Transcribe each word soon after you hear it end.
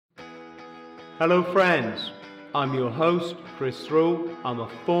Hello friends, I'm your host Chris Thrall. I'm a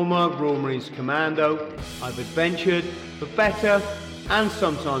former Royal Marines Commando. I've adventured for better and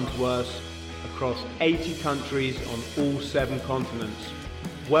sometimes worse across 80 countries on all 7 continents.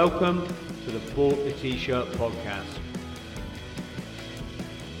 Welcome to the Bought the T-Shirt podcast.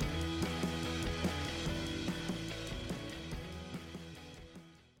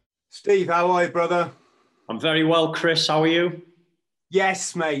 Steve, how are you, brother? I'm very well, Chris. How are you?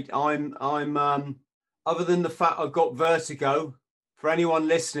 Yes, mate. I'm other than the fact I've got vertigo, for anyone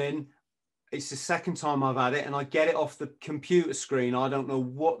listening, it's the second time I've had it and I get it off the computer screen. I don't know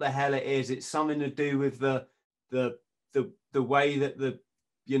what the hell it is. It's something to do with the way that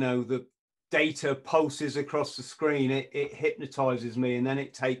the data pulses across the screen. It hypnotizes me and then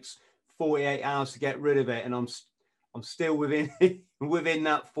it takes 48 hours to get rid of it, and I'm still within within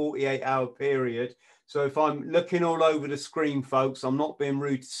that 48-hour period. So if I'm looking all over the screen, folks, I'm not being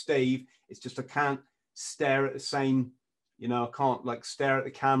rude to Steve. It's just I can't stare at the same, I can't like stare at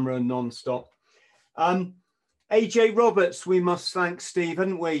the camera non-stop. AJ Roberts, we must thank Steve,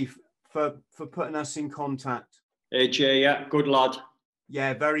 haven't we, for putting us in contact. AJ, yeah, good lad.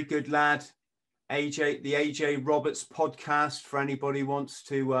 Yeah, very good lad. AJ, the AJ Roberts podcast, for anybody who wants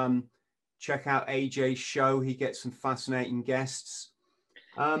to check out AJ's show. He gets some fascinating guests.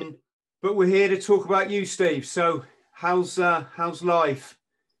 But we're here to talk about you, Steve. So how's life?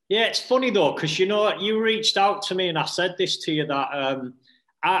 Yeah, it's funny though, because you reached out to me and I said this to you that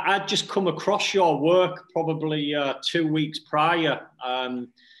I'd just come across your work probably 2 weeks prior.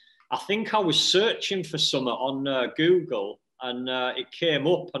 I think I was searching for something on Google and it came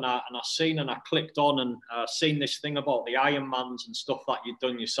up and I seen and I clicked on and seen this thing about the Ironmans and stuff that you'd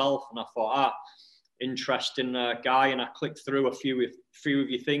done yourself, and I thought, interesting guy, and I clicked through a few of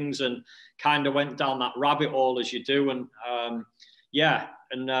your things and kind of went down that rabbit hole as you do, and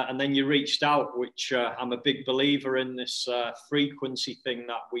and then you reached out, which I'm a big believer in this frequency thing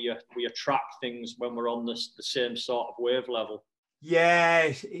that we attract things when we're on the same sort of wave level.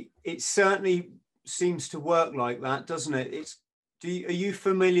 Yeah, it certainly seems to work like that, doesn't it? Are you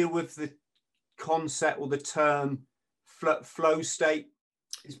familiar with the concept or the term flow state?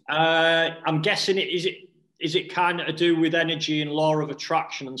 I'm guessing is it kind of to do with energy and law of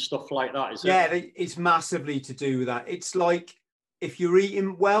attraction and stuff like that, is it? Yeah, it's massively to do with that. It's like if you're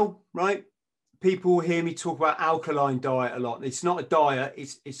eating well, right? People hear me talk about alkaline diet a lot. It's not a diet,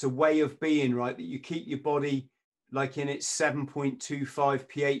 it's a way of being, right? That you keep your body like in its 7.25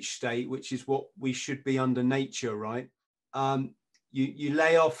 pH state, which is what we should be under nature, right? You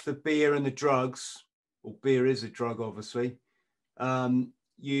lay off the beer and the drugs, or beer is a drug, obviously.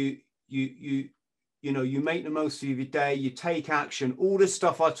 You make the most of your day, you take action, all the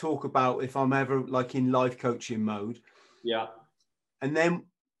stuff I talk about if I'm ever like in life coaching mode. Yeah. And then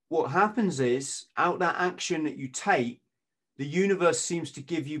what happens is, out that action that you take, the universe seems to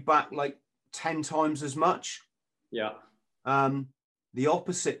give you back like 10 times as much. Yeah. The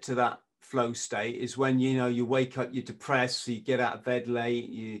opposite to that flow state is when, you wake up, you're depressed, so you get out of bed late,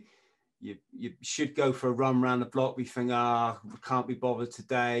 you should go for a run around the block. We think, can't be bothered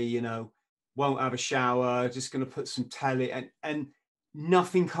today, won't have a shower, just going to put some telly, and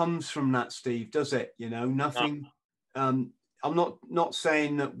nothing comes from that, Steve, does it? Nothing. No. I'm not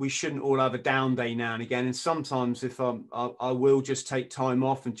saying that we shouldn't all have a down day now and again. And sometimes if I will just take time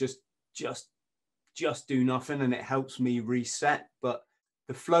off and just do nothing, and it helps me reset. But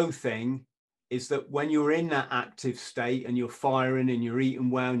the flow thing is that when you're in that active state and you're firing and you're eating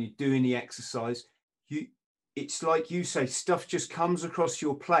well and you're doing the exercise, it's like you say, stuff just comes across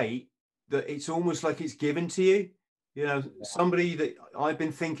your plate that it's almost like it's given to you. Somebody that I've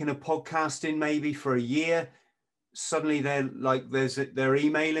been thinking of podcasting maybe for a year, suddenly they're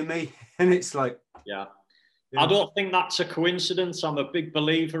emailing me and it's like, yeah. I don't think that's a coincidence. I'm a big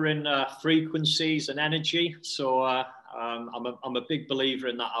believer in frequencies and energy. So I'm a big believer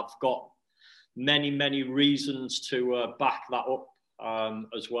in that. I've got many reasons to back that up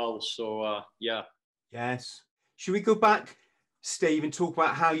as well. So yeah. Yes. Should we go back, Steve, and talk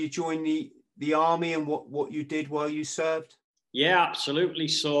about how you joined the army and what you did while you served? Yeah, absolutely.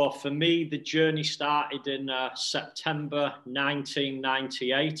 So for me, the journey started in September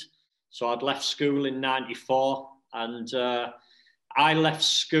 1998. So I'd left school in 94, and I left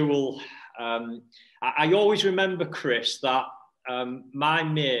school. I always remember, Chris, that my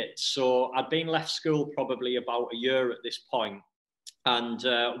mate, so I'd been left school probably about a year at this point, and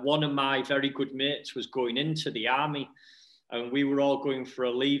one of my very good mates was going into the army, and we were all going for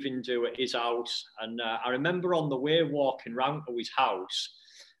a leaving do at his house. And I remember on the way walking round to his house,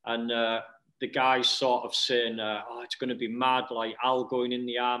 and the guys sort of saying, oh, it's going to be mad, like Al going in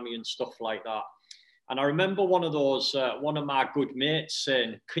the army and stuff like that. And I remember one of my good mates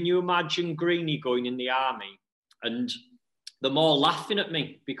saying, can you imagine Greeny going in the army? And them all laughing at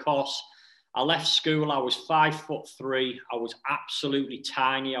me because I left school, I was 5'3". I was absolutely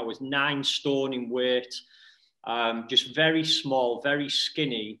tiny. I was 9 stone in weight, just very small, very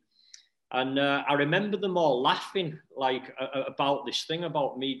skinny. And I remember them all laughing like about this thing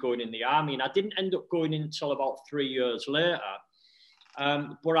about me going in the army. And I didn't end up going in until about 3 years later.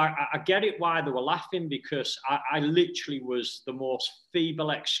 But I get it why they were laughing, because I literally was the most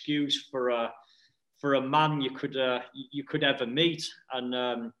feeble excuse for a man you could ever meet. And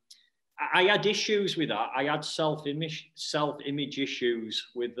I had issues with that. I had self-image issues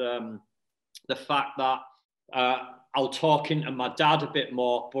with the fact that I'll talk into my dad a bit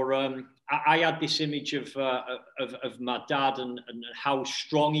more, but I had this image of my dad and how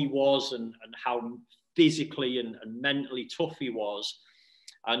strong he was and how physically and mentally tough he was.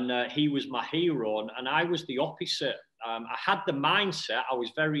 And he was my hero, and I was the opposite. I had the mindset. I was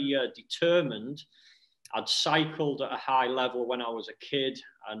very determined. I'd cycled at a high level when I was a kid,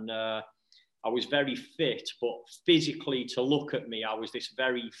 and I was very fit, but physically, to look at me, I was this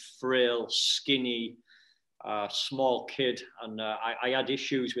very frail, skinny, small kid, and I had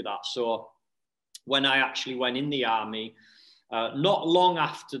issues with that. So when I actually went in the army, not long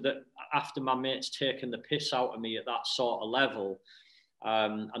after my mates taken the piss out of me at that sort of level,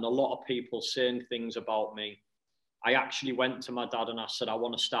 and a lot of people saying things about me, I actually went to my dad and I said, I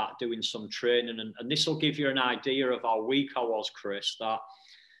want to start doing some training. And this will give you an idea of how weak I was, Chris, that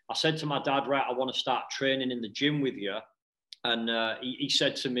I said to my dad, right, I want to start training in the gym with you. And he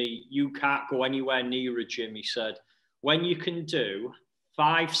said to me, you can't go anywhere near a gym. He said, when you can do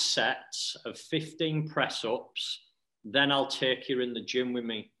 5 sets of 15 press-ups, then I'll take you in the gym with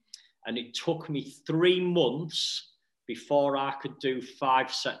me. And it took me 3 months before I could do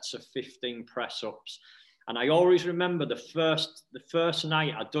 5 sets of 15 press-ups. And I always remember the first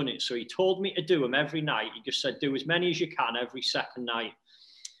night I'd done it. So he told me to do them every night. He just said, do as many as you can every second night.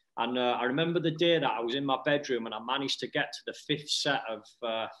 And I remember the day that I was in my bedroom and I managed to get to the 5th set of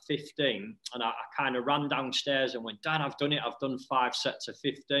 15. And I kind of ran downstairs and went, Dad, I've done it. I've done 5 sets of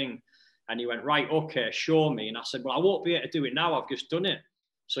 15. And he went, right, okay, show me. And I said, well, I won't be able to do it now. I've just done it.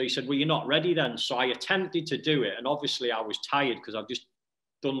 So he said, well, you're not ready then. So I attempted to do it. And obviously I was tired because I've just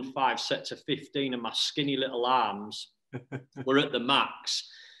done 5 sets of 15 and my skinny little arms were at the max.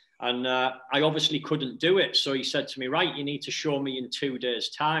 And I obviously couldn't do it. So he said to me, right, you need to show me in 2 days'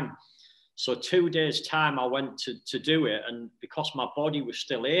 time. So 2 days' time, I went to do it. And because my body was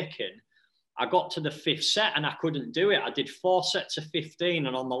still aching, I got to the 5th set and I couldn't do it. I did 4 sets of 15.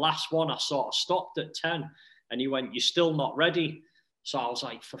 And on the last one, I sort of stopped at 10. And he went, you're still not ready. So I was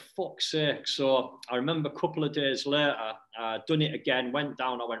like, for fuck's sake. So I remember a couple of days later, done it again, went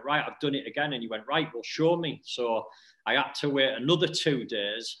down. I went, right, I've done it again. And he went, right, well, show me. So I had to wait another 2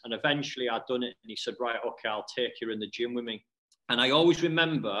 days. And eventually I'd done it. And he said, right, okay, I'll take you in the gym with me. And I always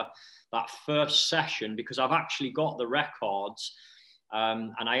remember that first session because I've actually got the records.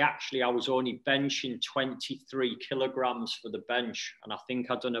 And I was only benching 23 kilograms for the bench. And I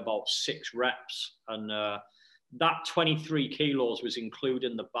think I'd done about 6 reps. And that 23 kilos was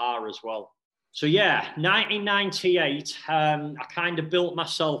including the bar as well. So yeah, 1998, I kind of built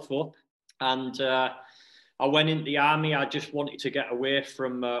myself up and I went into the army. I just wanted to get away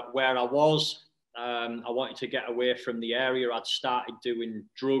from where I was. I wanted to get away from the area. I'd started doing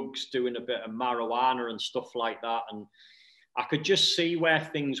drugs, doing a bit of marijuana and stuff like that. And I could just see where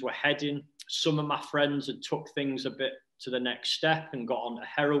things were heading. Some of my friends had took things a bit to the next step and got onto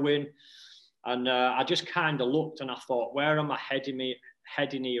heroin. And I just kind of looked and I thought, where am I heading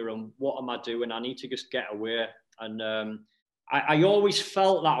here and what am I doing? I need to just get away. And I always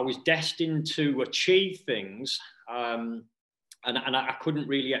felt that I was destined to achieve things. And I couldn't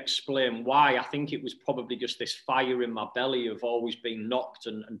really explain why. I think it was probably just this fire in my belly of always being knocked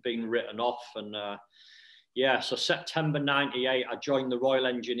and being written off. And so September 98, I joined the Royal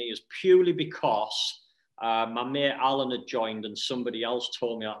Engineers purely because my mate Alan had joined and somebody else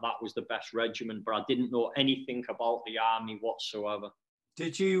told me that was the best regiment, but I didn't know anything about the army whatsoever.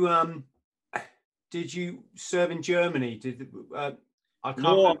 Did you serve in Germany?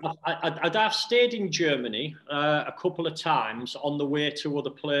 I've stayed in Germany a couple of times on the way to other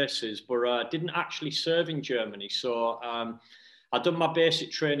places, but didn't actually serve in Germany. So I'd done my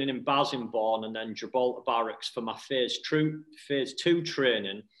basic training in Basenborn and then Gibraltar Barracks for my phase 2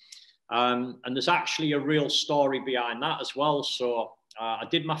 training. And there's actually a real story behind that as well. So I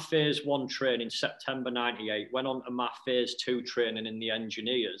did my phase 1 training in September 98, went on to my phase 2 training in the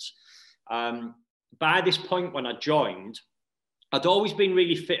engineers. By this point when I joined, I'd always been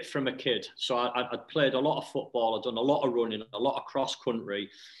really fit from a kid. So I'd played a lot of football, I'd done a lot of running, a lot of cross country,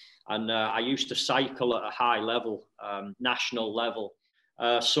 and I used to cycle at a high level, national level.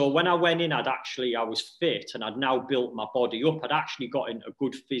 So when I went in, I was fit, and I'd now built my body up. I'd actually got in a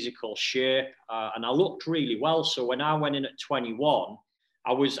good physical shape, and I looked really well. So when I went in at 21,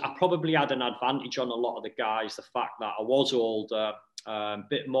 I probably had an advantage on a lot of the guys, the fact that I was older, a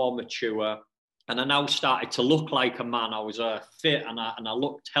bit more mature, and I now started to look like a man. I was fit, and I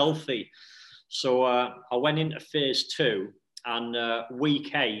looked healthy. So I went into phase 2, and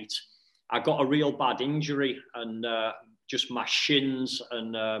week 8, I got a real bad injury, and just my shins,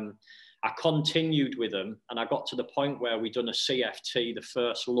 and I continued with them, and I got to the point where we'd done a CFT, the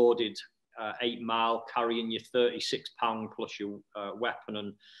first loaded 8 mile, carrying your 36-pound plus your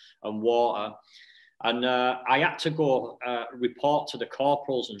weapon and water. And I had to go report to the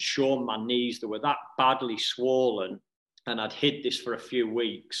corporals and show them my knees. They were that badly swollen, and I'd hid this for a few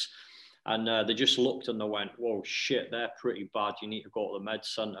weeks. And they just looked and they went, "Whoa, shit, they're pretty bad. You need to go to the med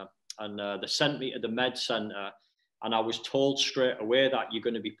centre." And they sent me to the med centre, and I was told straight away that you're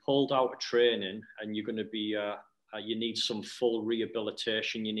going to be pulled out of training, and you're going to be, you need some full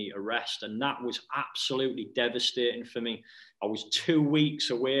rehabilitation, you need a rest. And that was absolutely devastating for me. I was 2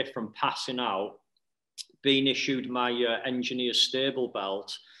 weeks away from passing out, being issued my engineer's stable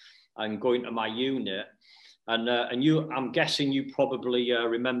belt and going to my unit. And I'm guessing you probably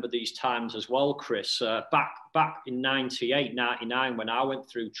remember these times as well, Chris. Back in 98, 99, when I went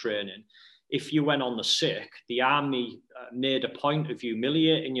through training, if you went on the sick, the army made a point of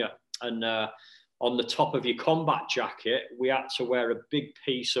humiliating you. And on the top of your combat jacket, we had to wear a big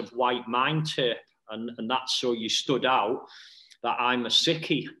piece of white mind tape. And that's so you stood out that I'm a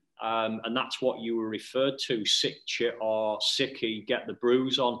sickie. And that's what you were referred to, sick chit or sickie, get the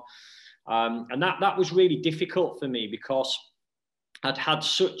bruise on. And that was really difficult for me, because I'd had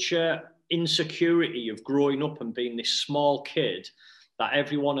such a insecurity of growing up and being this small kid that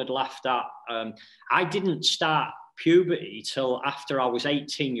everyone had laughed at. I didn't start puberty till after I was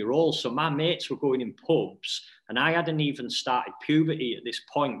 18 years old. So my mates were going in pubs, and I hadn't even started puberty at this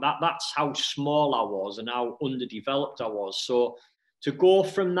point. That's how small I was and how underdeveloped I was. So to go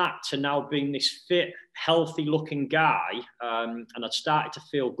from that to now being this fit, healthy looking guy, and I'd started to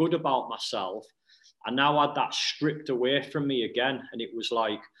feel good about myself, I now had that stripped away from me again. And it was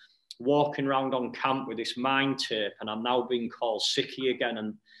like walking around on camp with this mind tape, and I'm now being called sickie again.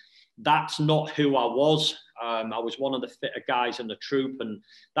 And that's not who I was. I was one of the fitter guys in the troop, and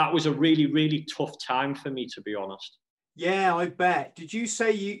that was a really, really tough time for me, to be honest. Yeah, I bet. Did you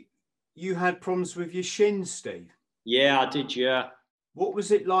say you had problems with your shins, Steve? Yeah, I did, yeah. What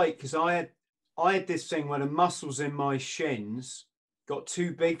was it like? Because I had this thing where the muscles in my shins got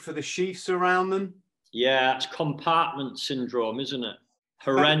too big for the sheaths around them. Yeah, it's compartment syndrome, isn't it?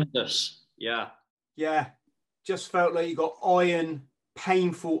 Horrendous. Yeah. Yeah. Just felt like you got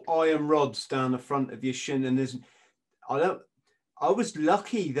painful iron rods down the front of your shin. And I was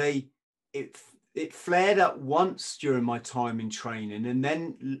lucky it flared up once during my time in training. And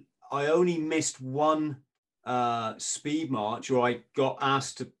then I only missed one speed march, or I got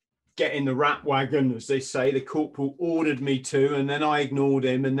asked to get in the rat wagon, as they say. The corporal ordered me to, and then I ignored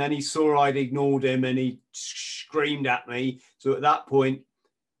him, and then he saw I'd ignored him, and he screamed at me. So at that point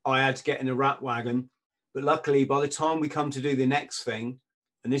I had to get in the rat wagon. But luckily, by the time we come to do the next thing,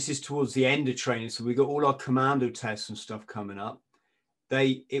 and this is towards the end of training, so we got all our commando tests and stuff coming up,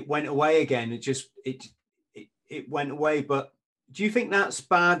 it went away again. It went away. But do you think that's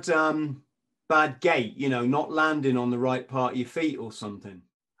bad gait, not landing on the right part of your feet or something?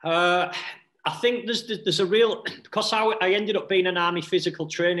 I think there's a real, because I ended up being an army physical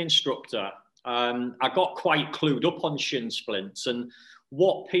training instructor. I got quite clued up on shin splints, and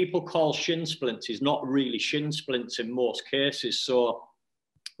what people call shin splints is not really shin splints in most cases. So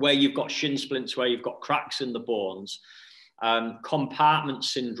where you've got shin splints, where you've got cracks in the bones, compartment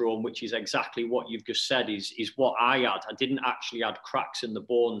syndrome, which is exactly what you've just said, is what I had. I didn't actually have cracks in the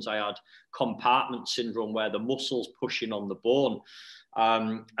bones. I had compartment syndrome, where the muscle's pushing on the bone.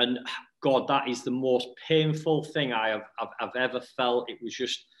 And God, that is the most painful thing I've ever felt.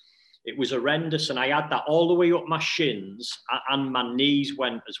 It was horrendous. And I had that all the way up my shins, and my knees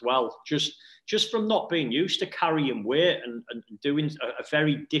went as well. Just from not being used to carrying weight and doing a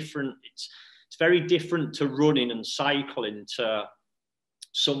very different, it's very different to running and cycling to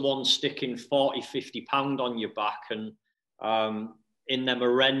someone sticking 40, 50 pound on your back and in them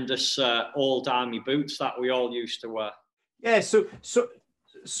horrendous old army boots that we all used to wear. Yeah. So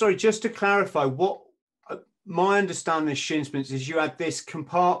sorry, just to clarify, my understanding of shin splints is you had this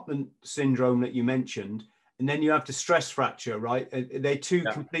compartment syndrome that you mentioned, and then you have the stress fracture, right? They're two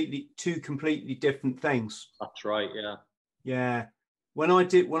completely different things. That's right. Yeah. Yeah. When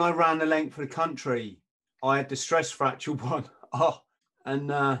I ran the length of the country, I had the stress fracture one. Oh, and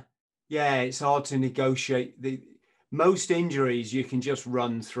yeah, it's hard to negotiate. Most injuries you can just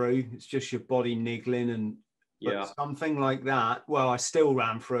run through. It's just your body niggling, and but something like that. Well, I still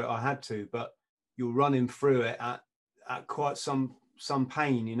ran through it. I had to, but you're running through it at quite some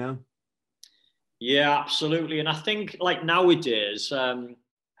pain, you know. Yeah, absolutely. And I think like nowadays,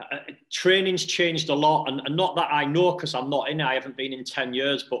 training's changed a lot. And not that I know, because I'm not in it, I haven't been in 10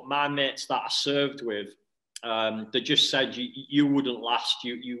 years, but my mates that I served with, they just said you wouldn't last,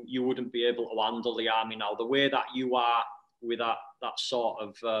 you wouldn't be able to handle the army now. The way that you are with that sort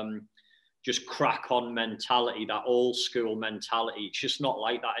of just crack on mentality, that old school mentality, it's just not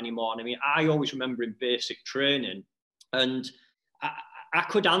like that anymore. And I mean, I always remember in basic training, and I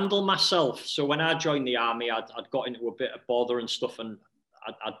could handle myself. So when I joined the army, I'd got into a bit of bother and stuff, and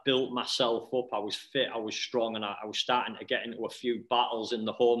I'd built myself up. I was fit, I was strong, and I was starting to get into a few battles in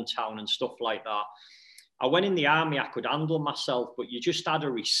the hometown and stuff like that. I went in the army, I could handle myself, but you just had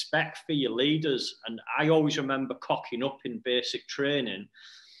a respect for your leaders. And I always remember cocking up in basic training.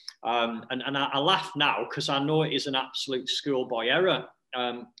 And I laugh now because I know it is an absolute schoolboy error.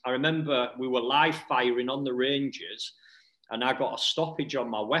 I remember we were live firing on the ranges, and I got a stoppage on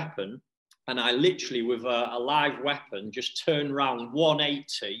my weapon, and I literally, with a live weapon, just turned around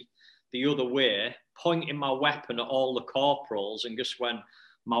 180 the other way, pointing my weapon at all the corporals, and just went,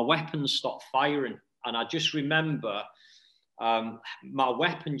 my weapon stopped firing. And I just remember my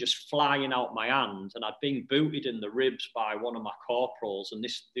weapon just flying out my hand, and I'd been booted in the ribs by one of my corporals, and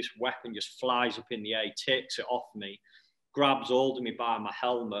this weapon just flies up in the air, takes it off me, grabs hold of me by my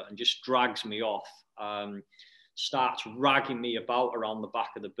helmet, and just drags me off. Starts ragging me about around the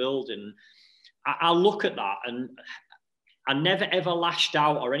back of the building. I look at that, and I never ever lashed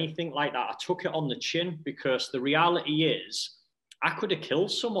out or anything like that. I took it on the chin, because the reality is I could have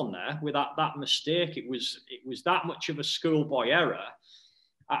killed someone there with that mistake. It was that much of a schoolboy error.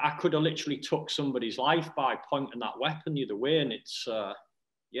 I could have literally took somebody's life by pointing that weapon the other way. And it's,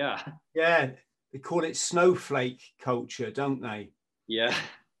 yeah. Yeah, they call it snowflake culture, don't they? Yeah.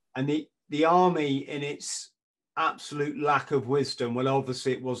 And the army, in its absolute lack of wisdom, well,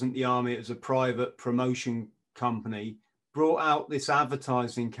 obviously it wasn't the army, it was a private promotion company, brought out this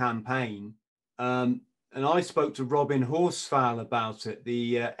advertising campaign. And I spoke to Robin Horsfall about it,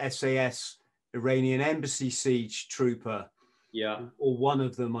 the SAS Iranian embassy siege trooper. Yeah. Or one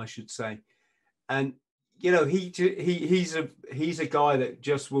of them, I should say. And, you know, he's a guy that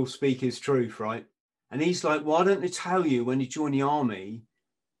just will speak his truth, right? And he's like, why don't they tell you when you join the army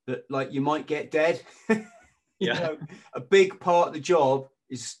that, like, you might get dead? Yeah. You know, a big part of the job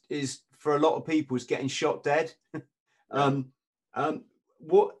is for a lot of people is getting shot dead.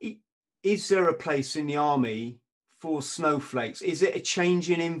 What is there a place in the army for snowflakes? Is it a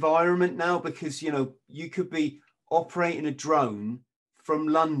changing environment now? Because, you know, you could be operating a drone from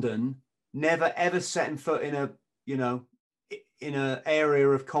London, never ever setting foot in a, you know, in an area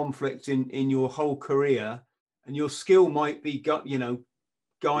of conflict in your whole career, and your skill might be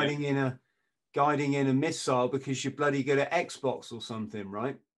guiding in a missile because you're bloody good at Xbox or something,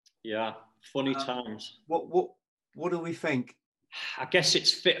 right? Yeah, funny times. What do we think? I guess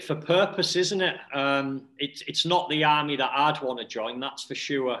it's fit for purpose, isn't it? It's not the army that I'd want to join, that's for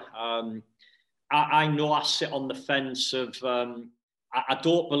sure. I know I sit on the fence of I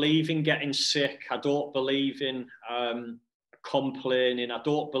don't believe in getting sick. I don't believe in complaining. I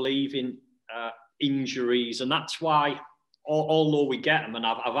don't believe in injuries, and that's why. Although we get them, and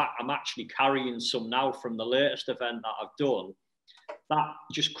I'm actually carrying some now from the latest event that I've done, that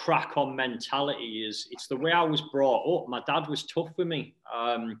just crack on mentality it's the way I was brought up. My dad was tough with me.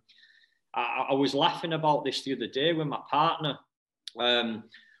 I was laughing about this the other day with my partner.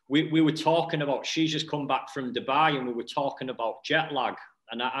 We were talking about, she's just come back from Dubai, and we were talking about jet lag.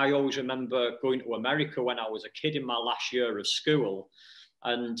 And I always remember going to America when I was a kid in my last year of school,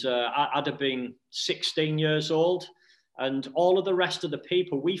 and I'd have been 16 years old. And all of the rest of the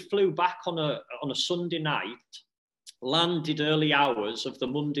people, we flew back on a Sunday night, landed early hours of the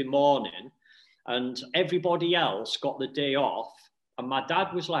Monday morning, and everybody else got the day off. And my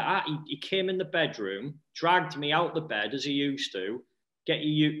dad was like, he came in the bedroom, dragged me out the bed as he used to, get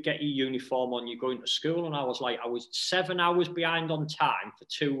your uniform on, you're going to school. And I was like, I was 7 hours behind on time for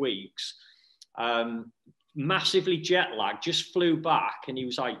 2 weeks, massively jet lagged, just flew back. And he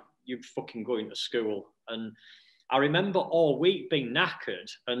was like, you're fucking going to school. And I remember all week being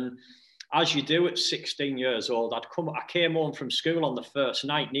knackered, and as you do at 16 years old, I came home from school on the first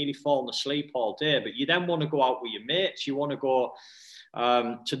night, nearly falling asleep all day. But you then want to go out with your mates. You want to go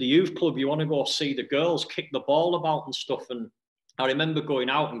to the youth club. You want to go see the girls kick the ball about and stuff. And I remember going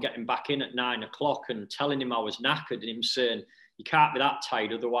out and getting back in at 9 o'clock and telling him I was knackered, and him saying, "You can't be that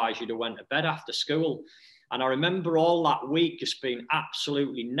tired, otherwise you'd have went to bed after school." And I remember all that week just being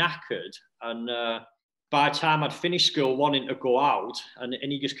absolutely knackered. And by the time I'd finished school, wanting to go out, and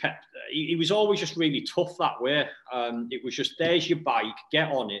he just kept, he was always just really tough that way. It was just, there's your bike,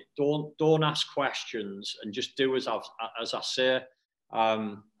 get on it, don't ask questions, and just do as I say.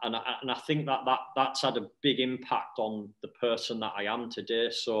 And I think that's had a big impact on the person that I am today.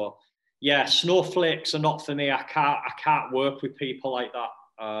 So yeah, snowflakes are not for me. I can't work with people like that.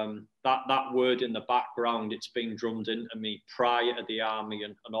 That word in the background, it's been drummed into me prior to the army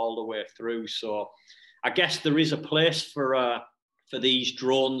and all the way through. So I guess there is a place for these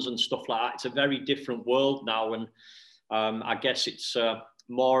drones and stuff like that. It's a very different world now, and I guess it's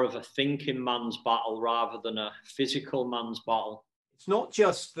more of a thinking man's battle rather than a physical man's battle. It's not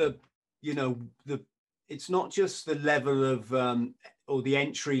just it's not just the level of or the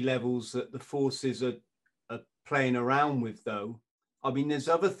entry levels that the forces are playing around with, though. I mean, there's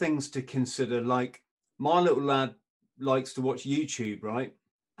other things to consider. Like, my little lad likes to watch YouTube, right?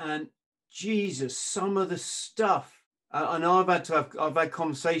 And Jesus, some of the stuff, and I've had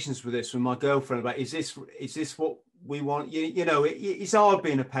conversations with my girlfriend about, is this what we want? You know, it's hard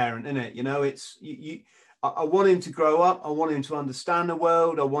being a parent, isn't it? You know, I want him to grow up. I want him to understand the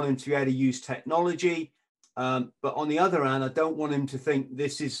world. I want him to be able to use technology. But on the other hand, I don't want him to think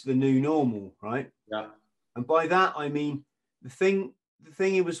this is the new normal, right? Yeah. And by that, I mean, the thing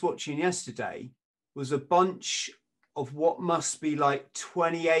he was watching yesterday was a bunch of what must be like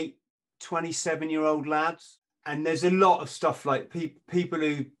 28, 27-year-old lads. And there's a lot of stuff like people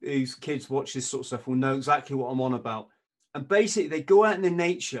whose kids watch this sort of stuff will know exactly what I'm on about. And basically they go out in the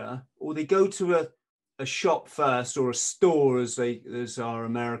nature, or they go to a shop first, or a store, as our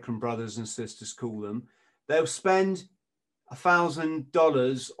American brothers and sisters call them. They'll spend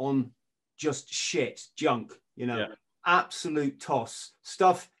 $1,000 on just shit, junk, you know, absolute toss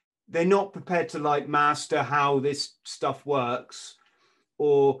stuff. They're not prepared to like master how this stuff works,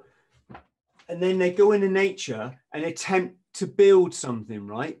 and then they go into nature and attempt to build something,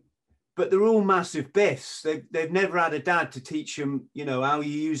 right? But they're all massive biffs. They've never had a dad to teach them, you know, how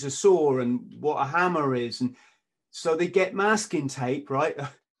you use a saw and what a hammer is. And so they get masking tape, right?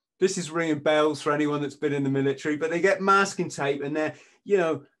 This is ringing bells for anyone that's been in the military, but they get masking tape, and they're, you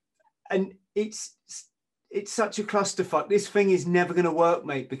know, and it's such a clusterfuck. This thing is never going to work,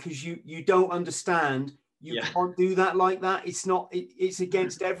 mate, because you don't understand. You can't do that like that. It's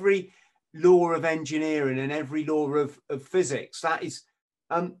against every law of engineering and every law of physics. That is,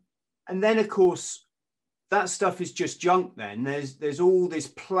 and then of course that stuff is just junk. Then there's all this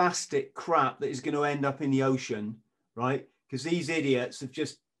plastic crap that is going to end up in the ocean, right? Because these idiots have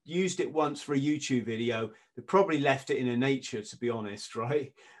just used it once for a YouTube video. They probably left it in a nature, to be honest,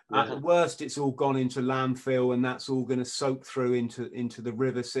 right? At the worst, it's all gone into landfill, and that's all going to soak through into the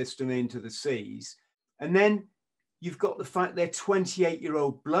river system, into the seas. And then you've got the fact they're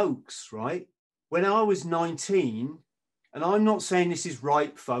 28-year-old blokes, right? When I was 19, and I'm not saying this is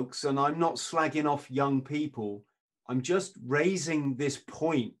right, folks, and I'm not slagging off young people. I'm just raising this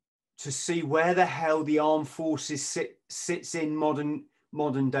point to see where the hell the armed forces sits in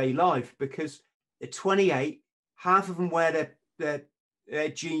modern day life, because they're 28, half of them wear their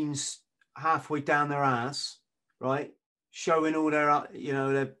jeans halfway down their ass, right? Showing all their, you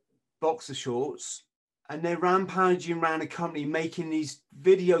know, their boxer shorts, and they're rampaging around a company making these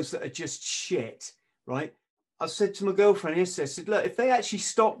videos that are just shit, right? I said to my girlfriend yesterday, I said, look, if they actually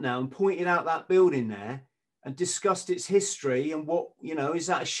stopped now and pointed out that building there and discussed its history and what, you know, is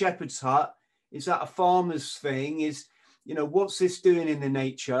that a shepherd's hut? Is that a farmer's thing? Is, you know, what's this doing in the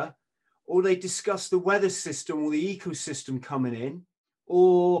nature? Or they discuss the weather system or the ecosystem coming in,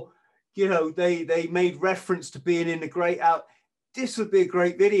 or, you know, they made reference to being in the great out. This would be a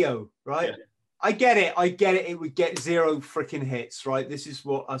great video, right? Yeah. I get it. It would get 0 freaking hits, right? This is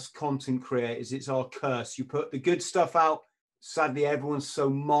what us content creators, it's our curse. You put the good stuff out. Sadly, everyone's so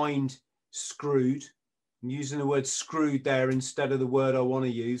mind screwed. I'm using the word screwed there instead of the word I want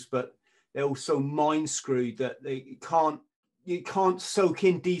to use, but they're also mind screwed that you can't soak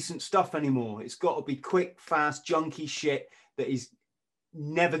in decent stuff anymore. It's got to be quick, fast, junky shit that is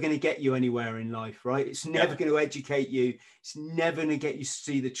never going to get you anywhere in life, right? It's never going to educate you. It's never going to get you to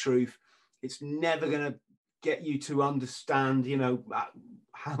see the truth. It's never going to get you to understand, you know,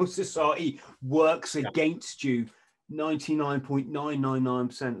 how society works against you.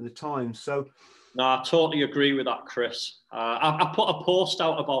 99.999% of the time. So no, I totally agree with that, Chris. I put a post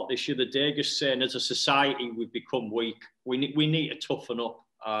out about this the other day, just saying as a society we've become weak. We need to toughen up.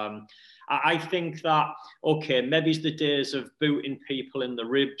 I think that, okay, maybe it's the days of booting people in the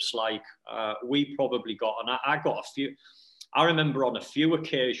ribs like we probably got, and I got a few. I remember on a few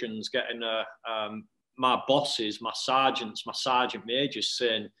occasions getting my bosses, my sergeants, my sergeant majors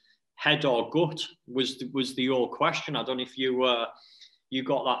saying head or gut was the old question. I don't know if you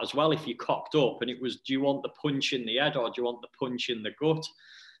got that as well, if you cocked up, and it was, do you want the punch in the head or do you want the punch in the gut?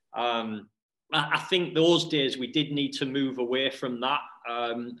 I think those days we did need to move away from that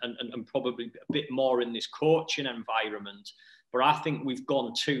and probably a bit more in this coaching environment. But I think we've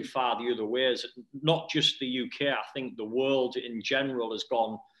gone too far the other ways. Not just the UK, I think the world in general has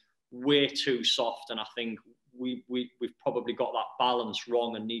gone way too soft. And I think we've probably got that balance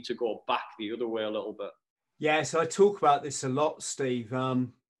wrong and need to go back the other way a little bit. Yeah, so I talk about this a lot, Steve. I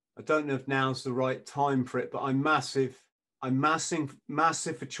don't know if now's the right time for it, but I'm massive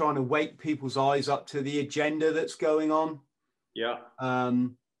for trying to wake people's eyes up to the agenda that's going on. Yeah.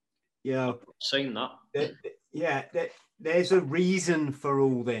 Yeah. I've seen that. There's a reason for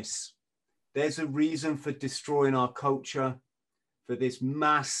all this. There's a reason for destroying our culture, for this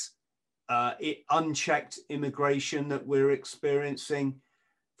mass unchecked immigration that we're experiencing,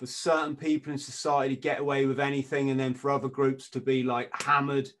 for certain people in society to get away with anything, and then for other groups to be like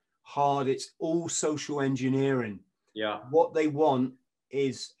hammered hard. It's all social engineering. Yeah. What they want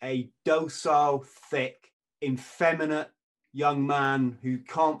is a docile, thick, effeminate young man who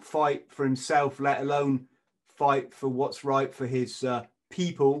can't fight for himself, let alone fight for what's right for his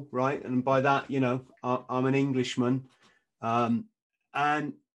people, right? And by that, I'm an Englishman. And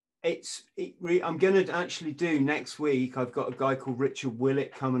I'm going to actually do next week. I've got a guy called Richard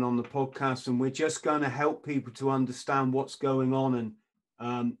Willett coming on the podcast, and we're just going to help people to understand what's going on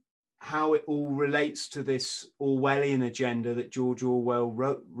and how it all relates to this Orwellian agenda that George Orwell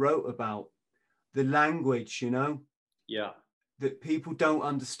wrote about. The language, Yeah. that people don't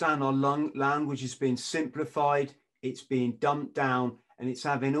understand. Our language is being simplified, it's being dumped down, and it's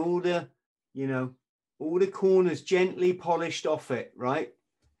having all the corners gently polished off it, right?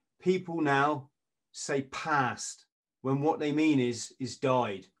 People now say past when what they mean is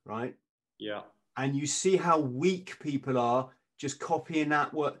died, right? Yeah. And you see how weak people are just copying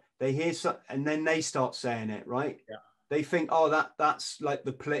that word. They hear something and then they start saying it, right? Yeah. They think, oh, that's like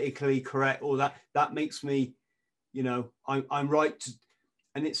the politically correct, or that makes me, I'm right to,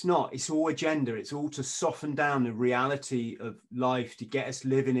 and it's not. It's all agenda. It's all to soften down the reality of life, to get us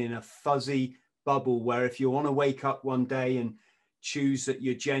living in a fuzzy bubble where if you want to wake up one day and choose that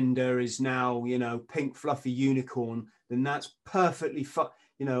your gender is now, pink fluffy unicorn, then that's perfectly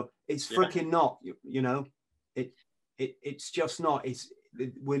it's freaking not, it's just not.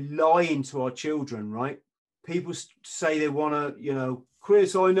 We're lying to our children, right? People say they want to,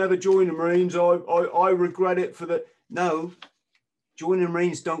 Chris, I never joined the Marines. I regret it for the, no, joining the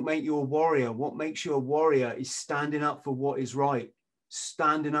Marines don't make you a warrior. What makes you a warrior is standing up for what is right,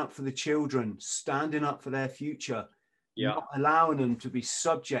 standing up for the children, standing up for their future. Yeah. Not allowing them to be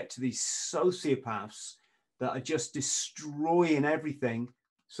subject to these sociopaths that are just destroying everything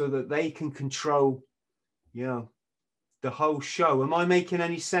so that they can control, the whole show. Am I making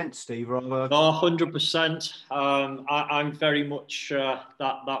any sense, Steve? No, 100%. I'm very much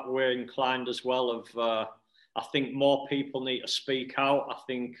that way inclined as well. I think more people need to speak out. I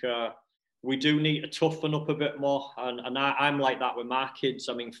think we do need to toughen up a bit more. And I'm like that with my kids.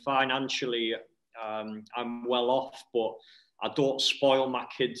 I mean, financially, I'm well off, but I don't spoil my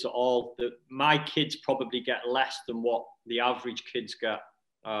kids at all. My kids probably get less than what the average kids get.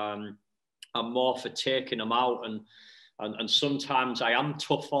 I'm more for taking them out, and sometimes I am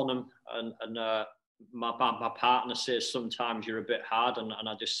tough on them, and my partner says sometimes you're a bit hard, and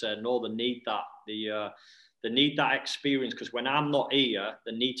I just say no, they need that. They need that experience, because when I'm not here,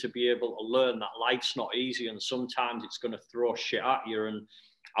 they need to be able to learn that life's not easy, and sometimes it's going to throw shit at you, and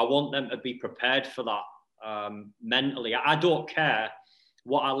I want them to be prepared for that mentally. I don't care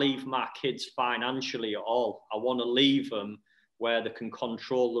what I leave my kids financially at all. I want to leave them where they can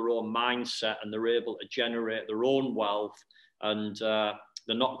control their own mindset and they're able to generate their own wealth, and they're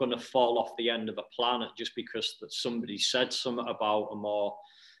not going to fall off the end of a planet just because that somebody said something about them, or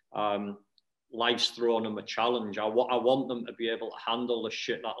life's thrown them a challenge. I want them to be able to handle the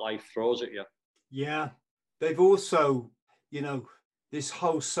shit that life throws at you. Yeah. They've also, this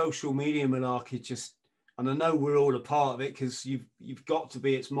whole social media malarkey just, and I know we're all a part of it because you've got to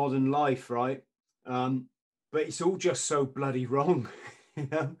be, it's modern life, right? But it's all just so bloody wrong,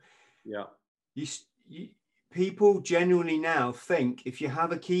 Yeah. people genuinely now think if you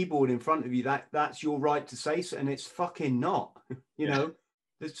have a keyboard in front of you, that's your right to say so, and it's fucking not. You know,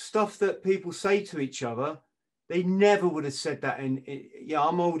 the stuff that people say to each other, they never would have said that yeah,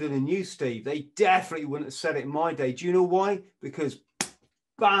 I'm older than you, Steve. They definitely wouldn't have said it in my day. Do you know why? Because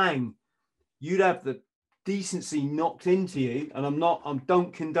bang, you'd have the decency knocked into you. And I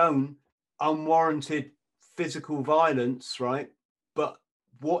don't condone unwarranted physical violence, right? But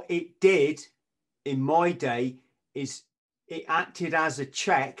what it did in my day is it acted as a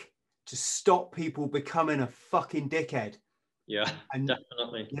check to stop people becoming a fucking dickhead. Yeah, and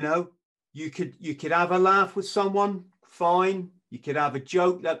definitely. You know, you could have a laugh with someone, fine. You could have a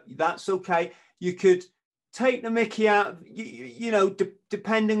joke, that's okay. You could take the mickey out, you know,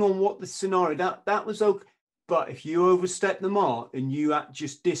 depending on what the scenario, that was okay. But if you overstep the mark and you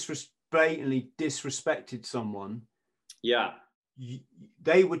just blatantly disrespected someone, yeah,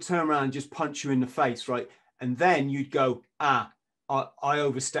 they would turn around and just punch you in the face, right? And then you'd go, I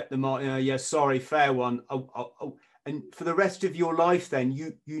overstepped the mark. Yeah, sorry, fair one. Oh. And for the rest of your life, then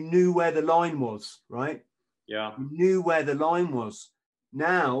you knew where the line was, right? Yeah. You knew where the line was.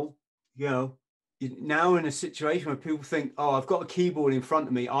 Now, you know, now in a situation where people think, oh, I've got a keyboard in front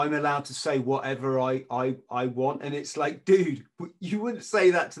of me, I'm allowed to say whatever I want. And it's like, dude, you wouldn't say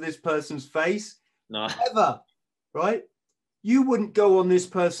that to this person's face. No. Ever, right? You wouldn't go on this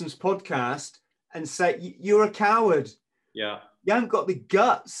person's podcast and say, you're a coward. Yeah. You haven't got the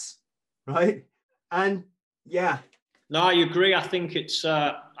guts, right? And yeah. No, I agree. I think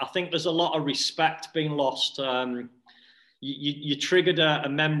I think there's a lot of respect being lost. You triggered a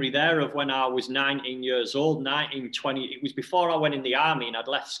memory there of when I was 19 years old, 19, 20. It was before I went in the army and I'd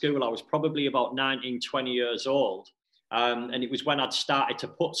left school. I was probably about 19, 20 years old. And it was when I'd started to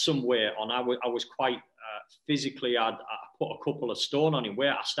put some weight on. I was quite physically, I put a couple of stone on in weight.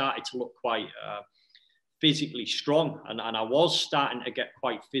 I started to look quite physically strong. And I was starting to get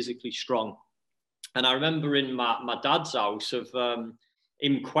quite physically strong. And I remember in my dad's house of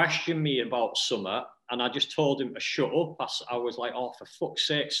him questioning me about something, and I just told him to shut up. I was like, oh, for fuck's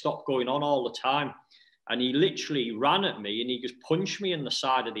sake, stop going on all the time. And he literally ran at me and he just punched me in the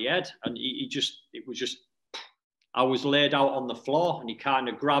side of the head. And I was laid out on the floor and he kind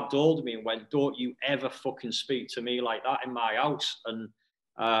of grabbed hold of me and went, don't you ever fucking speak to me like that in my house. And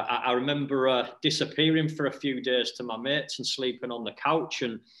I remember disappearing for a few days to my mates and sleeping on the couch.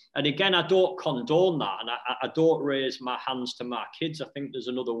 And again, I don't condone that. And I don't raise my hands to my kids. I think there's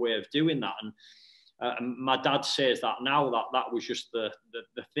another way of doing that. And my dad says that now, that was just the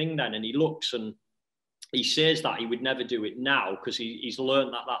thing then. And he looks and he says that he would never do it now because he's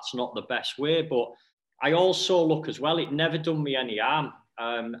learned that that's not the best way. But I also look as well, it never done me any harm.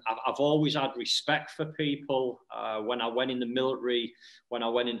 I've always had respect for people. When I went in the military, when I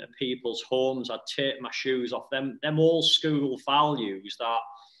went into people's homes, I'd take my shoes off. Them old school values that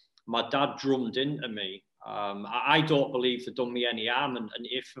my dad drummed into me. I don't believe they've done me any harm. And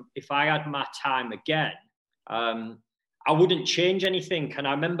if I had my time again, I wouldn't change anything. And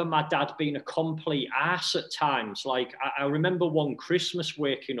I remember my dad being a complete ass at times. Like I remember one Christmas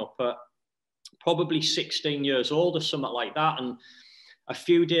waking up at probably 16 years old or something like that. And a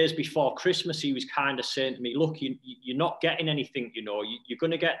few days before Christmas, he was kind of saying to me, look, you're not getting anything, you know, you're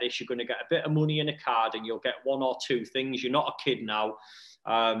going to get this, you're going to get a bit of money in a card and you'll get one or two things. You're not a kid now.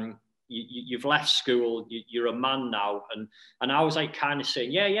 You've left school, you're a man now. And I was like kind of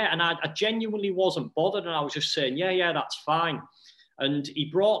saying, yeah. And I genuinely wasn't bothered. And I was just saying, yeah, that's fine. And he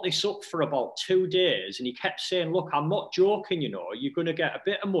brought this up for about 2 days and he kept saying, look, I'm not joking, you know, you're going to get a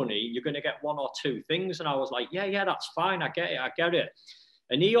bit of money, you're going to get one or two things. And I was like, yeah, that's fine. I get it.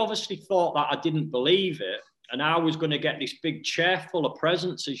 And he obviously thought that I didn't believe it. And I was going to get this big chair full of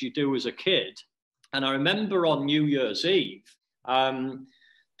presents as you do as a kid. And I remember on New Year's Eve,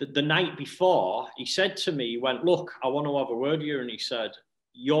 the night before, he said to me, he went, look, I want to have a word with you. And he said,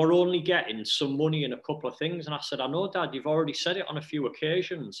 you're only getting some money and a couple of things. And I said, I know, Dad, you've already said it on a few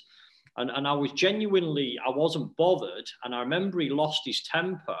occasions. And I was genuinely, I wasn't bothered. And I remember he lost his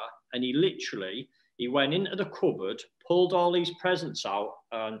temper and he went into the cupboard, pulled all these presents out,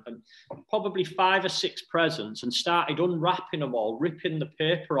 and probably 5 or 6 presents, and started unwrapping them all, ripping the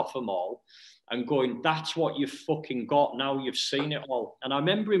paper off them all, and going, that's what you've fucking got now, you've seen it all. And I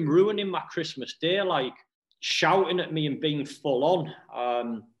remember him ruining my Christmas day, like shouting at me and being full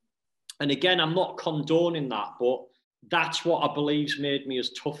on. And again, I'm not condoning that, but that's what I believe's made me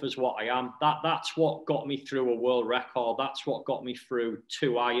as tough as what I am. That's what got me through a world record. That's what got me through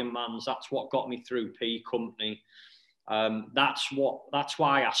 2 Ironmans. That's what got me through P Company. That's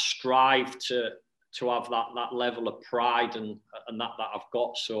why I strive to have that level of pride and that I've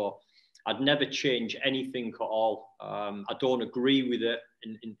got. So I'd never change anything at all. I don't agree with it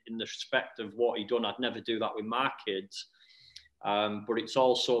in the respect of what he done. I'd never do that with my kids. But it's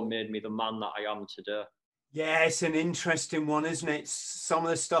also made me the man that I am today. Yeah, it's an interesting one, isn't it? Some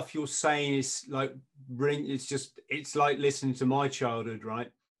of the stuff you're saying is like it's like listening to my childhood,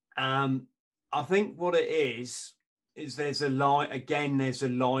 right? I think what it is there's a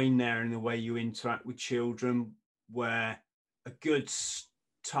line there in the way you interact with children where a good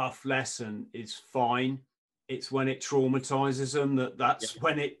tough lesson is fine. It's when it traumatizes them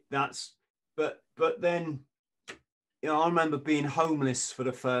but then, you know, I remember being homeless for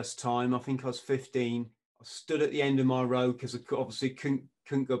the first time. I think I was 15. I stood at the end of my road because I obviously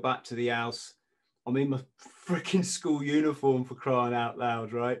couldn't go back to the house. I'm in my freaking school uniform, for crying out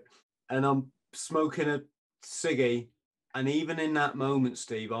loud, right? And I'm smoking a ciggy. And even in that moment,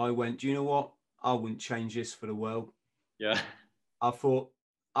 Steve, I went, do you know what? I wouldn't change this for the world. Yeah. I thought,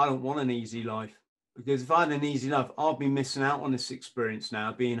 I don't want an easy life, because if I had an easy life, I'd be missing out on this experience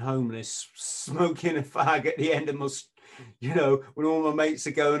now, being homeless, smoking a fag at the end of my, you know, when all my mates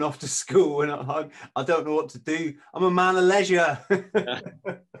are going off to school and I don't know what to do. I'm a man of leisure. Yeah.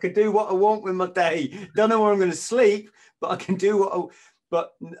 I can do what I want with my day. Don't know where I'm going to sleep, but I can do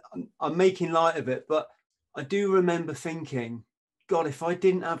but I'm making light of it. But I do remember thinking, God, if I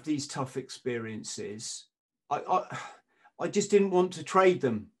didn't have these tough experiences, I just didn't want to trade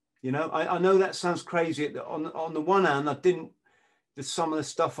them. You know, I know that sounds crazy. On the one hand, there's some of the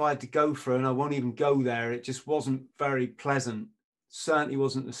stuff I had to go through, and I won't even go there. It just wasn't very pleasant. Certainly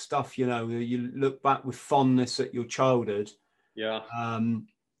wasn't the stuff, you know, you look back with fondness at your childhood. Yeah.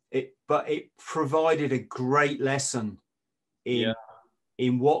 But it provided a great lesson in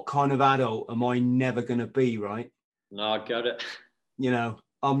what kind of adult am I never going to be, right? No, I get it. You know,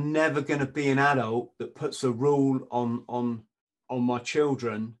 I'm never going to be an adult that puts a rule on my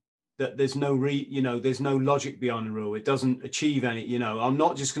children that there's no there's no logic behind the rule. It doesn't achieve any, you know, I'm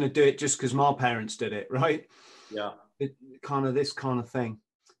not just going to do it just because my parents did it, right? Yeah. This kind of thing.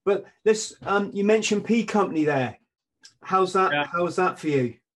 But this, you mentioned P Company there. How's that? Yeah. How was that for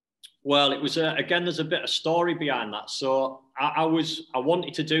you? Well, it was again. There's a bit of story behind that. So I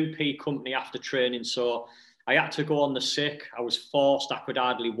wanted to do P Company after training, so I had to go on the sick. I was forced. I could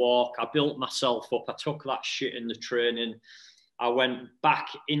hardly walk. I built myself up. I took that shit in the training. I went back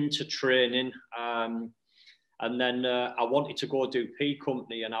into training, and then I wanted to go do P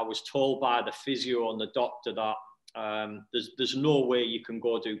Company, and I was told by the physio and the doctor that there's no way you can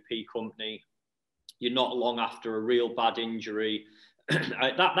go do P Company. You're not long after a real bad injury.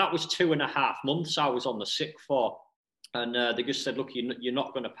 That was 2.5 months I was on the sick for, and they just said, look, you're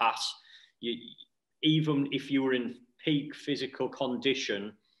not going to pass. Even if you were in peak physical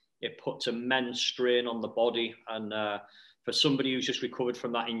condition, it puts immense strain on the body, and for somebody who's just recovered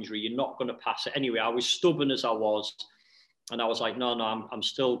from that injury, you're not going to pass it. Anyway, I was stubborn as I was, and I was like, no, I'm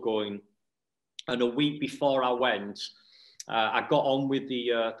still going. And a week before I went, I got on with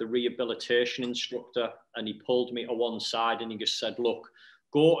the rehabilitation instructor, and he pulled me to one side and he just said, look,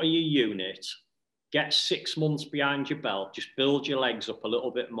 go to your unit, get 6 months behind your belt, just build your legs up a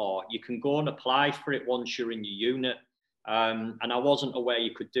little bit more. You can go and apply for it once you're in your unit. And I wasn't aware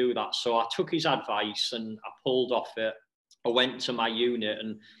you could do that. So I took his advice and I pulled off it. I went to my unit,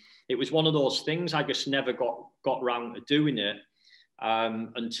 and it was one of those things I just never got round to doing it.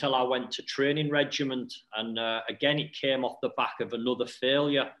 Until I went to training regiment, and again it came off the back of another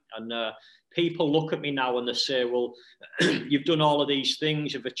failure. And people look at me now and they say, well, you've done all of these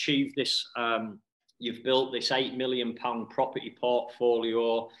things, you've achieved this, you've built this £8 million property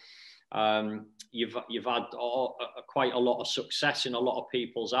portfolio, you've had quite a lot of success in a lot of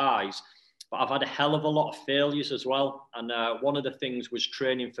people's eyes, but I've had a hell of a lot of failures as well. And one of the things was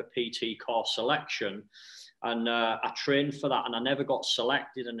training for PT course selection. And I trained for that and I never got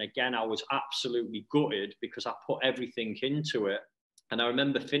selected. And again, I was absolutely gutted because I put everything into it. And I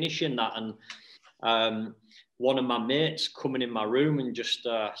remember finishing that, and one of my mates coming in my room and just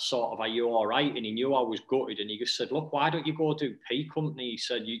sort of, are you all right? And he knew I was gutted. And he just said, look, why don't you go do P Company? He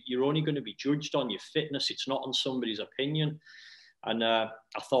said, you're only going to be judged on your fitness. It's not on somebody's opinion. And I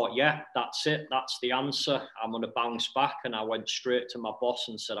thought, yeah, that's it. That's the answer. I'm going to bounce back. And I went straight to my boss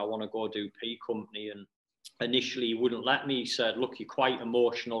and said, I want to go do P Company. And initially he wouldn't let me. He said, look, you're quite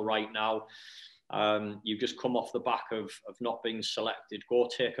emotional right now. You've just come off the back of not being selected. Go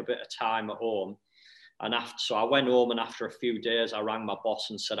take a bit of time at home. And so I went home, and after a few days, I rang my boss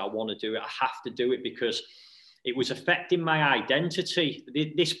and said, I want to do it. I have to do it because it was affecting my identity.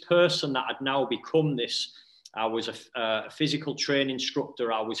 This person that had now become this, I was a physical training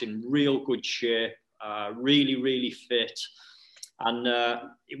instructor. I was in real good shape, really, really fit. And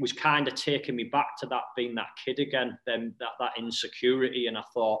it was kind of taking me back to that, being that kid again, then that insecurity. And I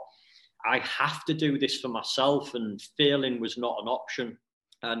thought, I have to do this for myself, and failing was not an option.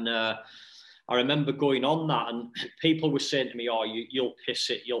 And I remember going on that, and people were saying to me, "Oh, you'll piss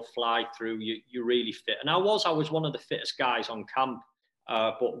it, you'll fly through, you're really fit." And I was one of the fittest guys on camp.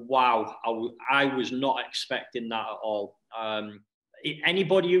 But wow, I was not expecting that at all.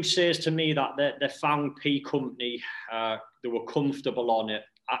 Anybody who says to me that they found P Company, they were comfortable on it,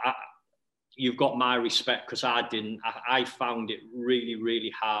 you've got my respect, because I didn't. I found it really,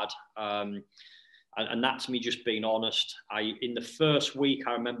 really hard. And that's me just being honest. In the first week,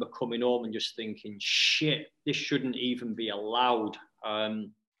 I remember coming home and just thinking, shit, this shouldn't even be allowed.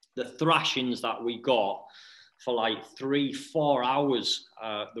 The thrashings that we got for like 3-4 hours,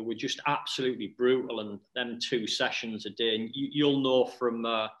 they were just absolutely brutal. And them 2 sessions a day, and you'll know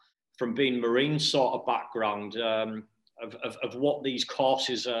from being Marine sort of background, of what these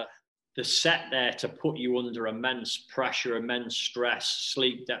courses are. They're set there to put you under immense pressure, immense stress,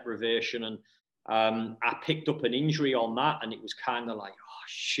 sleep deprivation. And I picked up an injury on that, and it was kind of like, oh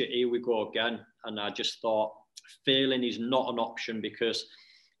shit, here we go again. And I just thought, failing is not an option, because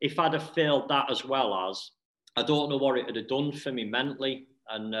if I'd have failed that as well as, I don't know what it would have done for me mentally.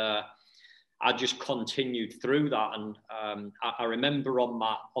 And I just continued through that. And I remember on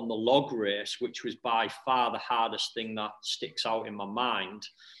the log race, which was by far the hardest thing that sticks out in my mind.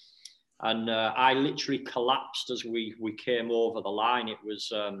 And I literally collapsed as we came over the line. It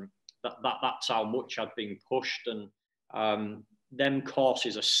was that's how much I'd been pushed. And them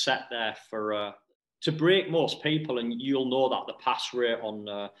courses are set there for to break most people. And you'll know that the pass rate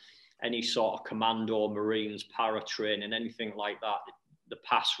on any sort of commando, Marines, para training, anything like that, the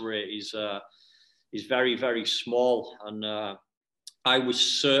pass rate is very, very small. And I was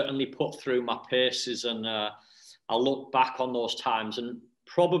certainly put through my paces. And I look back on those times, and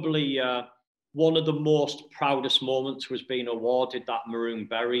probably one of the most proudest moments was being awarded that maroon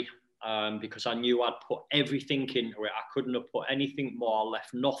beret, because I knew I'd put everything into it. I couldn't have put anything more,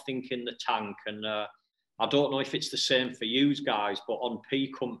 left nothing in the tank. And I don't know if it's the same for you guys, but on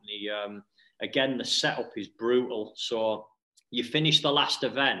P Company, again, the setup is brutal. So you finish the last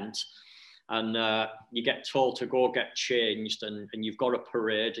event, and you get told to go get changed, and you've got a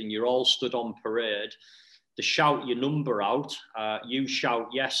parade, and you're all stood on parade. They shout your number out, you shout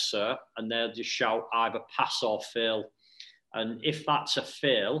yes sir, and they'll just shout either pass or fail. And if that's a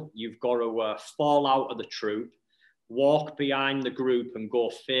fail, you've got to fall out of the troop, walk behind the group and go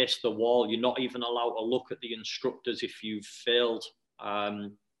face the wall. You're not even allowed to look at the instructors if you've failed,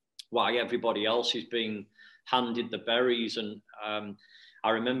 while everybody else is being handed the berries. And I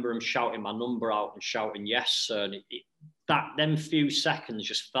remember him shouting my number out and shouting yes sir, and them few seconds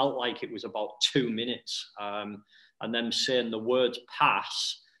just felt like it was about 2 minutes, and them saying the words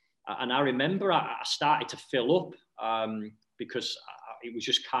pass. And I remember I started to fill up, because it was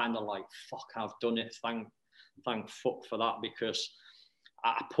just kind of like, fuck, I've done it. Thank fuck for that, because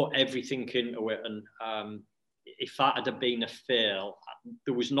I put everything into it. And if that had been a fail,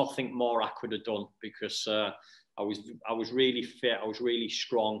 there was nothing more I could have done, because I was really fit. I was really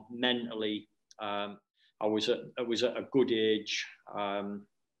strong mentally. I was at a good age.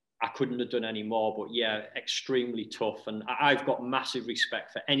 I couldn't have done any more, but yeah, extremely tough. And I've got massive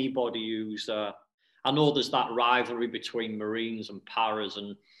respect for anybody who's, I know there's that rivalry between Marines and Paras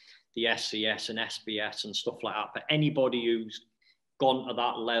and the SCS and SBS and stuff like that, but anybody who's gone to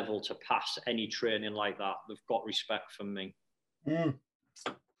that level to pass any training like that, they've got respect from me.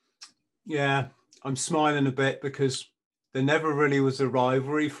 Yeah, I'm smiling a bit, because there never really was a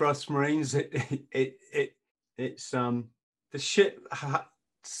rivalry for us Marines. It's the shit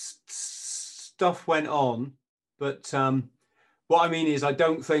stuff went on, but what I mean is, I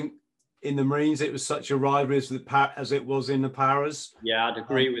don't think in the Marines it was such a rivalry as it was in the Paras. Yeah, I'd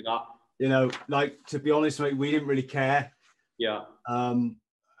agree with that. You know, like, to be honest, mate, we didn't really care. Yeah.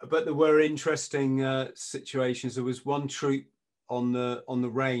 But there were interesting situations. There was one troop on the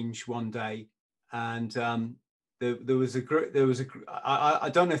range one day, and there was a group. I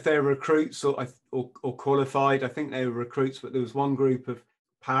don't know if they were recruits or qualified. I think they were recruits, but there was one group of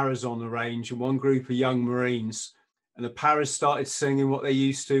Paras on the range and one group of young Marines, and the Paras started singing what they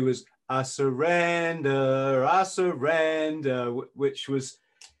used to as I surrender, which was,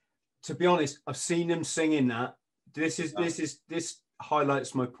 to be honest, I've seen them singing that. This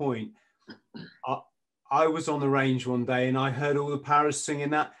highlights my point. I was on the range one day and I heard all the Paras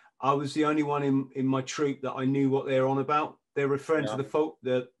singing that. I was the only one in my troop that I knew what they were on about. They're referring to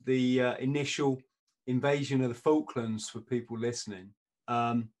the initial invasion of the Falklands, for people listening.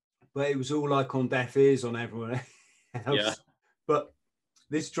 But it was all like on deaf ears on everyone else. But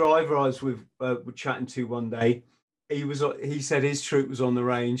this driver I was with chatting to one day, he said his troop was on the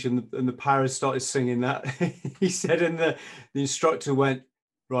range, and the paras started singing that. He said, and the instructor went,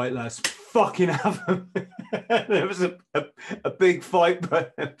 "Right, lads, fucking have them." There was a big fight,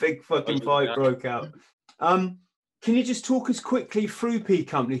 a big fucking fight broke out. Can you just talk us quickly through P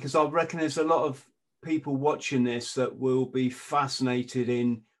Company? Because I reckon there's a lot of people watching this that will be fascinated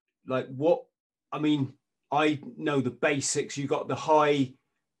in, like, what, I mean, I know the basics. You got the high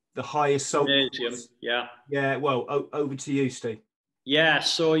assault. Yeah. Well, over to you, Steve. Yeah.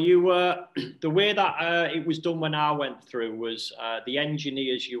 So you the way that it was done when I went through was the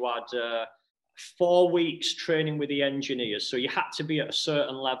engineers. You had 4 weeks training with the engineers, so you had to be at a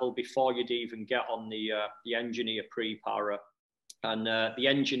certain level before you'd even get on the engineer pre-para, and the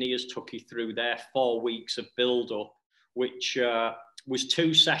engineers took you through their 4 weeks of build-up, which was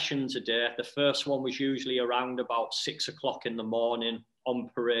 2 sessions a day. The first one was usually around about 6 o'clock in the morning, on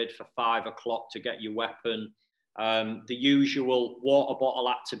parade for 5 o'clock to get your weapon. The usual water bottle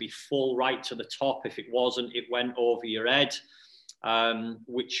had to be full right to the top. If it wasn't, it went over your head,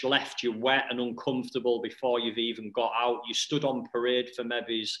 which left you wet and uncomfortable before you've even got out. You stood on parade for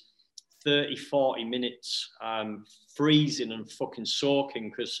maybe 30, 40 minutes, freezing and fucking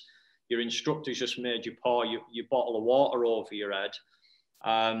soaking because your instructors just made you pour your bottle of water over your head.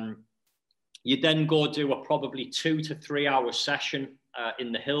 You then go do a probably 2 to 3 hour session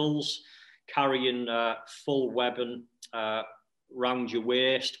in the hills, carrying full weapon round your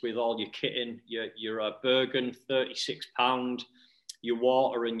waist with all your kit in, your Bergen, 36 pound, your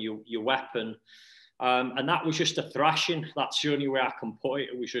water and your weapon. And that was just a thrashing. That's the only way I can put it.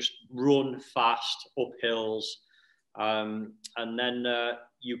 It was just run fast up hills. And then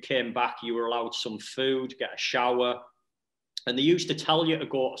you came back, you were allowed some food, get a shower. And they used to tell you to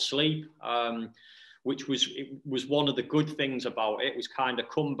go to sleep, which was one of the good things about it. It was kind of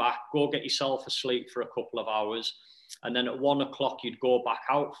come back, go get yourself asleep for a couple of hours. And then at 1 o'clock, you'd go back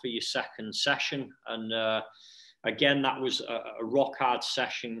out for your second session. And again, that was a rock hard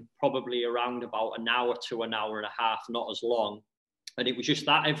session, probably around about an hour to an hour and a half, not as long. And it was just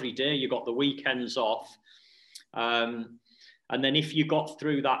that every day. You got the weekends off. And then if you got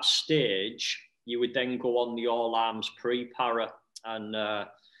through that stage, you would then go on the all arms pre-para. And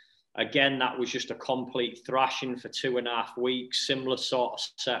again, that was just a complete thrashing for 2.5 weeks. Similar sort of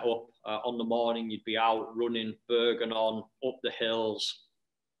setup. On the morning, you'd be out running, Bergen on, up the hills.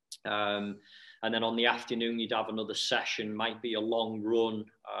 And then on the afternoon, you'd have another session, might be a long run,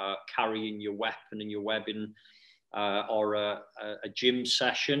 carrying your weapon and your webbing, or a gym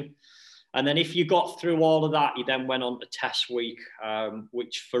session. And then if you got through all of that, you then went on to test week,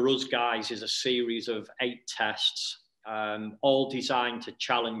 which for us guys is a series of 8 tests, all designed to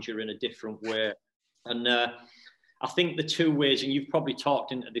challenge you in a different way. And I think the 2 ways, and you've probably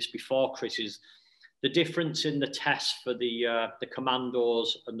talked into this before, Chris, is the difference in the tests for the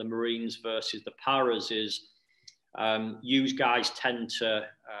commandos and the Marines versus the paras is you guys tend to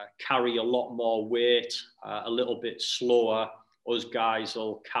carry a lot more weight, a little bit slower. Us guys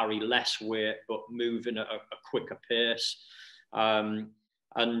will carry less weight, but moving at a quicker pace. And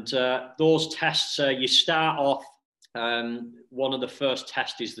those tests, you start off, one of the first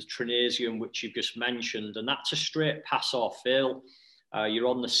tests is the Trinasium, which you've just mentioned, and that's a straight pass or fail. You're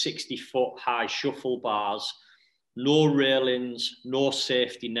on the 60-foot high shuffle bars, no railings, no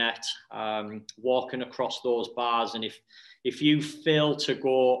safety net, walking across those bars. And if you fail to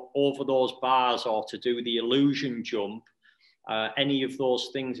go over those bars or to do the illusion jump, any of those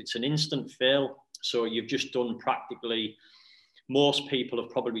things, it's an instant fail. So you've just done practically, most people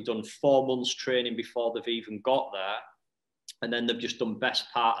have probably done 4 months training before they've even got there. And then they've just done best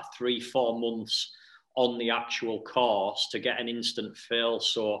part of 3-4 months on the actual course to get an instant fail.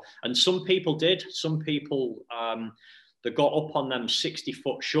 So, and some people did, some people that got up on them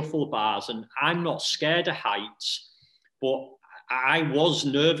 60-foot shuffle bars, and I'm not scared of heights, but I was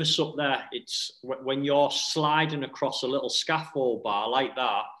nervous up there. It's when you're sliding across a little scaffold bar like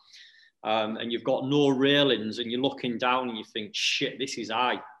that, and you've got no railings, and you're looking down and you think, shit, this is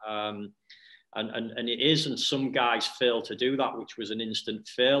high. And it is, and some guys fail to do that, which was an instant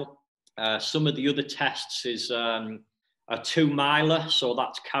fail. Some of the other tests is a 2-miler, so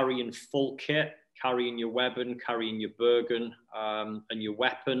that's carrying full kit, carrying your weapon, carrying your Bergen, and your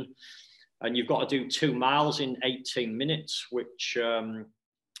weapon. And you've got to do 2 miles in 18 minutes, which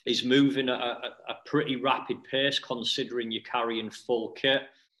is moving at a pretty rapid pace considering you're carrying full kit.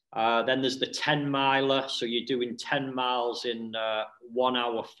 Then there's the 10-miler, so you're doing 10 miles in 1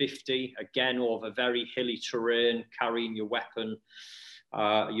 hour 50, again over very hilly terrain, carrying your weapon,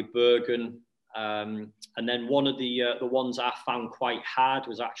 your Bergen, And then one of the ones I found quite hard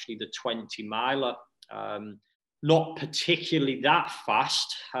was actually the 20 miler. Not particularly that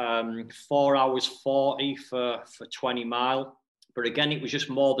fast, 4 hours 40 for 20 mile. But again, it was just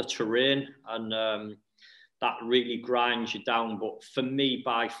more the terrain, and that really grinds you down. But for me,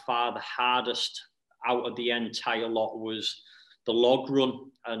 by far the hardest out of the entire lot was the log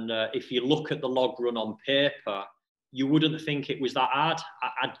run. And if you look at the log run on paper, you wouldn't think it was that hard.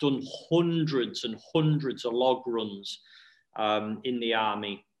 I'd done hundreds and hundreds of log runs in the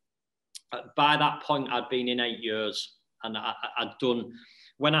army. By that point, I'd been in 8 years, and I'd done,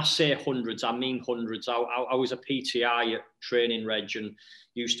 when I say hundreds, I mean hundreds. I was a PTI at Training Reg and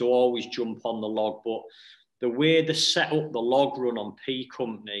used to always jump on the log. But the way they set up the log run on P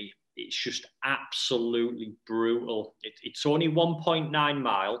Company, it's just absolutely brutal. It's only 1.9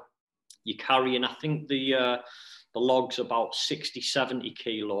 mile. You're carrying, I think the log's about 60, 70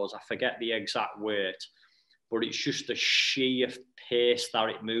 kilos. I forget the exact weight, but it's just the sheer pace that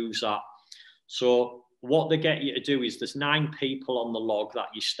it moves at. So what they get you to do is there's 9 people on the log that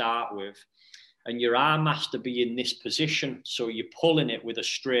you start with, and your arm has to be in this position. So you're pulling it with a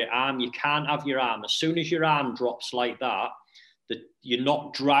straight arm. You can't have your arm. As soon as your arm drops like that, you're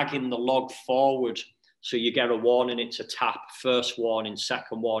not dragging the log forward. So you get a warning, it's a tap. First warning,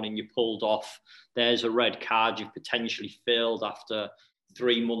 second warning, you pulled off. There's a red card. You've potentially failed after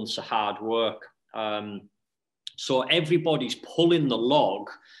 3 months of hard work. So everybody's pulling the log,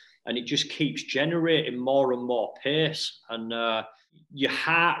 and it just keeps generating more and more pace. And your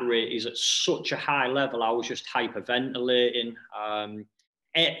heart rate is at such a high level. I was just hyperventilating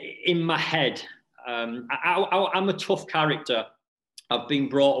in my head. I'm a tough character. I've been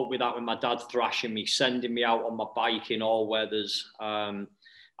brought up with that, with my dad thrashing me, sending me out on my bike in all weathers.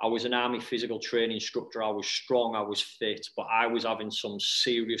 I was an army physical training instructor. I was strong, I was fit, but I was having some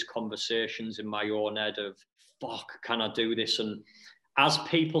serious conversations in my own head of, fuck, can I do this? And as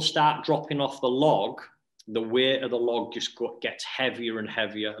people start dropping off the log, the weight of the log just gets heavier and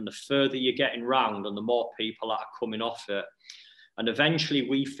heavier. And the further you're getting round, and the more people that are coming off it. And eventually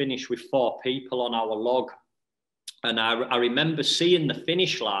we finished with 4 people on our log. And I remember seeing the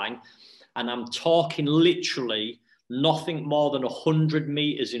finish line, and I'm talking literally nothing more than 100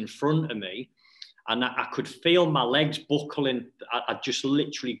 meters in front of me. And I could feel my legs buckling. I'd just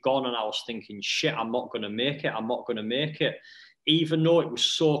literally gone, and I was thinking, shit, I'm not going to make it. I'm not going to make it. Even though it was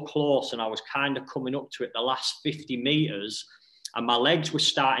so close, and I was kind of coming up to it the last 50 meters, and my legs were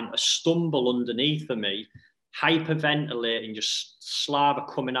starting to stumble underneath of me, hyperventilating, just saliva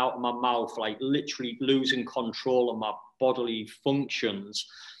coming out of my mouth, like literally losing control of my bodily functions.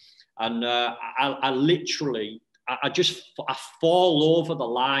 And I fall over the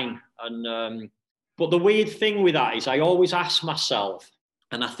line. And but the weird thing with that is I always ask myself,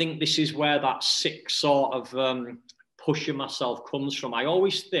 and I think this is where that sick sort of pushing myself comes from. I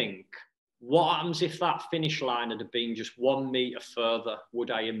always think, what happens if that finish line had been just 1 meter further?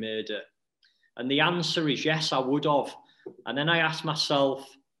 Would I have made it? And the answer is yes, I would have. And then I asked myself,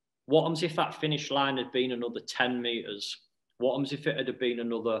 what happens if that finish line had been another 10 meters? What happens if it had been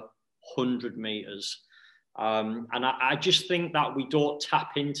another 100 meters? And I just think that we don't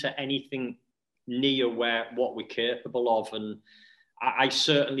tap into anything near what we're capable of. And I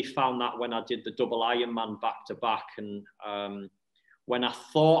certainly found that when I did the double Ironman back to back. And when I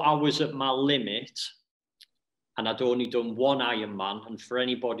thought I was at my limit, and I'd only done 1 Ironman, and for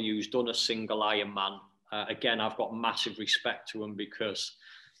anybody who's done a single Ironman, again, I've got massive respect to them, because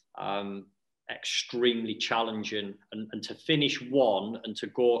extremely challenging. And to finish one and to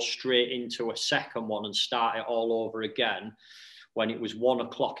go straight into a second one and start it all over again, when it was 1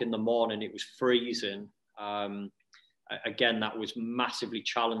 o'clock in the morning, it was freezing. Again, that was massively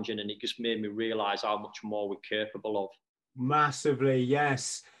challenging, and it just made me realize how much more we're capable of. Massively,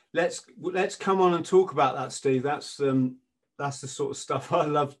 yes. Let's come on and talk about that, Steve. That's the sort of stuff I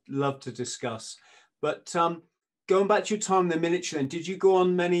love to discuss. But going back to your time in the military, then, did you go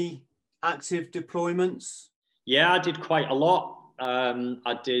on many active deployments? Yeah, I did quite a lot.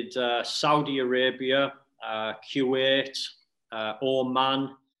 I did Saudi Arabia, Kuwait,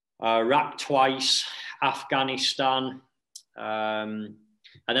 Oman, Iraq twice, Afghanistan,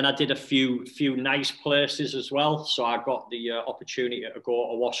 and then I did a few nice places as well. So I got the opportunity to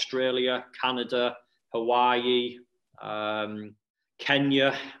go to Australia, Canada, Hawaii,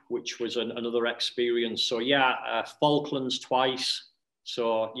 Kenya, which was another experience. So yeah, Falklands twice.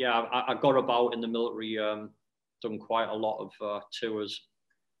 So yeah, I got about in the military, done quite a lot of tours.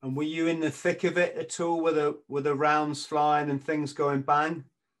 And were you in the thick of it at all? Were the rounds flying and things going bang?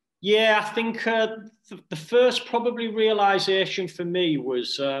 Yeah, I think the first probably realization for me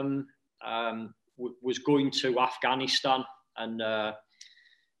was was going to Afghanistan, and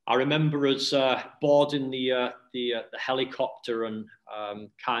I remember us boarding the helicopter and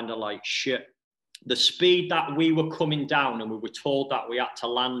kind of like shit. The speed that we were coming down, and we were told that we had to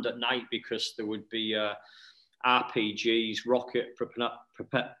land at night because there would be RPGs,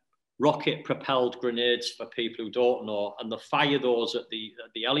 rocket-propelled grenades for people who don't know, and they fire those at the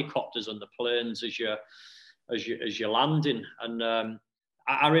helicopters and the planes as you're landing. And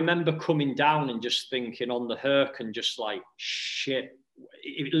I remember coming down and just thinking on the Herc and just like, shit.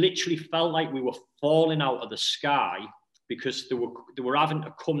 It literally felt like we were falling out of the sky because they were having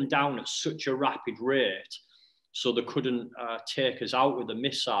to come down at such a rapid rate, so they couldn't take us out with the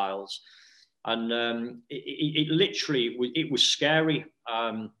missiles. And it literally was scary.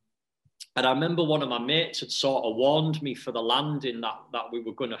 And I remember one of my mates had sort of warned me for the landing that we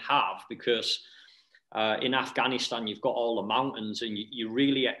were going to have, because in Afghanistan, you've got all the mountains, and you're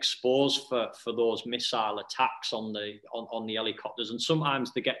really exposed for those missile attacks on the helicopters, and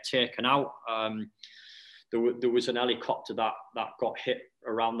sometimes they get taken out. There was an helicopter that got hit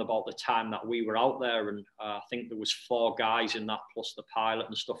around about the time that we were out there, and I think there was 4 guys in that, plus the pilot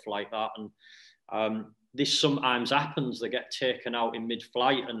and stuff like that. And this sometimes happens; they get taken out in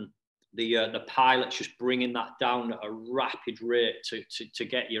mid-flight, and the pilot's just bringing that down at a rapid rate to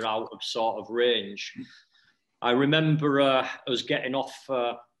get you out of sort of range. I remember us getting off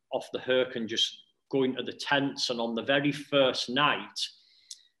the Herc and just going to the tents, and on the very first night,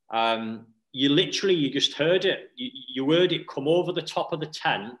 you just heard it. You heard it come over the top of the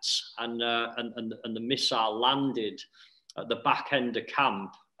tents, and the missile landed at the back end of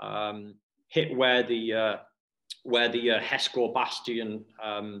camp, hit where the Hesco Bastion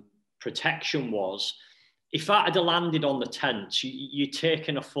protection was. If that had landed on the tents, you're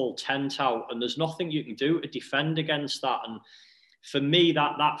taking a full tent out, and there's nothing you can do to defend against that. And for me,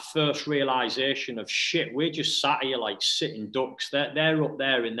 that first realization of shit, we're just sat here like sitting ducks. They're up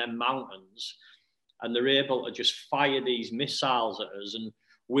there in them mountains, and they're able to just fire these missiles at us, and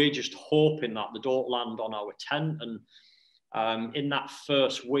we're just hoping that they don't land on our tent. And in that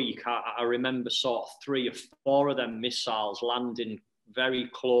first week, I remember sort of 3 or 4 of them missiles landing very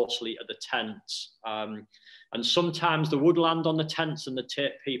closely to the tents. And sometimes they would land on the tents and they'd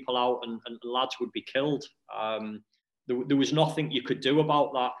take people out, and lads would be killed. There was nothing you could do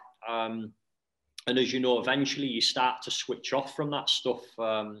about that. And as you know, eventually you start to switch off from that stuff.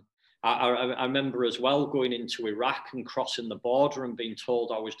 I remember as well going into Iraq and crossing the border and being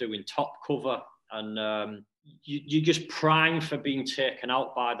told I was doing top cover, and you just prime for being taken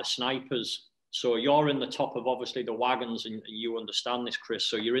out by the snipers. So you're in the top of obviously the wagons, and you understand this, Chris.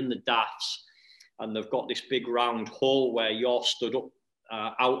 So you're in the DAFs, and they've got this big round hole where you're stood up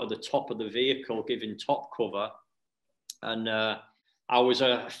out of the top of the vehicle giving top cover. And I was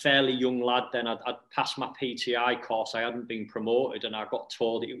a fairly young lad then. I'd passed my PTI course. I hadn't been promoted, and I got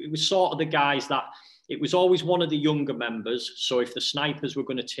told it was sort of the guys that, it was always one of the younger members. So if the snipers were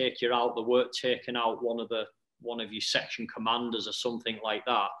going to take you out, they weren't taking out one of your section commanders or something like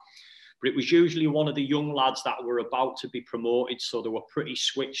that. But it was usually one of the young lads that were about to be promoted, so they were pretty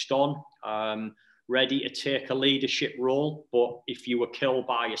switched on, ready to take a leadership role. But if you were killed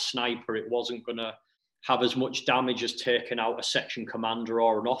by a sniper, it wasn't going to have as much damage as taking out a section commander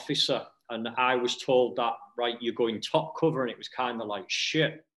or an officer. And I was told that, right, you're going top cover, and it was kind of like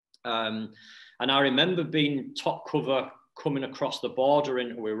shit. And I remember being top cover coming across the border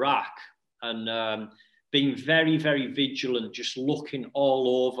into Iraq, and being very, very vigilant, just looking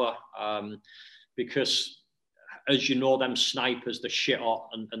all over, because as you know, them snipers, they're shit hot,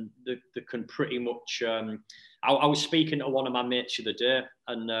 and they can pretty much, I was speaking to one of my mates the other day,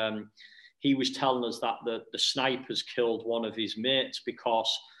 and he was telling us that the snipers killed one of his mates because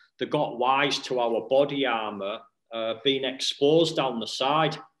they got wise to our body armor being exposed down the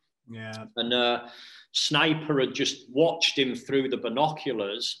side. Yeah. And sniper had just watched him through the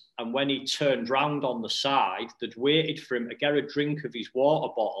binoculars, and when he turned round on the side, they'd waited for him to get a drink of his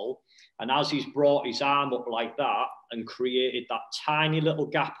water bottle, and as he's brought his arm up like that and created that tiny little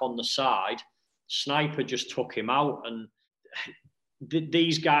gap on the side, sniper just took him out. And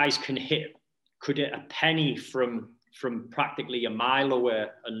these guys could hit a penny from practically a mile away,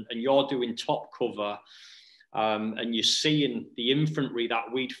 and you're doing top cover, and you're seeing the infantry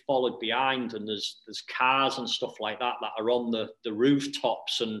that we'd followed behind, and there's cars and stuff like that are on the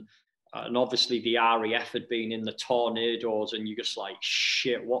rooftops, and obviously the RAF had been in the tornadoes, and you're just like,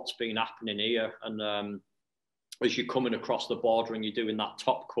 shit, what's been happening here? And as you're coming across the border and you're doing that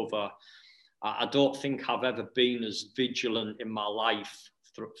top cover, I don't think I've ever been as vigilant in my life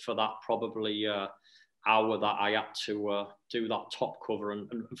for that probably hour that I had to do that top cover.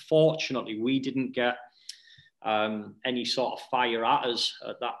 And unfortunately, we didn't get any sort of fire at us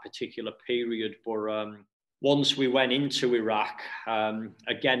at that particular period. But once we went into Iraq,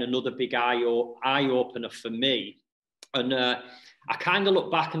 again, another big eye-opener for me. And I kind of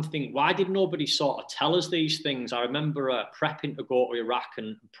look back and think, why did nobody sort of tell us these things? I remember prepping to go to Iraq,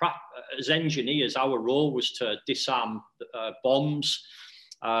 and as engineers, our role was to disarm bombs.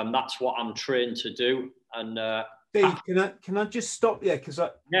 That's what I'm trained to do. And Steve, can I just stop there, because I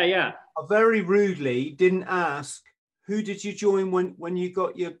very rudely didn't ask, who did you join when you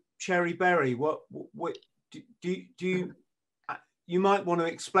got your Cherry Berry? What do you might want to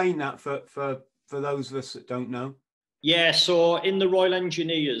explain that for those of us that don't know. Yeah, so in the Royal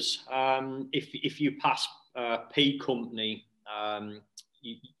Engineers, if you pass P Company,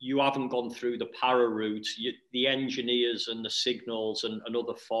 you haven't gone through the para route. The engineers and the signals and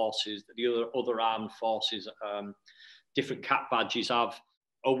other forces, the other armed forces, different cap badges have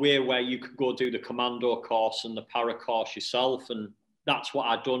a way where you could go do the commando course and the para course yourself. And that's what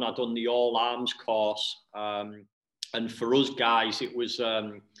I'd done. I'd done the all arms course. And for us guys, it was,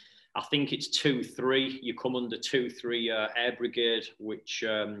 I think it's 2-3. You come under 2-3 Air Brigade, which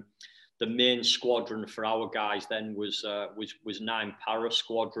the main squadron for our guys then was 9 Para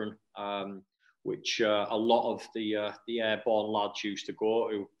Squadron, which a lot of the airborne lads used to go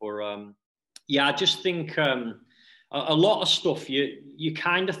to. But yeah, I just think a lot of stuff you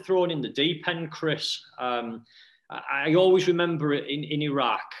kind of thrown in the deep end, Chris. I always remember it in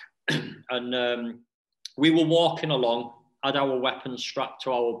Iraq, and we were walking along, had our weapons strapped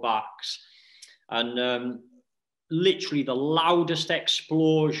to our backs, and literally the loudest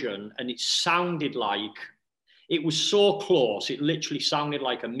explosion, and it sounded like, it was so close, it literally sounded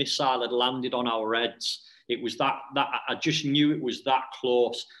like a missile had landed on our heads. It was that I just knew it was that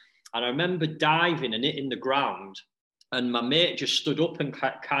close. And I remember diving and hitting the ground, and my mate just stood up and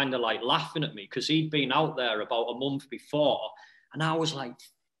kind of like laughing at me, because he'd been out there about a month before, and I was like,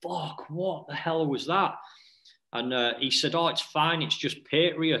 fuck, what the hell was that? And he said, oh, it's fine, it's just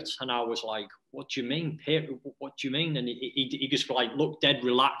Patriot. And I was like, what do you mean, Patriot? What do you mean? And he just like looked dead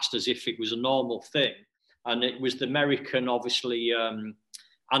relaxed, as if it was a normal thing. And it was the American, obviously,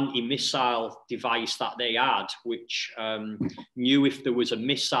 anti-missile device that they had, which knew if there was a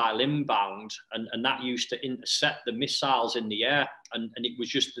missile inbound, and that used to intercept the missiles in the air. And it was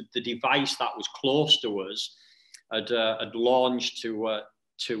just the device that was close to us had launched to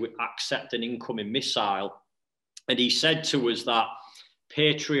accept an incoming missile. And he said to us that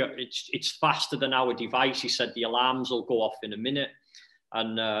Patriot, it's faster than our device. He said the alarms will go off in a minute.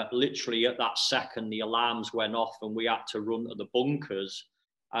 And literally at that second, the alarms went off and we had to run to the bunkers.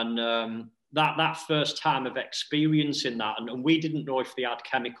 And that first time of experiencing that, and we didn't know if they had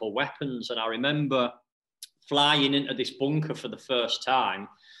chemical weapons. And I remember flying into this bunker for the first time,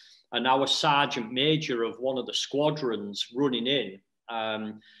 and our sergeant major of one of the squadrons running in,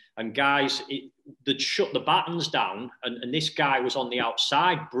 and guys, they'd shut the battens down, and this guy was on the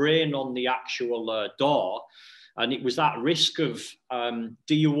outside, brain on the actual door. And it was that risk of,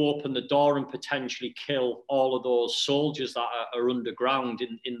 do you open the door and potentially kill all of those soldiers that are underground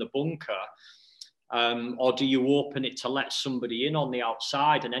in the bunker? Or do you open it to let somebody in on the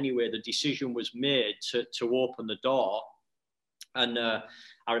outside? And anyway, the decision was made to open the door. And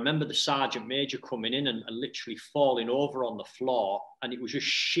I remember the sergeant major coming in and literally falling over on the floor. And it was just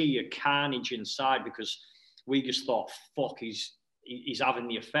sheer carnage inside, because we just thought, fuck, he's having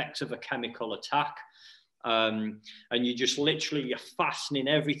the effects of a chemical attack. And you just literally, you're fastening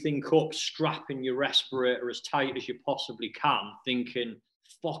everything up, strapping your respirator as tight as you possibly can, thinking,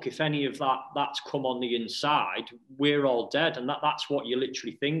 fuck, if any of that's come on the inside, we're all dead. And that's what you're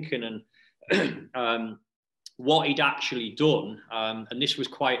literally thinking. And what he'd actually done, and this was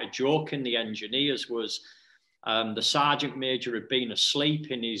quite a joke in the engineers, was the sergeant major had been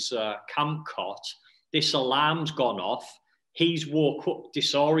asleep in his camp cot. This alarm's gone off. He's woke up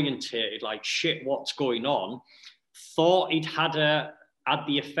disorientated, like, shit, what's going on? Thought he'd had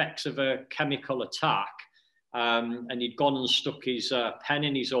the effects of a chemical attack, and he'd gone and stuck his pen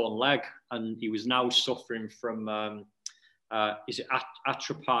in his own leg, and he was now suffering from, is it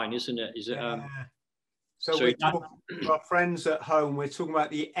atropine, isn't it? Is it? Yeah. So we're talking to our friends at home, we're talking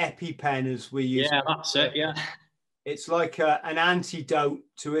about the EpiPen, as we use. Yeah, that's it, yeah. It's like an antidote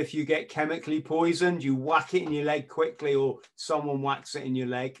to if you get chemically poisoned, you whack it in your leg quickly, or someone whacks it in your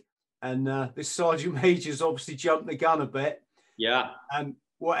leg. And this sergeant major's obviously jumped the gun a bit. Yeah. And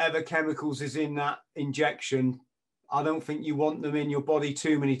whatever chemicals is in that injection, I don't think you want them in your body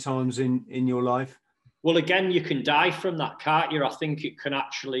too many times in your life. Well, again, you can die from that, can't you? I think it can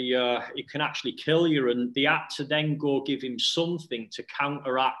actually kill you. And they had to then go give him something to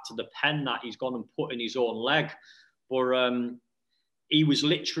counteract the pen that he's gone and put in his own leg. But he was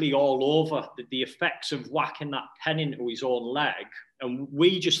literally all over the effects of whacking that pen into his own leg. And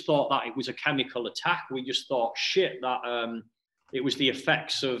we just thought that it was a chemical attack. We just thought, shit, that it was the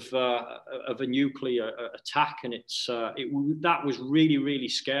effects of a nuclear attack. And that was really, really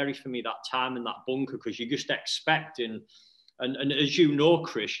scary for me that time in that bunker, because you're just expecting, and as you know,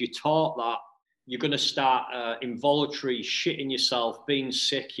 Chris, you're taught that you're going to start involuntary shitting yourself, being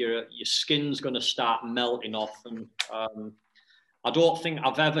sick, your skin's going to start melting off. And I don't think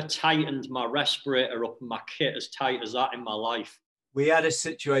I've ever tightened my respirator up in my kit as tight as that in my life. We had a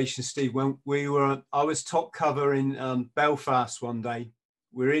situation, Steve, when I was top cover in Belfast one day.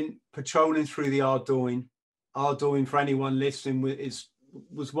 We're patrolling through the Ardougne. Ardougne, for anyone listening,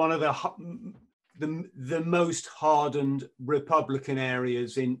 was one of the most hardened Republican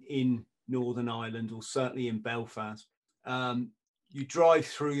areas in Northern Ireland, or certainly in Belfast. You drive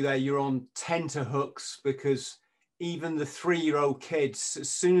through there, you're on tenterhooks, because even the 3-year-old kids, as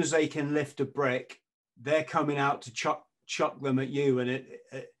soon as they can lift a brick, they're coming out to chuck them at you. And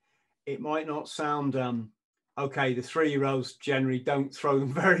it might not sound okay, the 3-year-olds generally don't throw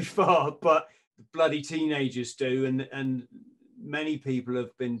them very far, but the bloody teenagers do, and many people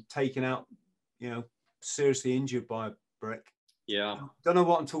have been taken out, seriously injured by a brick. Yeah, don't know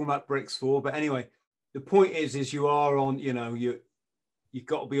what I'm talking about bricks for, but anyway, the point is you are on, you've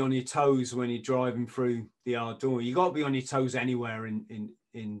got to be on your toes when you're driving through the Ardougne. You've got to be on your toes anywhere in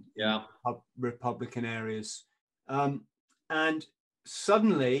Republican areas. And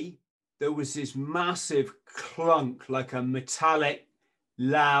suddenly there was this massive clunk, like a metallic,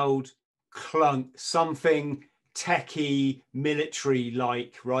 loud clunk, something techie,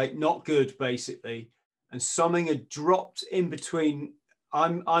 military-like, right? Not good, basically. And something had dropped in between.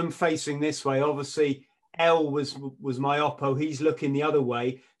 I'm facing this way. Obviously, L was my oppo. He's looking the other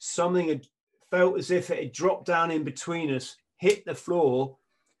way. Something had felt as if it had dropped down in between us, hit the floor.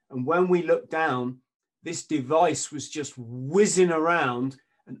 And when we looked down, this device was just whizzing around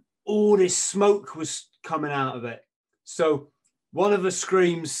and all this smoke was coming out of it. So one of us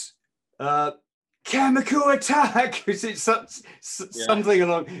screams, chemical attack, because it's something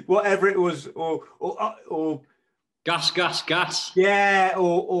along, whatever it was, or gas. Yeah,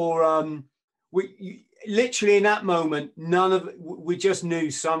 we literally in that moment, we just knew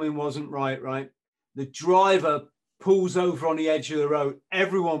something wasn't right. The driver pulls over on the edge of the road.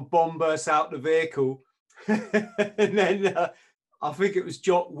 Everyone bomb bursts out the vehicle. And then I think it was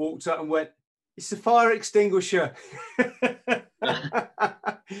Jock walked up and went, "It's a fire extinguisher."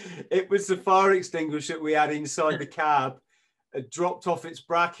 It was the fire extinguisher we had inside the cab. It dropped off its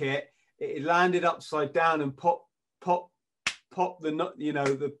bracket. It landed upside down and popped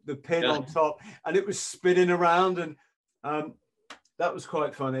the pin on top, and it was spinning around, and that was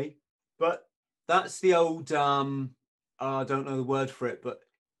quite funny. But that's the old I don't know the word for it, but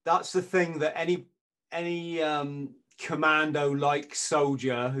that's the thing that any commando-like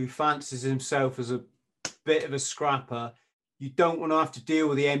soldier who fancies himself as a bit of a scrapper, you don't want to have to deal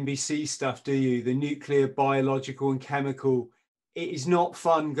with the NBC stuff, do you? The nuclear, biological, and chemical. It is not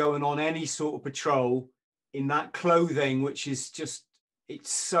fun going on any sort of patrol in that clothing, which is just,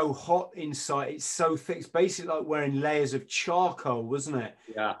 it's so hot inside. It's so thick. It's basically like wearing layers of charcoal, wasn't it?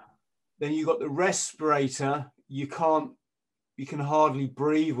 Yeah. Then you got the respirator. You can hardly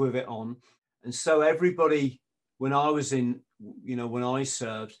breathe with it on. And so everybody, when I was when I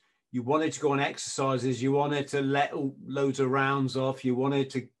served, you wanted to go on exercises, you wanted to let loads of rounds off, you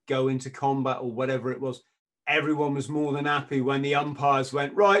wanted to go into combat or whatever it was. Everyone was more than happy when the umpires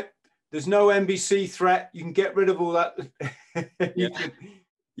went, right, there's no NBC threat, you can get rid of all that.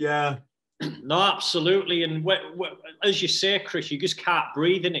 Yeah. No, absolutely. And as you say, Chris, you just can't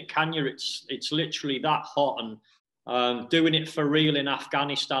breathe in it, can you? It's literally that hot. And doing it for real in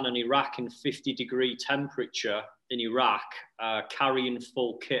Afghanistan and Iraq in 50-degree temperature in Iraq, carrying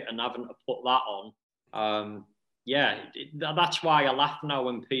full kit and having to put that on. That's why I laugh now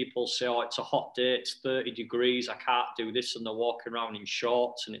when people say, oh, it's a hot day, it's 30 degrees, I can't do this, and they're walking around in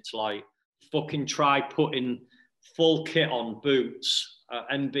shorts. And it's like, fucking try putting full kit on, boots,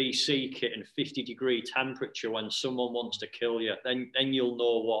 NBC kit in 50-degree temperature when someone wants to kill you. Then you'll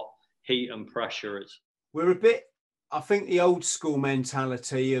know what heat and pressure is. We're a bit, I think the old school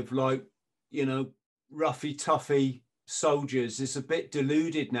mentality of roughy toughy soldiers is a bit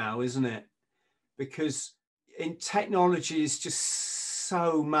deluded now, isn't it? Because technology is just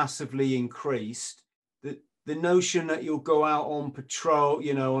so massively increased that the notion that you'll go out on patrol,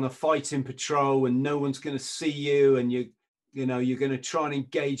 you know, on a fighting patrol, and no one's going to see you, and you know, you're going to try and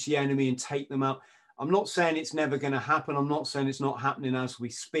engage the enemy and take them out. I'm not saying it's never going to happen. I'm not saying it's not happening as we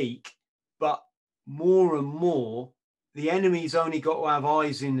speak, but more and more, the enemy's only got to have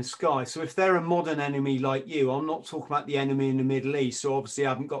eyes in the sky. So if they're a modern enemy like you, I'm not talking about the enemy in the Middle East. So obviously, I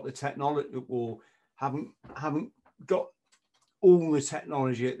haven't got the technology, or haven't got all the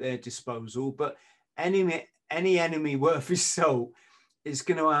technology at their disposal. But any enemy worth his salt is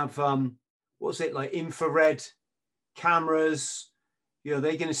going to have what's it, like infrared cameras. You know,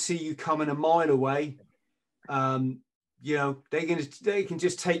 they're going to see you coming a mile away. You know, they can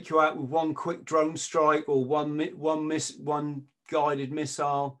just take you out with one quick drone strike or one guided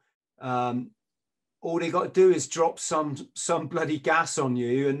missile. All they got to do is drop some bloody gas on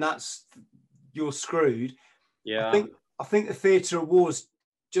you, and you're screwed. Yeah, I think the theatre of war is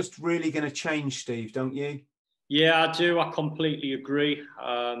just really going to change, Steve, don't you? Yeah, I do. I completely agree.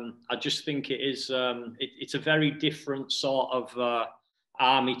 I just think it is. It's a very different sort of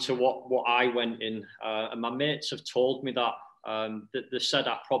army to what I went in, and my mates have told me that. That they said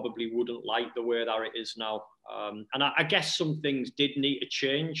I probably wouldn't like the way that it is now, and I guess some things did need to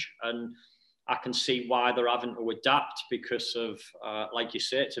change, and I can see why they're having to adapt because of, like you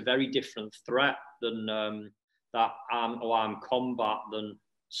say, it's a very different threat than that arm-to-arm combat, than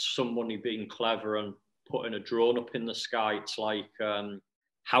somebody being clever and putting a drone up in the sky. It's like,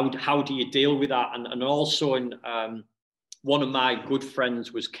 how do you deal with that? And also, one of my good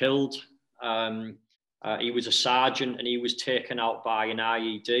friends was killed. He was a sergeant, and he was taken out by an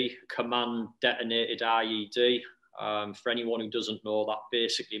IED, command detonated IED. For anyone who doesn't know, that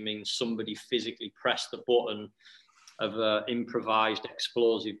basically means somebody physically pressed the button of an improvised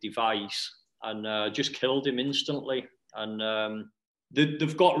explosive device and just killed him instantly. And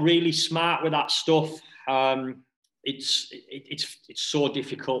they've got really smart with that stuff. It's so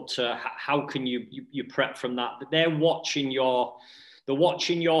difficult to, how can you prep from that? They're watching your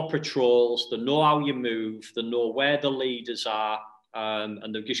patrols. They know how you move. They know where the leaders are,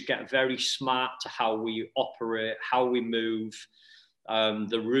 and they just get very smart to how we operate, how we move,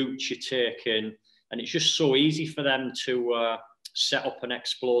 the routes you're taking, and it's just so easy for them to set up an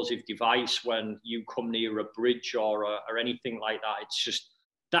explosive device when you come near a bridge or anything like that. It's just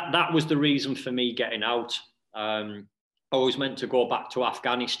that was the reason for me getting out. I was meant to go back to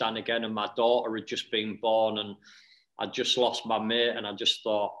Afghanistan again, and my daughter had just been born, and I just lost my mate, and I just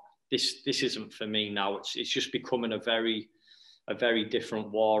thought, this isn't for me now. It's just becoming a very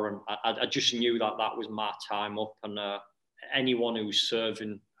different war, and I just knew that was my time up. And anyone who's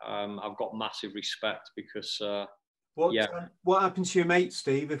serving, I've got massive respect because. What happened to your mate,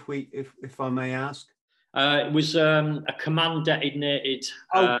 Steve? If I may ask. It was a command detonated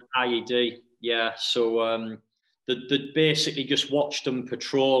IED. Yeah, so they basically just watched them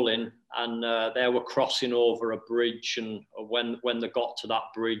patrolling, and they were crossing over a bridge. And when they got to that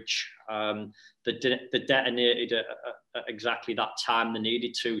bridge, they detonated at exactly that time they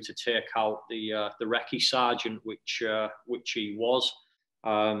needed to take out the recce sergeant, which he was.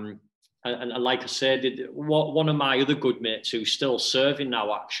 And like I said, one of my other good mates who's still serving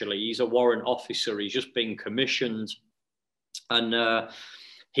now, actually, he's a warrant officer. He's just been commissioned. And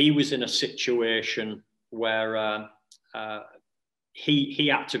he was in a situation where he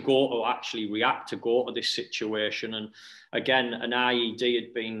had to react to this situation. And again, an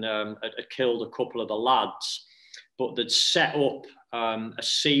IED had killed a couple of the lads, but they'd set up a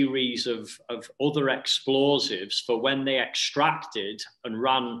series of other explosives for when they extracted and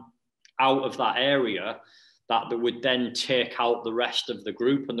ran out of that area, that they would then take out the rest of the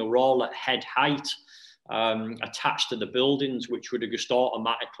group, and they were all at head height, attached to the buildings, which would have just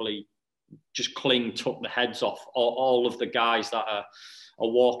automatically just took the heads off all of the guys that are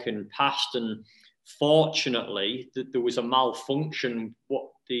walking past. And fortunately, there was a malfunction.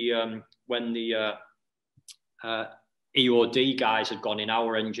 When the EOD guys had gone in,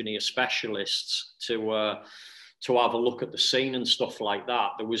 our engineer specialists, to have a look at the scene and stuff like that,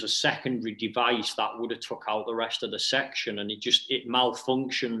 there was a secondary device that would have took out the rest of the section, and it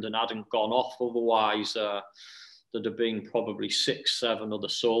malfunctioned and hadn't gone off. Otherwise, there'd have been probably 6-7 other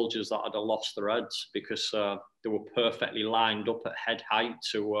soldiers that had lost their heads, because they were perfectly lined up at head height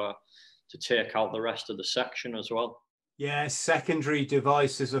to take out the rest of the section as well. Yeah, secondary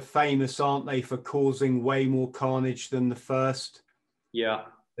devices are famous, aren't they, for causing way more carnage than the first? Yeah.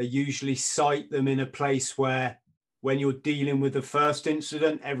 They usually site them in a place where, when you're dealing with the first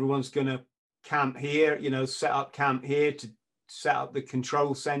incident, everyone's going to camp here, set up camp here to set up the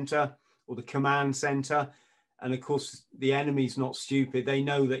control center or the command center. And of course, the enemy's not stupid. They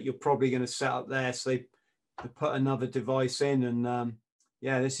know that you're probably going to set up there. So put another device in, and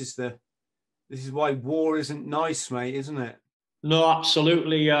yeah, this is why war isn't nice, mate, isn't it? No,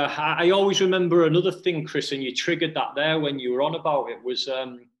 absolutely. I always remember another thing, Chris, and you triggered that there when you were on about it, was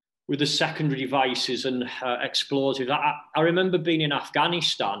with the secondary devices and explosives. I remember being in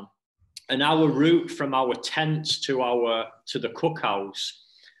Afghanistan, and our route from our tents to the cookhouse,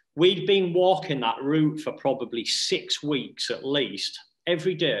 we'd been walking that route for probably 6 weeks at least,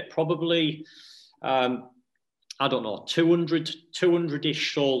 every day, probably, I don't know,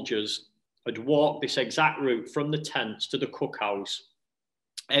 200-ish soldiers had walked this exact route from the tents to the cookhouse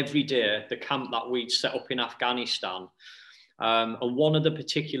every day, the camp that we'd set up in Afghanistan. And one of the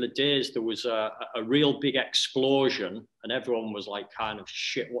particular days, there was a real big explosion, and everyone was like, kind of,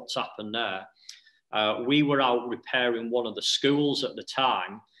 shit, what's happened there? We were out repairing one of the schools at the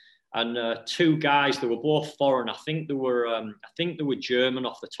time, and two guys, they were both foreign. I think they were German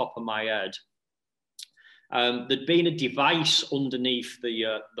off the top of my head. There'd been a device underneath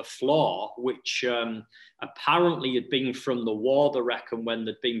the floor, which apparently had been from the war, they reckon, when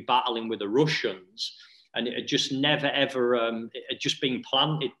they'd been battling with the Russians, and it had just never ever, it had just been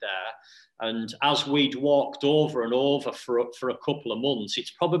planted there. And as we'd walked over and over for a couple of months,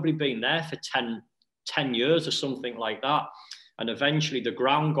 it's probably been there for 10 years or something like that. And eventually the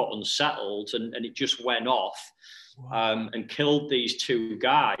ground got unsettled, and it just went off. Wow. And killed these two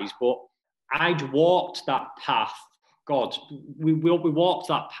guys. But I'd walked that path. God, we walked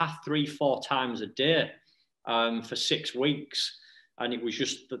that path 3-4 times a day for 6 weeks. And it was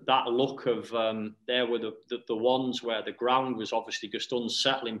just that look of, there were the ones where the ground was obviously just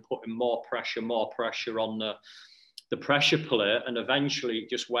unsettling, putting more pressure on the pressure plate. And eventually it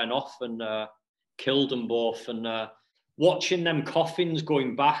just went off and killed them both. And watching them coffins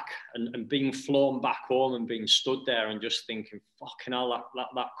going back and being flown back home and being stood there and just thinking, fucking hell,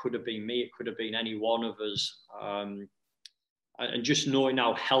 that could have been me. It could have been any one of us. And just knowing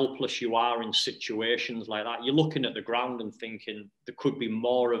how helpless you are in situations like that, you're looking at the ground and thinking there could be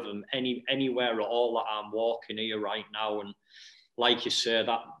more of them anywhere at all that I'm walking here right now. And like you say,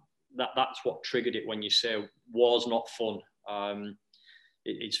 that's what triggered it when you say war's not fun.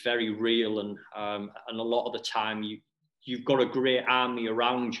 It's very real, and a lot of the time you've got a great army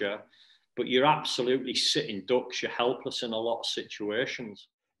around you, but you're absolutely sitting ducks. You're helpless in a lot of situations.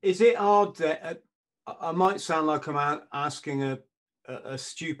 Is it hard that I might sound like I'm asking a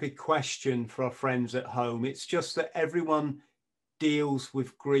stupid question for our friends at home? It's just that everyone deals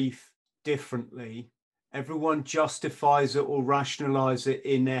with grief differently. Everyone justifies it or rationalize it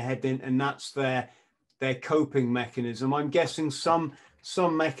in their head, and that's their coping mechanism. I'm guessing some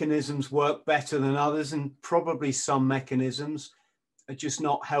mechanisms work better than others, and probably some mechanisms are just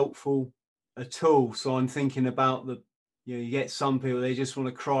not helpful at all. So I'm thinking about you get some people, they just want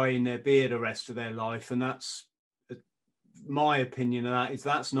to cry in their beer the rest of their life. And that's my opinion of that, is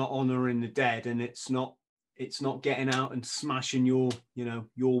that's not honoring the dead, and it's not getting out and smashing your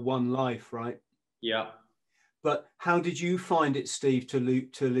one life, right? Yeah. But how did you find it, Steve, to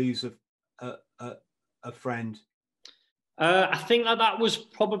lose a friend? I think that was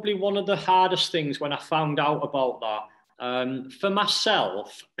probably one of the hardest things when I found out about that. For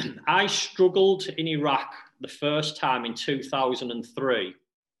myself, I struggled in Iraq the first time in 2003,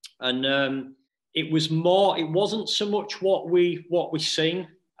 and it wasn't so much what we sing.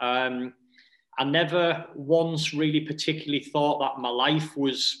 I never once really particularly thought that my life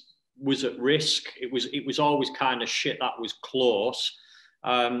was at risk. It was always kind of shit that was close,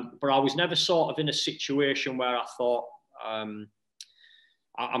 but I was never sort of in a situation where I thought,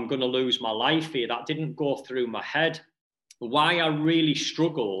 I'm going to lose my life here. That didn't go through my head. Why I really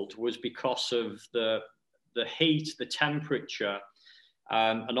struggled was because of the heat, the temperature,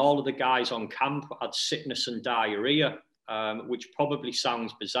 and all of the guys on camp had sickness and diarrhea, which probably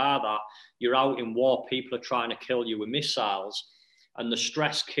sounds bizarre, that you're out in war, people are trying to kill you with missiles. And the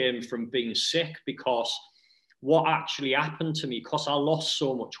stress came from being sick, because what actually happened to me, because I lost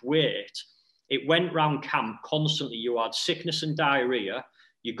so much weight, it went round camp constantly. You had sickness and diarrhea,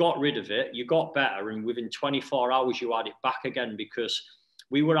 you got rid of it, you got better, and within 24 hours you had it back again, because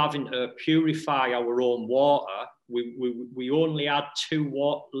we were having to purify our own water. We only had 2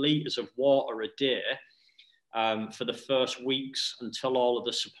 litres of water a day for the first weeks until all of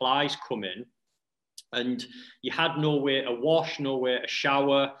the supplies come in. And you had nowhere to wash, nowhere to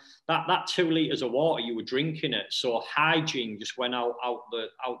shower. That 2 litres of water, you were drinking it. So hygiene just went out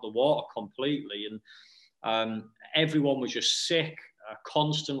the water completely. And everyone was just sick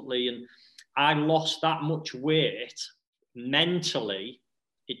constantly. And I lost that much weight mentally.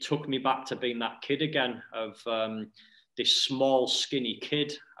 It took me back to being that kid again, of this small, skinny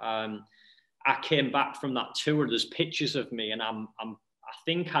kid. I came back from that tour. There's pictures of me, and I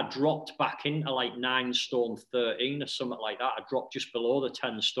think I dropped back into like 9 stone 13 or something like that. I dropped just below the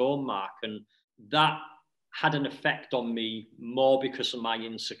 10 stone mark, and that had an effect on me more because of my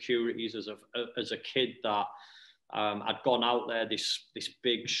insecurities as a kid, that I'd gone out there, this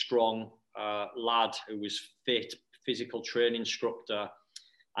big, strong lad who was fit, physical training instructor,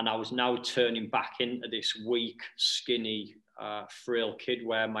 and I was now turning back into this weak, skinny, frail kid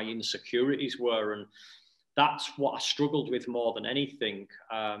where my insecurities were. And that's what I struggled with more than anything.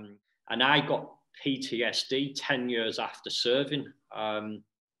 And I got PTSD 10 years after serving.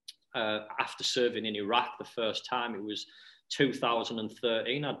 After serving in Iraq the first time, it was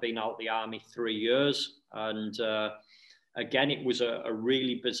 2013. I'd been out the army 3 years. And again, it was a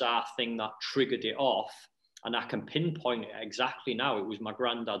really bizarre thing that triggered it off. And I can pinpoint it exactly now. It was my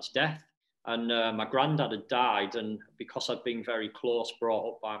granddad's death. And my granddad had died. And because I'd been very close, brought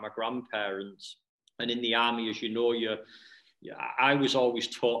up by my grandparents, and in the army, as you know, I was always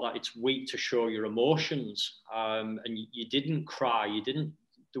taught that it's weak to show your emotions. And you didn't cry.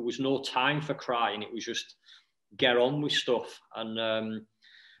 There was no time for crying. It was just get on with stuff. And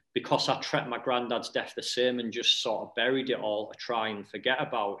because I treated my granddad's death the same and just sort of buried it all to try and forget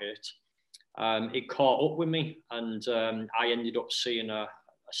about it, it caught up with me. And I ended up seeing a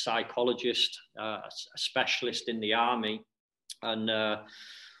psychologist, a specialist in the army. And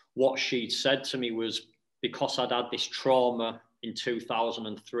what she'd said to me was, because I'd had this trauma in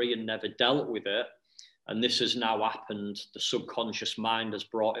 2003 and never dealt with it, and this has now happened, the subconscious mind has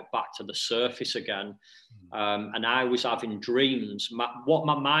brought it back to the surface again. And I was having dreams. What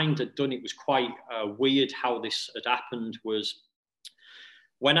my mind had done, it was quite weird how this had happened, was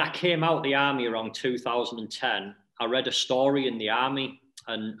when I came out of the army around 2010, I read a story in the army,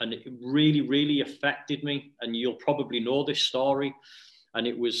 and it really, really affected me. And you'll probably know this story. And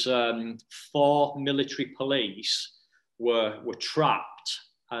it was 4 military police were trapped,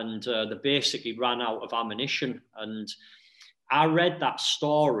 and they basically ran out of ammunition. And I read that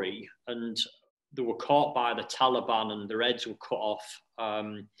story, and they were caught by the Taliban, and their heads were cut off.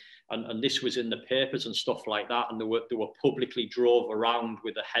 And this was in the papers and stuff like that. And they were publicly drove around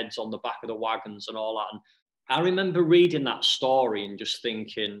with the heads on the back of the wagons and all that. And I remember reading that story and just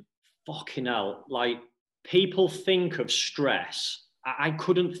thinking, fucking hell, like, people think of stress. I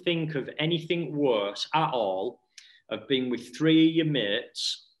couldn't think of anything worse at all of being with 3 of your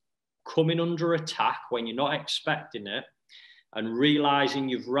mates, coming under attack when you're not expecting it, and realizing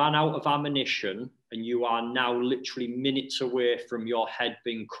you've run out of ammunition and you are now literally minutes away from your head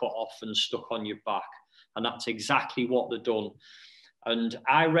being cut off and stuck on your back. And that's exactly what they've done. And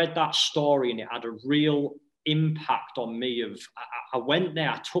I read that story, and it had a real impact on me. I went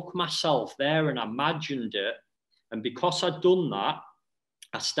there, I took myself there and imagined it. And because I'd done that,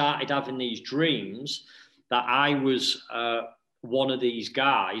 I started having these dreams that I was one of these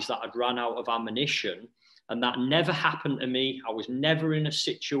guys that had run out of ammunition, and that never happened to me. I was never in a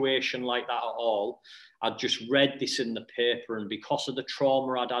situation like that at all. I'd just read this in the paper, and because of the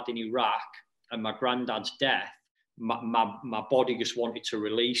trauma I'd had in Iraq and my granddad's death, my body just wanted to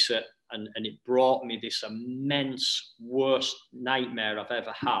release it, and it brought me this immense, worst nightmare I've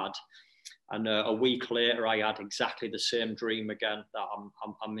ever had. And a week later, I had exactly the same dream again, that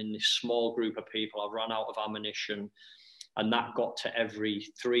I'm in this small group of people. I've run out of ammunition. And that got to every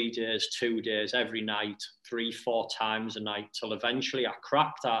 3 days, 2 days, every night, 3-4 times a night, till eventually I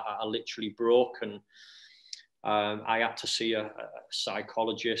cracked. I literally broke, and I had to see a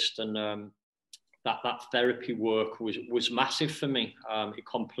psychologist. And that therapy work was massive for me. It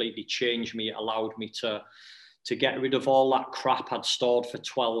completely changed me. It allowed me to get rid of all that crap I'd stored for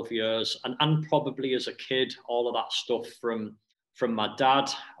 12 years. And probably as a kid, all of that stuff from my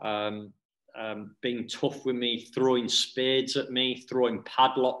dad, being tough with me, throwing spades at me, throwing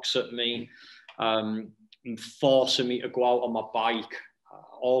padlocks at me, and forcing me to go out on my bike,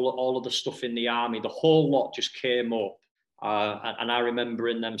 all of the stuff in the army, the whole lot just came up. And I remember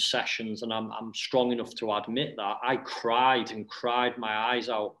in them sessions, and I'm strong enough to admit that, I cried and cried my eyes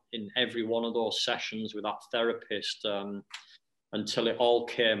out in every one of those sessions with that therapist, until it all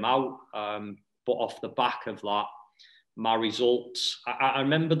came out. But off the back of that, my results, I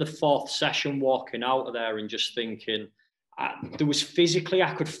remember the 4th session walking out of there and just thinking, there was physically,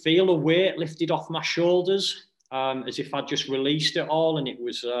 I could feel a weight lifted off my shoulders, as if I'd just released it all. And it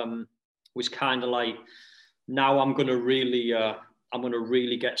was kind of like, now I'm going to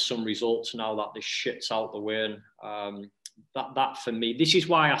really get some results now that this shit's out the way. And that for me, this is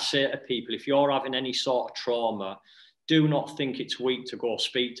why I say to people, if you're having any sort of trauma, do not think it's weak to go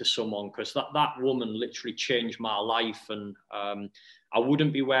speak to someone, because that woman literally changed my life, and I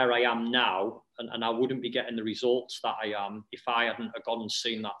wouldn't be where I am now, and I wouldn't be getting the results that I am if I hadn't gone and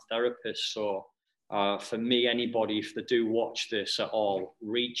seen that therapist. So for me, anybody, if they do watch this at all,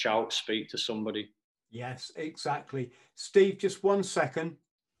 reach out, speak to somebody. Yes, exactly. Steve, just 1 second.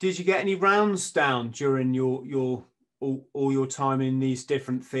 Did you get any rounds down during your all your time in these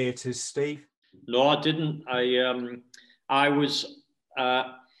different theatres, Steve? No, I didn't. I was.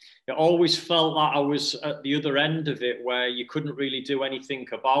 It always felt like I was at the other end of it, where you couldn't really do anything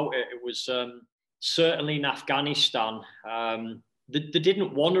about it. It was certainly in Afghanistan. They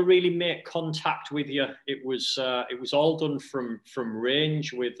didn't want to really make contact with you. It was all done from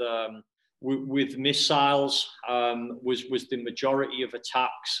range with missiles. Was the majority of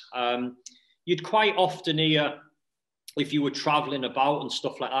attacks. You'd quite often hear, if you were traveling about and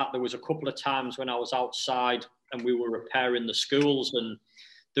stuff like that, there was a couple of times when I was outside and we were repairing the schools, and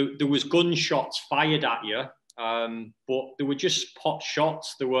there was gunshots fired at you, but they were just pot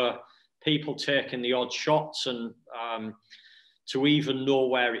shots. There were people taking the odd shots, and to even know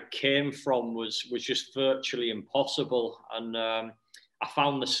where it came from was just virtually impossible. And I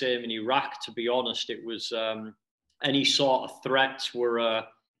found the same in Iraq, to be honest. It was any sort of threats were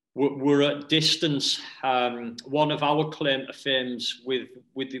at distance. One of our claim to fame with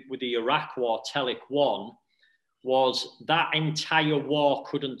the Iraq war, Telic 1, was that entire war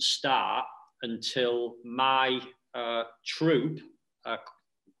couldn't start until my troop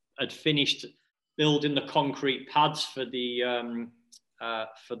had finished building the concrete pads for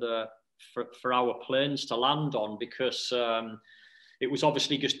our planes to land on, because it was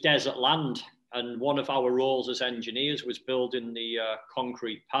obviously just desert land. And one of our roles as engineers was building the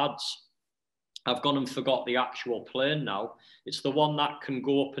concrete pads. I've gone and forgot the actual plane now. It's the one that can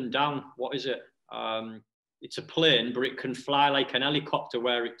go up and down. What is it? It's a plane, but it can fly like an helicopter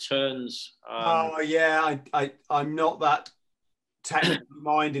where it turns. Oh yeah, I'm not that technically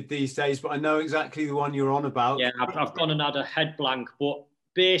minded these days, but I know exactly the one you're on about. Yeah, I've gone and had a head blank, but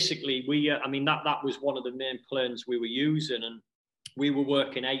basically that was one of the main planes we were using, and we were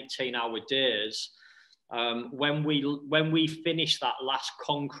working 18-hour days. When we finished that last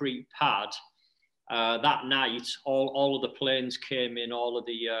concrete pad that night, all of the planes came in, all of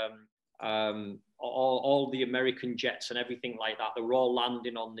the all the American jets and everything like that. They were all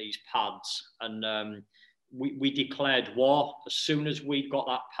landing on these pads, and we declared war. As soon as we got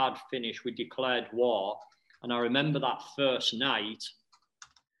that pad finished, we declared war. And I remember that first night,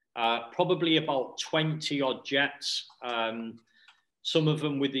 probably about 20 odd jets. Some of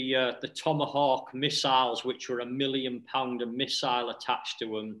them with the Tomahawk missiles, which were £1 million a missile attached to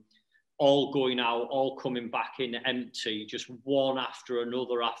them, all going out, all coming back in empty, just one after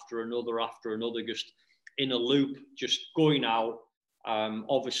another, just in a loop, just going out,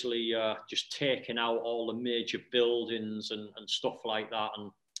 obviously just taking out all the major buildings and stuff like that,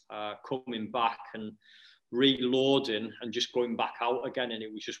 and coming back and reloading and just going back out again. And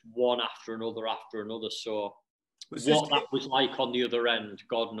it was just one after another. So what that was like on the other end,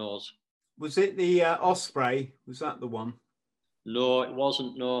 God knows. Was it the Osprey? Was that the one? No, it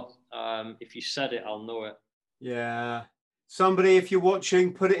wasn't. No. If you said it, I'll know it. Yeah. Somebody, if you're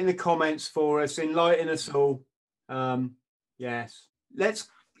watching, put it in the comments for us. Enlighten us all. Yes. Let's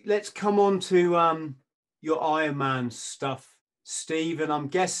come on to your Ironman stuff, Steve. And I'm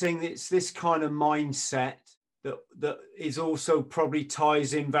guessing it's this kind of mindset that is also probably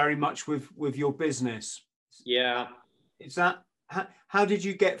ties in very much with your business. Yeah. Is that how did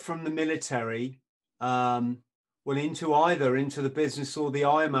you get from the military into the business or the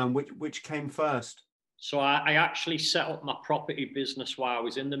Ironman? Which came first? So I actually set up my property business while I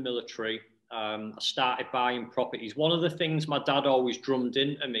was in the military. I started buying properties. One of the things my dad always drummed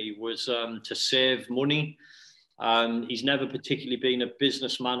into me was to save money. He's never particularly been a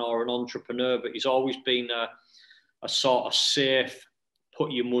businessman or an entrepreneur, but he's always been a sort of safe,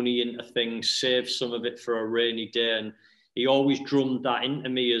 put your money into things, save some of it for a rainy day. And he always drummed that into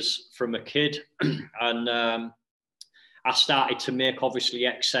me from a kid. And I started to make obviously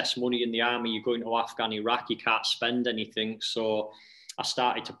excess money in the army. You go into Afghan, Iraq, you can't spend anything. So I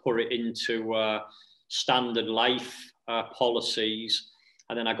started to put it into standard life policies.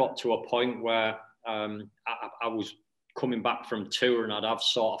 And then I got to a point where I was coming back from tour and I'd have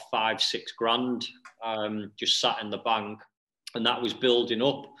sort of 5-6 grand just sat in the bank. And that was building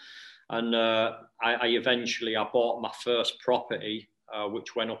up. And I eventually bought my first property,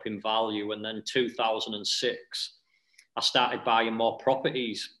 which went up in value. And then 2006, I started buying more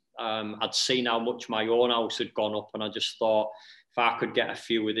properties. I'd seen how much my own house had gone up, and I just thought, if I could get a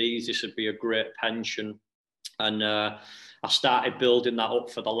few of these, this would be a great pension. And I started building that up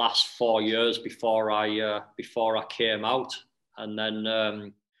for the last 4 years before I came out. And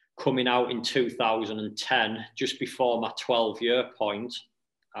then coming out in 2010, just before my 12-year point,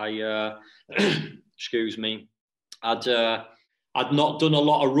 I excuse me, I'd not done a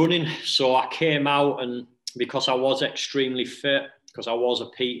lot of running, so I came out, and because I was extremely fit, because I was a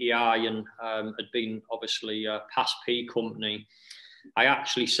PTI and had been obviously past P company, I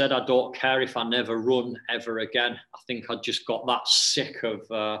actually said I don't care if I never run ever again. I think I just got that sick of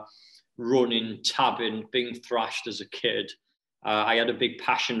running, tabbing, being thrashed as a kid. I had a big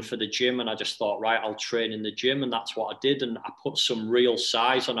passion for the gym, and I just thought, right, I'll train in the gym, and that's what I did. And I put some real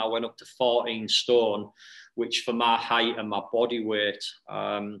size on. I went up to 14 stone, which for my height and my body weight,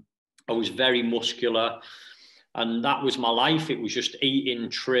 I was very muscular, and that was my life. It was just eating,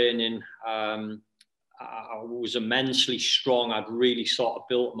 training. I was immensely strong. I'd really sort of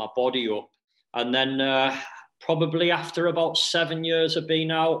built my body up. And then probably after about 7 years of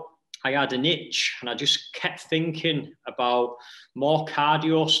being out, I had an itch, and I just kept thinking about more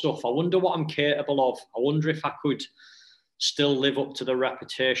cardio stuff. I wonder what I'm capable of. I wonder if I could still live up to the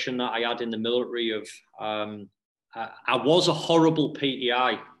reputation that I had in the military of, I was a horrible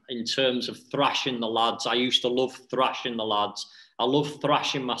PTI in terms of thrashing the lads. I used to love thrashing the lads. I loved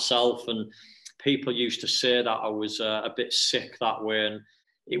thrashing myself, and people used to say that I was a bit sick that way. And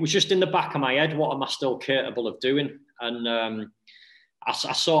it was just in the back of my head, what am I still capable of doing? And I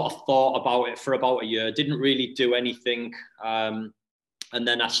sort of thought about it for about a year, didn't really do anything. And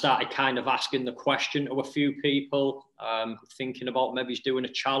then I started kind of asking the question to a few people, thinking about maybe doing a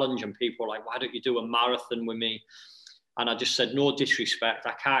challenge, and people were like, why don't you do a marathon with me? And I just said, no disrespect,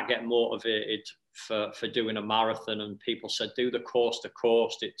 I can't get motivated for doing a marathon. And people said, do the coast to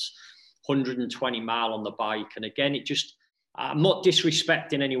coast. It's 120 mile on the bike. And again, I'm not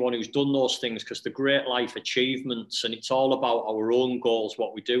disrespecting anyone who's done those things, because they're great life achievements, and it's all about our own goals,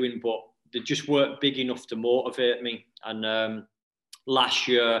 what we're doing, but they just weren't big enough to motivate me. And last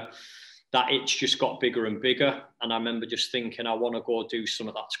year, that itch just got bigger and bigger. And I remember just thinking, I want to go do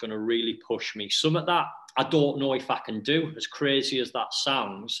something that's going to really push me. Something that I don't know if I can do, as crazy as that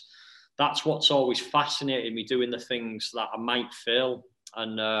sounds. That's what's always fascinated me, doing the things that I might fail.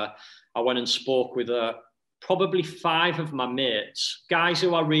 And I went and spoke with probably 5 of my mates, guys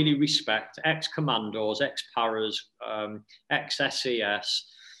who I really respect, ex-commandos, ex-paras, ex-SAS,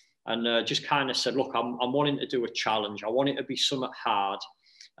 and just kind of said, look, I'm wanting to do a challenge. I want it to be something hard.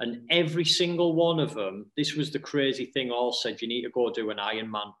 And every single one of them, this was the crazy thing, all said, you need to go do an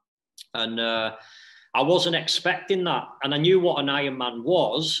Ironman. And I wasn't expecting that. And I knew what an Ironman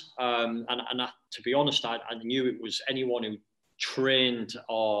was. To be honest, I knew it was anyone who trained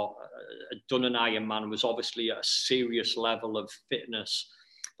or done an Ironman was obviously at a serious level of fitness,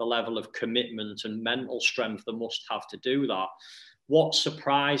 the level of commitment and mental strength they must have to do that. What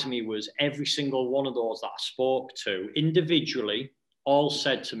surprised me was every single one of those that I spoke to individually all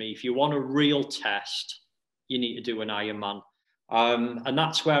said to me, if you want a real test, you need to do an Ironman. And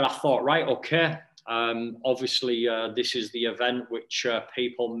that's where I thought, right, okay, obviously this is the event which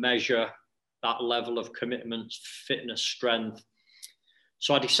people measure that level of commitment, fitness, strength.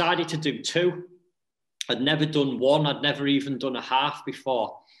 So I decided to do 2. I'd never done 1. I'd never even done a half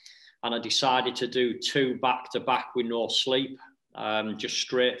before. And I decided to do 2 back to back with no sleep, just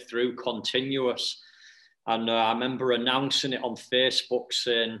straight through, continuous. And I remember announcing it on Facebook,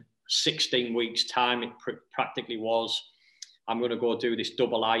 saying 16 weeks time, it practically was, I'm going to go do this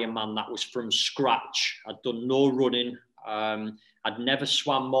double Ironman. That was from scratch. I'd done no running. I'd never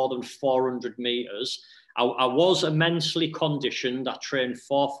swam more than 400 meters. I was immensely conditioned. I trained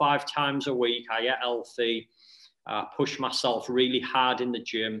 4 or 5 times a week. I ate healthy, pushed myself really hard in the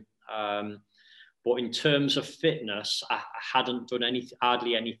gym. But in terms of fitness, I hadn't done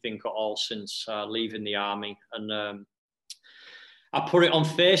hardly anything at all since leaving the army. And I put it on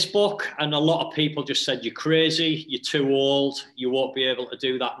Facebook, and a lot of people just said, you're crazy, you're too old, you won't be able to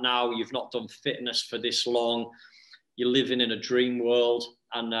do that now, you've not done fitness for this long, you're living in a dream world.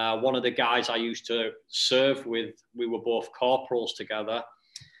 And one of the guys I used to serve with, we were both corporals together,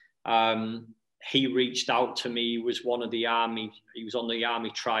 he reached out to me. He was on the army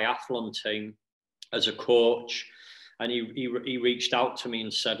triathlon team as a coach, and he reached out to me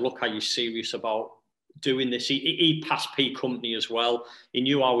and said, look, are you serious about doing this? He passed P company as well. He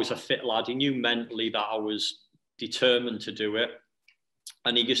knew I was a fit lad. He knew mentally that I was determined to do it.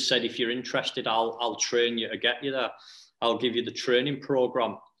 And he just said, if you're interested, I'll train you to get you there. I'll give you the training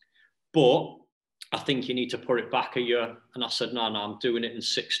program, but I think you need to put it back a year. And I said, no, I'm doing it in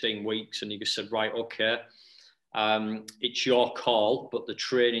 16 weeks. And he just said, right, okay. It's your call, but the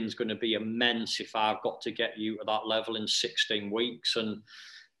training's going to be immense if I've got to get you to that level in 16 weeks. And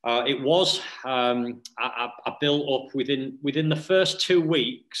it was. I built up within the first 2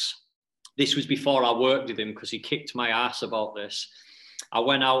 weeks. This was before I worked with him because he kicked my ass about this. I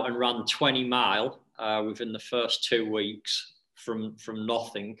went out and ran 20 mile within the first 2 weeks from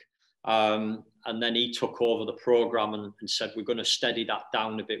nothing. And then he took over the program and said, we're going to steady that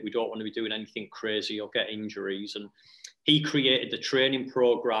down a bit. We don't want to be doing anything crazy or get injuries. And he created the training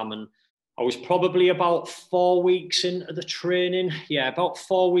program. And I was probably about 4 weeks into the training. Yeah, about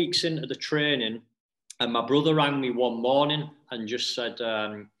 4 weeks into the training. And my brother rang me one morning and just said,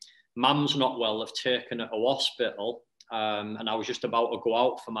 Mum's not well, they've taken her to hospital. And I was just about to go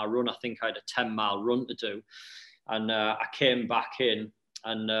out for my run. I think I had a 10-mile run to do. And I came back in.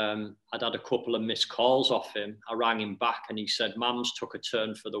 And I'd had a couple of missed calls off him. I rang him back and he said, Mum's took a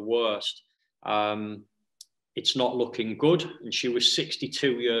turn for the worst. It's not looking good. And she was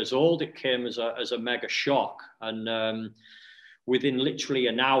 62 years old. It came as a mega shock. And within literally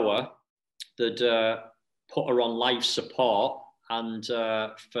an hour, they'd put her on life support. And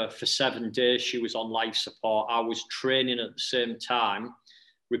for 7 days, she was on life support. I was training at the same time,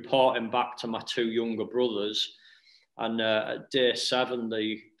 reporting back to my 2 younger brothers. And at day 7,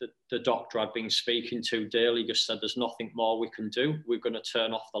 the doctor I'd been speaking to daily just said, there's nothing more we can do. We're going to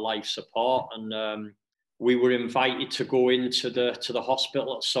turn off the life support. And we were invited to go into the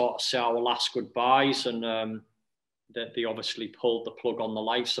hospital to sort of say our last goodbyes. And they obviously pulled the plug on the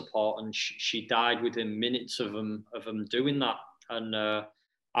life support, and she died within minutes of them doing that. And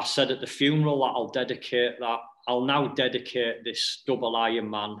I said at the funeral that I'll now dedicate this double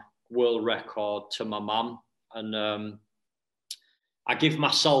Ironman world record to my mum. And I give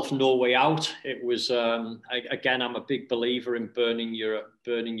myself no way out. It was, again, I'm a big believer in burning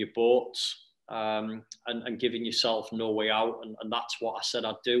your boats and giving yourself no way out. And that's what I said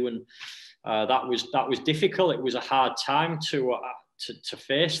I'd do. And that was difficult. It was a hard time to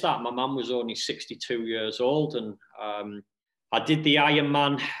face that. My mum was only 62 years old. And I did the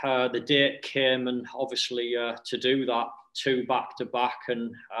Ironman. The date came, and obviously to do that, 2 back to back,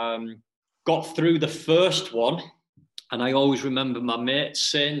 and got through the first one. And I always remember my mate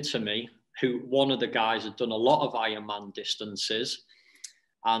saying to me, one of the guys had done a lot of Ironman distances,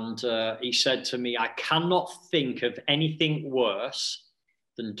 and he said to me, I cannot think of anything worse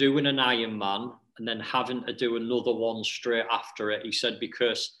than doing an Ironman and then having to do another one straight after it. He said,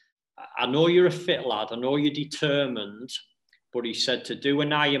 because I know you're a fit lad, I know you're determined, but he said to do an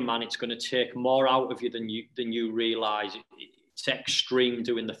Ironman, it's going to take more out of you than you realise. It's extreme,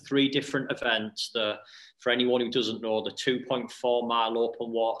 doing the 3 different events. For anyone who doesn't know, the 2.4 mile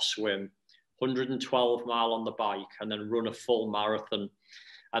open water swim, 112 mile on the bike, and then run a full marathon.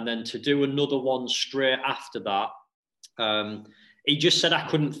 And then to do another one straight after that, he just said I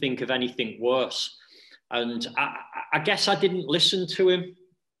couldn't think of anything worse. And I guess I didn't listen to him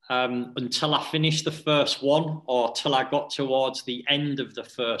until I finished the first one, or till I got towards the end of the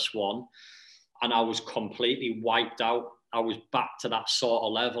first one, and I was completely wiped out. I was back to that sort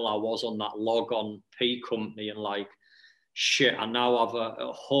of level I was on that log on P company, and like, shit, I now have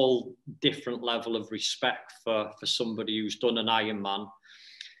a whole different level of respect for somebody who's done an Ironman.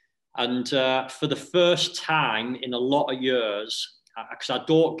 And for the first time in a lot of years, because I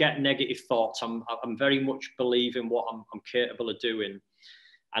don't get negative thoughts, I'm very much believing what I'm capable of doing.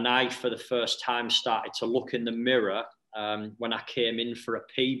 And I, for the first time, started to look in the mirror when I came in for a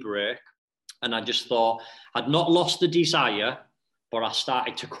pee break. And I just thought, I'd not lost the desire, but I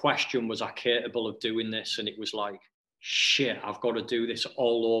started to question, was I capable of doing this? And it was like, shit, I've got to do this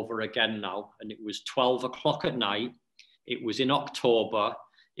all over again now. And it was 12 o'clock at night. It was in October.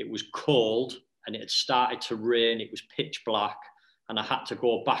 It was cold, and it had started to rain. It was pitch black, and I had to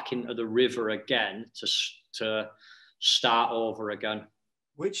go back into the river again to start over again.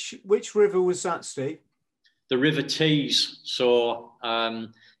 Which river was that, Steve? The River Tees. So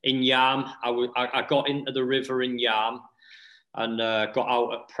in Yarm, I got into the river in Yarm, and got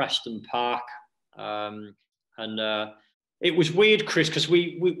out at Preston Park. It was weird, Chris, because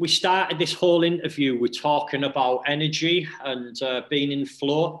we started this whole interview with talking about energy and being in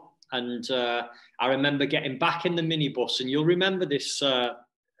flow. And I remember getting back in the minibus, and you'll remember this.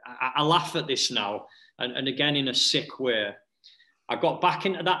 I laugh at this now, and again in a sick way. I got back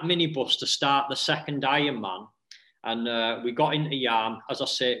into that minibus to start the second Ironman, and we got into Yarm. As I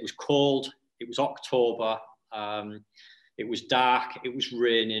say, it was cold. It was October. It was dark. It was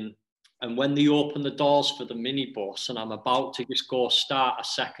raining. And when they opened the doors for the minibus, and I'm about to just go start a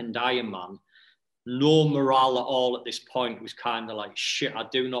second Ironman, no morale at all at this point. It was kind of like, shit, I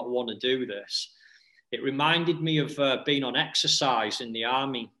do not want to do this. It reminded me of being on exercise in the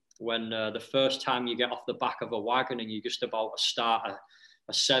army, when the first time you get off the back of a wagon and you're just about to start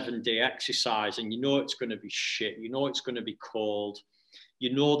a 7-day exercise, and you know it's going to be shit, you know it's going to be cold,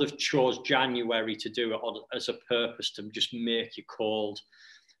 you know they've chose January to do it as a purpose to just make you cold.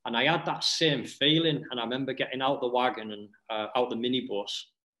 And I had that same feeling, and I remember getting out the wagon and out the minibus,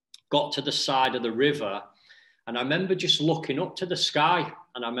 got to the side of the river, and I remember just looking up to the sky,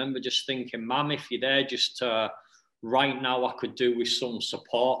 and I remember just thinking, Mam, if you're there, just right now I could do with some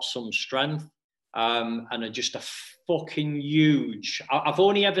support, some strength, and just a fucking huge, I've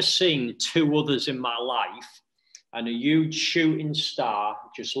only ever seen 2 others in my life, and a huge shooting star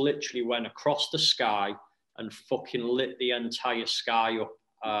just literally went across the sky and fucking lit the entire sky up.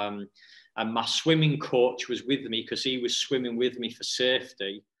 And my swimming coach was with me because he was swimming with me for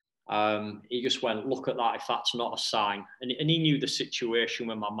safety. He just went, look at that, if that's not a sign. And he knew the situation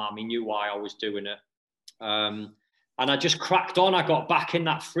with my mum. He knew why I was doing it. And I just cracked on. I got back in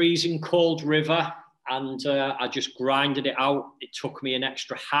that freezing cold river, and I just grinded it out. It took me an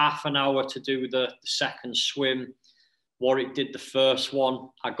extra half an hour to do the second swim. Warwick did the first one.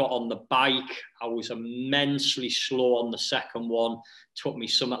 I got on the bike. I was immensely slow on the second one. Took me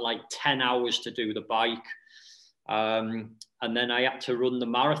something like 10 hours to do the bike. And then I had to run the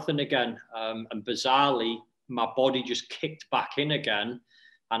marathon again. And bizarrely, my body just kicked back in again.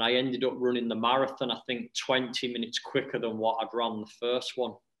 And I ended up running the marathon, I think 20 minutes quicker than what I'd run the first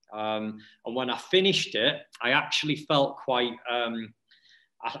one. And when I finished it, I actually felt quite...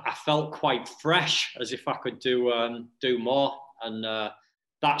 I felt quite fresh, as if I could do more. And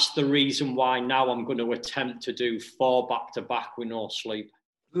that's the reason why now I'm going to attempt to do 4 back-to-back with no sleep.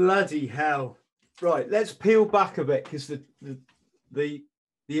 Bloody hell. Right, let's peel back a bit, because the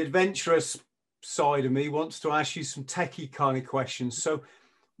adventurous side of me wants to ask you some techie kind of questions. So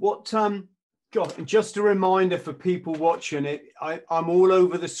what, God, and just a reminder for people watching it, I'm all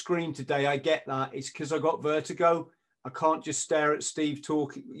over the screen today. I get that. It's because I got vertigo. I can't just stare at Steve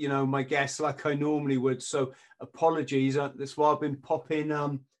talking, you know, my guests, like I normally would. So apologies. That's why I've been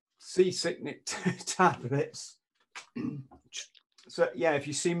popping seasickness tablets. So yeah, if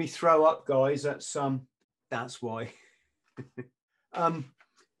you see me throw up, guys, that's why.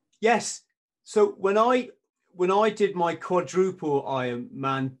 Yes. So when I did my quadruple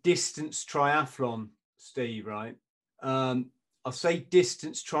Ironman distance triathlon, Steve, right? I'll say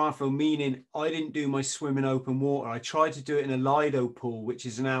distance triathlon, meaning I didn't do my swim in open water. I tried to do it in a Lido pool, which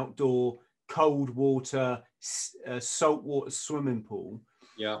is an outdoor cold water, saltwater swimming pool.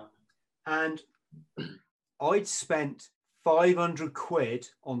 Yeah. And I'd spent 500 quid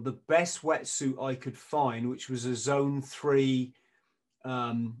on the best wetsuit I could find, which was a Zone 3.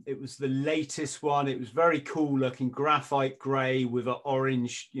 It was the latest one. It was very cool looking, graphite gray with an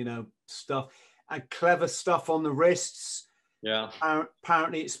orange, you know, stuff, and clever stuff on the wrists. Yeah.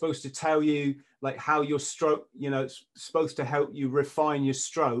 Apparently it's supposed to tell you like how your stroke, you know, it's supposed to help you refine your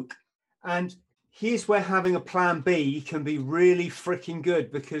stroke. And here's where having a plan B can be really freaking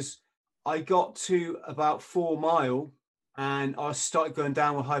good, because I got to about 4 mile and I started going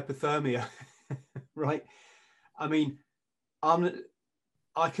down with hypothermia, right? I mean,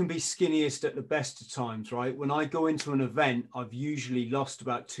 I can be skinniest at the best of times, right? When I go into an event, I've usually lost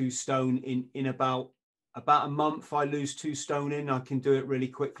about 2 stone in about a month. I lose 2 stone in, I can do it really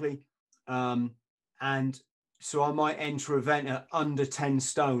quickly. And so I might enter an event at under 10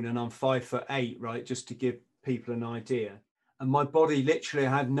 stone and I'm 5'8", right? Just to give people an idea. And my body literally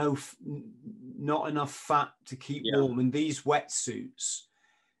had not enough fat to keep warm. And these wetsuits,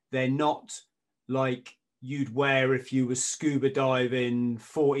 they're not like you'd wear if you were scuba diving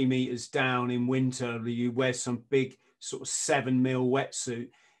 40 meters down in winter. You wear some big sort of 7 mil wetsuit.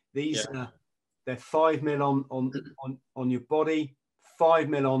 These they're 5 mil on your body, 5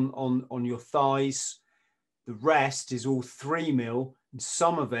 mil on your thighs. The rest is all 3 mil, and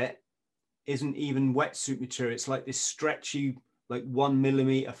some of it isn't even wetsuit material. It's like this stretchy, like 1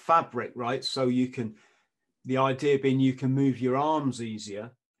 millimeter fabric, right? So you can, the idea being you can move your arms easier.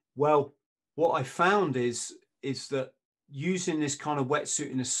 Well, what I found is that using this kind of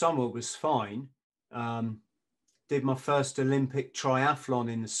wetsuit in the summer was fine. Did my first Olympic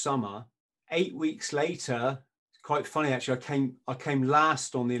triathlon in the summer. 8 weeks later, quite funny actually, I came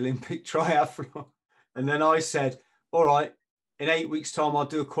last on the Olympic triathlon. And then I said, all right, in 8 weeks time, I'll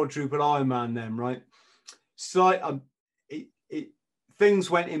do a quadruple Ironman then, right? So things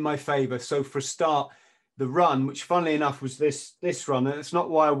went in my favor. So for a start, the run, which funnily enough was this run, and it's not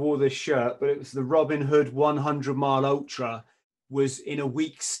why I wore this shirt, but it was the Robin Hood 100 mile ultra, was in a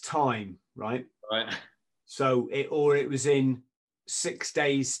week's time, right? Right. So it was in 6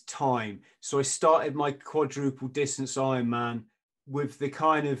 days time. So I started my quadruple distance Ironman with the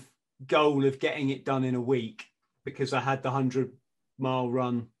kind of goal of getting it done in a week, because I had the 100-mile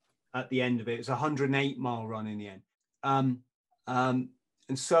run at the end of it. It was a 108-mile run in the end. And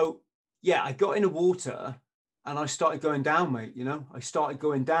so, yeah, I got in the water and I started going down, mate. You know, I started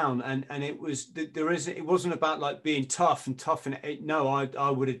going down, and it wasn't about like being tough and it. No, I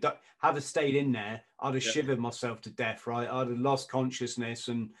would have stayed in there. I'd have shivered myself to death, right? I'd have lost consciousness.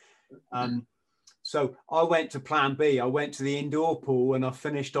 And so I went to plan B. I went to the indoor pool and I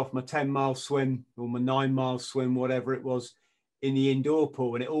finished off my 10-mile swim or my 9-mile swim, whatever it was, in the indoor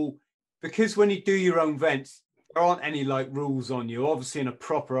pool. And it all, because when you do your own vents, there aren't any like rules on you. Obviously, in a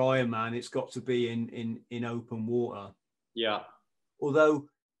proper Ironman, it's got to be in open water. Yeah. Although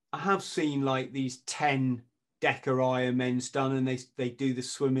I have seen like these 10-decker Ironmans done, and they do the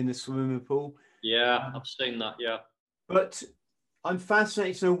swim in the swimming pool. Yeah, I've seen that. Yeah. But I'm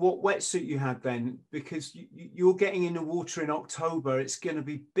fascinated to know what wetsuit you had then, because you're getting in the water in October. It's going to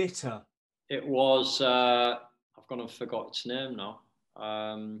be bitter. It was. I've gone and forgot its name now.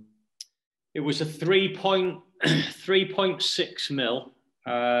 It was a 3.6 mil.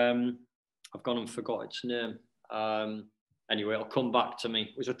 I've gone and forgot its name. Anyway, it'll come back to me.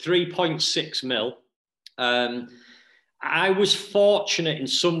 It was a 3.6 mil. I was fortunate in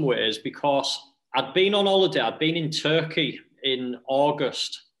some ways because I'd been on holiday. I'd been in Turkey in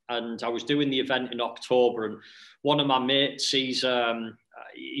August, and I was doing the event in October. And one of my mates, he's a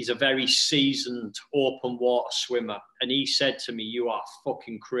very seasoned open water swimmer. And he said to me, "You are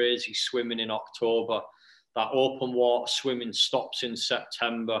fucking crazy swimming in October. That open water swimming stops in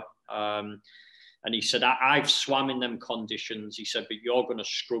September." And he said, "I've swam in them conditions." He said, "But you're going to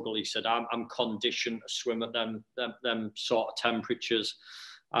struggle." He said, I'm conditioned to swim at them sort of temperatures.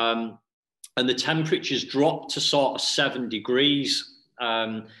 And the temperatures dropped to sort of 7 degrees.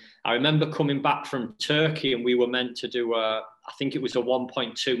 I remember coming back from Turkey, and we were meant to do I think it was a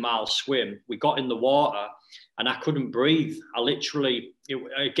 1.2 mile swim. We got in the water and I couldn't breathe. I literally,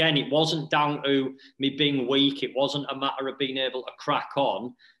 it wasn't down to me being weak. It wasn't a matter of being able to crack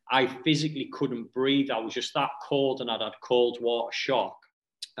on. I physically couldn't breathe. I was just that cold, and I'd had cold water shock.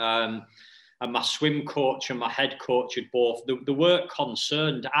 And my swim coach and my head coach had both, they weren't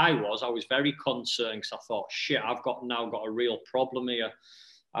concerned. I was very concerned, because I thought, shit, I've now got a real problem here.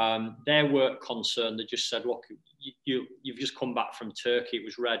 They weren't concerned. They just said, "Look, you've just come back from Turkey. It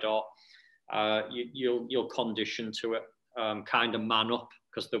was red hot. You'll condition to it. Kind of man up,"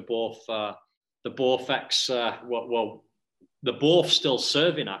 because they're both they're both still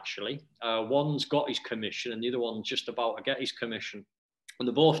serving, actually. One's got his commission and the other one's just about to get his commission. And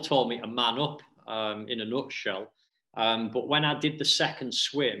they both told me to man up, in a nutshell. But when I did the second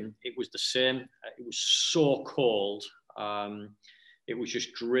swim, it was the same. It was so cold. It was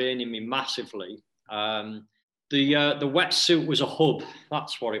just draining me massively. The wetsuit was a hub.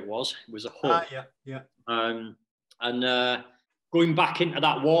 That's what it was. It was a hub. Yeah. And going back into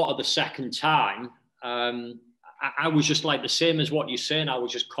that water the second time, I was just like the same as what you're saying. I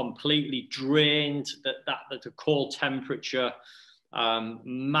was just completely drained. That the cold temperature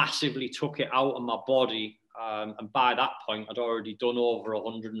massively took it out of my body. And by that point, I'd already done over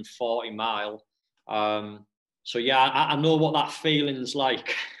 140 mile. So yeah, I know what that feeling's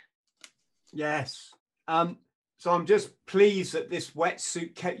like. Yes. So I'm just pleased that this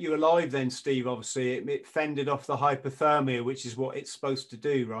wetsuit kept you alive then, Steve. Obviously, it fended off the hypothermia, which is what it's supposed to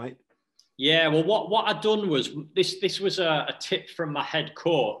do, right? Yeah, well, what I'd done was, this was a tip from my head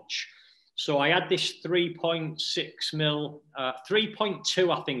coach. So I had this 3.6 mil,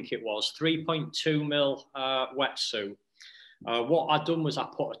 3.2, I think it was, 3.2 mil wetsuit. What I'd done was I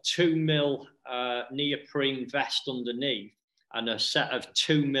put a 2 mil neoprene vest underneath and a set of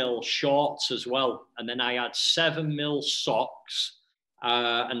 2 mil shorts as well. And then I had 7 mil socks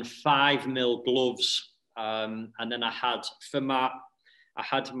and 5 mil gloves. And then I had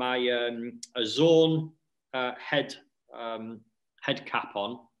my a zone head cap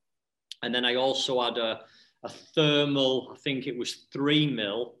on. And then I also had a thermal, I think it was 3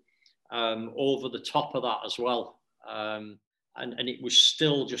 mil over the top of that as well. And it was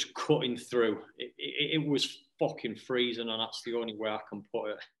still just cutting through. It was fucking freezing, and that's the only way I can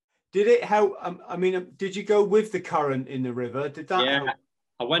put it. Did it help? Did you go with the current in the river? Did that help?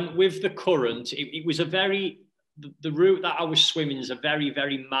 I went with the current. It was the route that I was swimming is a very,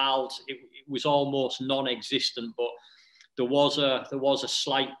 very mild. It was almost non-existent, but there was a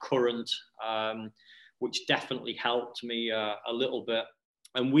slight current, which definitely helped me a little bit.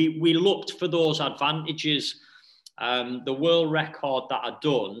 And we looked for those advantages. The world record that I'd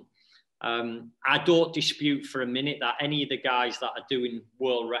done I don't dispute for a minute that any of the guys that are doing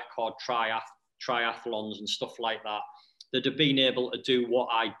world record triathlons and stuff like that have been able to do what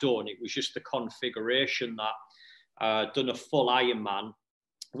I'd done. It was just the configuration that done a full Ironman.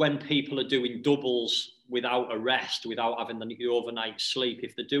 When people are doing doubles without a rest, without having the overnight sleep,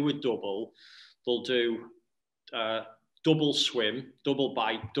 if they do a double, they'll do double swim, double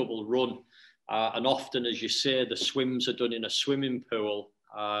bike, double run. And often, as you say, the swims are done in a swimming pool.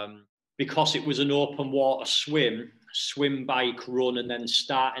 Because it was an open water swim, bike, run, and then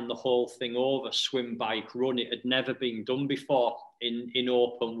starting the whole thing over, swim, bike, run. It had never been done before in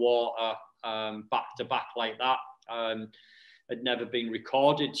open water, back to back like that. Had never been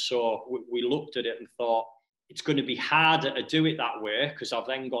recorded. So we looked at it and thought, it's going to be harder to do it that way, because I've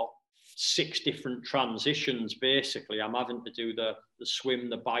then got 6 different transitions, basically. I'm having to do the swim,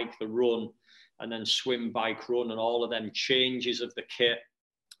 the bike, the run, and then swim, bike, run, and all of them changes of the kit.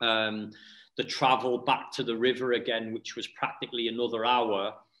 The travel back to the river again, which was practically another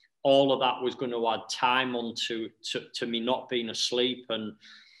hour. All of that was going to add time on to me not being asleep. And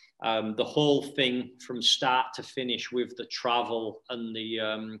the whole thing from start to finish with the travel and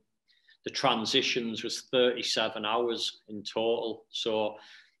the transitions was 37 hours in total. So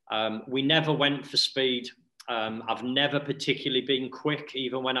we never went for speed. I've never particularly been quick,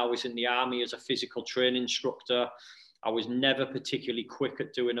 even when I was in the army as a physical training instructor. I was never particularly quick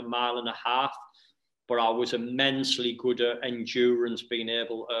at doing 1.5 miles, but I was immensely good at endurance, being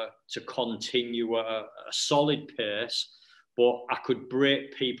able to continue a solid pace. But I could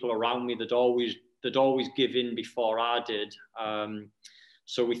break people around me that always give in before I did.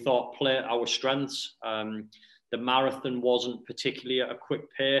 So we thought, play our strengths. The marathon wasn't particularly at a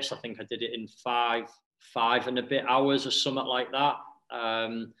quick pace. I think I did it in five and a bit hours or something like that.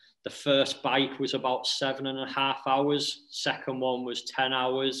 The first bike was about 7.5 hours. Second one was 10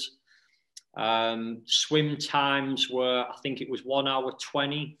 hours. Swim times were, I think it was 1 hour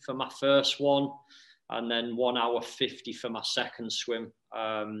 20 for my first one, and then 1 hour 50 for my second swim.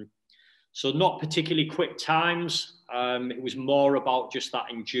 So not particularly quick times. It was more about just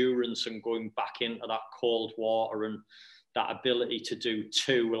that endurance and going back into that cold water, and that ability to do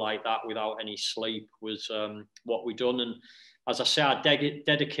 2 like that without any sleep was what we done. And as I say, I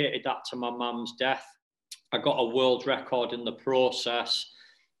dedicated that to my mum's death. I got a world record in the process.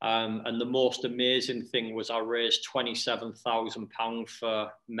 And the most amazing thing was I raised £27,000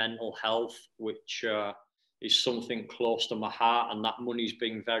 for mental health, which is something close to my heart. And that money's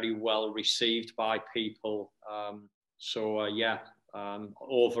been very well received by people.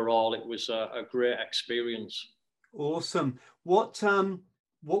 Overall, it was a great experience. Awesome. What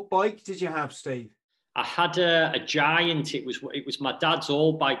bike did you have, Steve? I had a Giant. It was my dad's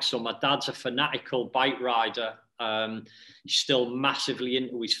old bike. So my dad's a fanatical bike rider. He's still massively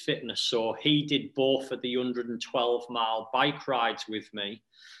into his fitness. So he did both of the 112-mile bike rides with me.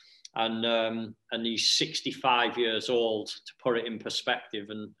 And he's 65 years old, to put it in perspective,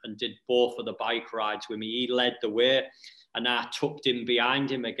 and did both of the bike rides with me. He led the way, and I tucked in behind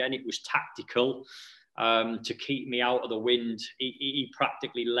him. Again, it was tactical to keep me out of the wind. He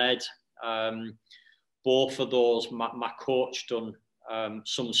practically led both of those. My coach done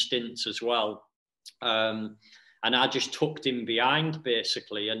some stints as well. And I just tucked him behind,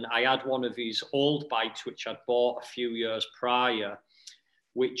 basically. And I had one of his old bikes, which I'd bought a few years prior,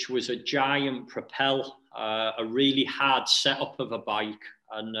 which was a Giant Propel, a really hard setup of a bike.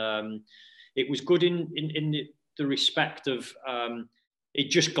 And it was good in the respect of it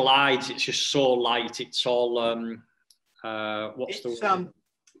just glides. It's just so light. It's all, what's the word?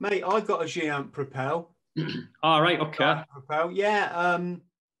 Mate, I got a Giant Propel. All right, okay. Propel, yeah.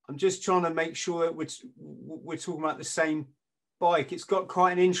 I'm just trying to make sure that we're talking about the same bike. It's got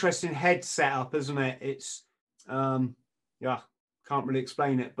quite an interesting head setup, isn't it? It's, can't really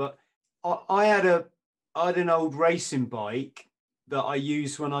explain it. But I had an old racing bike that I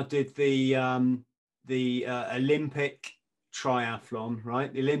used when I did the Olympic triathlon,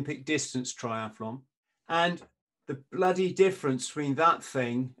 right? The Olympic distance triathlon. And the bloody difference between that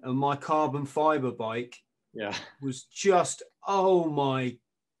thing and my carbon fiber bike was just, oh my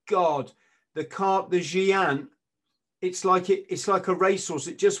God. The Giant, it's like a racehorse.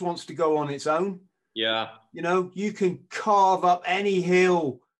 It just wants to go on its own. Yeah. You know, you can carve up any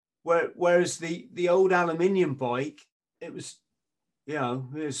hill, whereas the old aluminium bike, it was,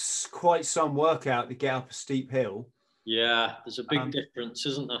 there's quite some workout to get up a steep hill. Yeah, there's a big difference,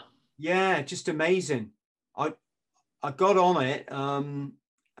 isn't there? Yeah, just amazing. I got on it, and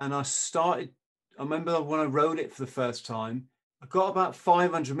I remember when I rode it for the first time, I got about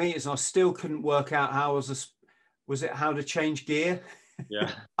 500 meters and I still couldn't work out how to change gear.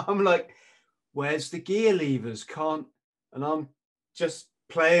 Yeah. I'm like, where's the gear levers? And I'm just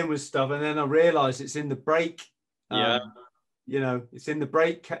playing with stuff. And then I realize it's in the brake. Yeah. It's in the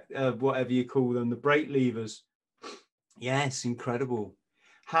brake, whatever you call them, the brake levers. Yes, incredible.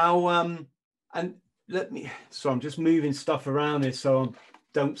 How, and so I'm just moving stuff around here so I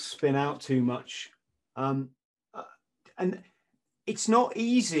don't spin out too much. And it's not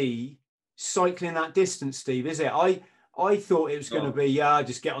easy cycling that distance, Steve, is it? I thought it was going to be,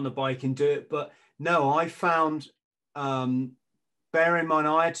 just get on the bike and do it. But no, I found, bear in mind,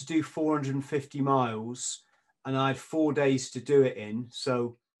 I had to do 450 miles and I had 4 days to do it in.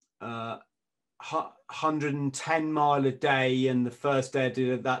 So 110 mile a day. And the first day I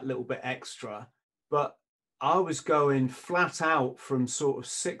did that little bit extra. But I was going flat out from sort of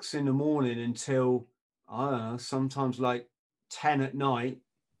 6 in the morning until, I don't know, sometimes like 10 at night.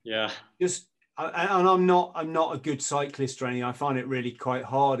 Yeah. And I'm not a good cyclist or anything. I find it really quite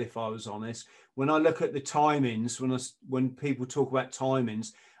hard, if I was honest. When I look at the timings, when people talk about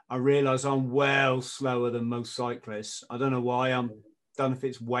timings, I realize I'm well slower than most cyclists. I don't know why. Don't know if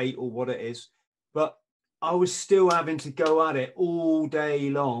it's weight or what it is, but I was still having to go at it all day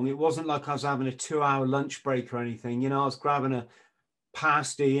long. It wasn't like I was having a 2-hour lunch break or anything. I was grabbing a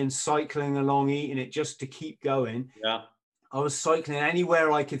pasty and cycling along, eating it just to keep going. Yeah. I was cycling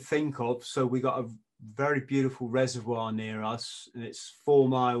anywhere I could think of. So we got a very beautiful reservoir near us, and it's 4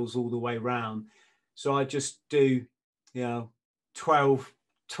 miles all the way round. So I just do, 12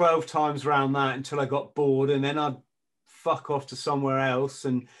 times around that until I got bored, and then I'd fuck off to somewhere else.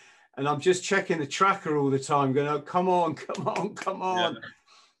 And I'm just checking the tracker all the time, going, oh, come on.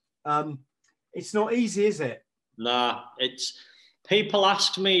 Yeah. It's not easy, is it? Nah, people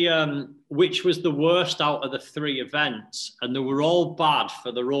asked me which was the worst out of the 3 events, and they were all bad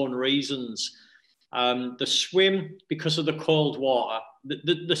for their own reasons. The swim, because of the cold water,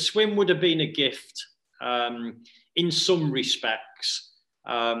 the swim would have been a gift in some respects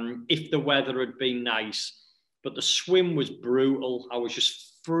if the weather had been nice, but the swim was brutal. I was just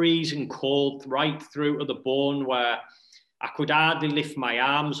freezing cold right through to the bone, where I could hardly lift my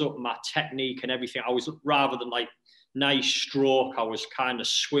arms up, my technique and everything. I was, rather than like nice stroke, I was kind of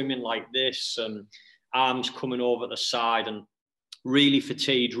swimming like this, and arms coming over the side, and really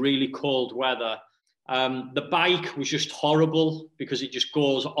fatigued, really cold weather. The bike was just horrible because it just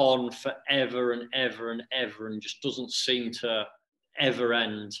goes on forever and ever and ever and just doesn't seem to ever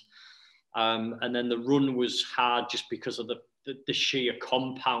end. And then the run was hard just because of the sheer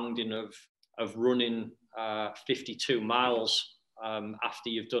compounding of running 52 miles after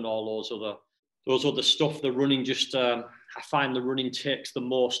you've done all those other stuff. The running just, I find the running takes the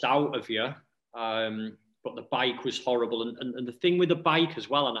most out of you. But the bike was horrible. And the thing with the bike as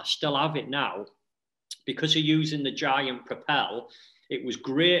well, and I still have it now, because you're using the Giant Propel, it was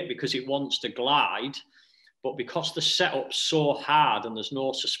great because it wants to glide, but because the setup's so hard and there's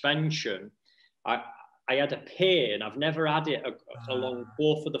no suspension, I had a pain. I've never had it along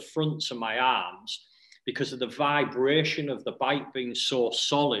both of the fronts of my arms because of the vibration of the bike being so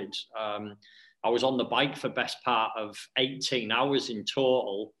solid. I was on the bike for best part of 18 hours in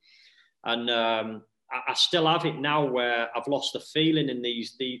total. And I still have it now, where I've lost the feeling in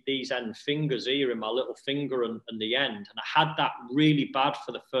these end fingers here, in my little finger and the end. And I had that really bad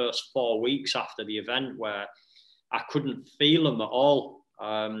for the first 4 weeks after the event, where I couldn't feel them at all.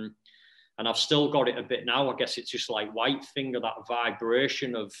 And I've still got it a bit now. I guess it's just like white finger, that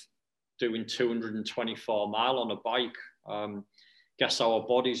vibration of doing 224 mile on a bike. Guess our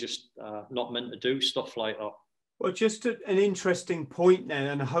body's just not meant to do stuff like that. Well, just an interesting point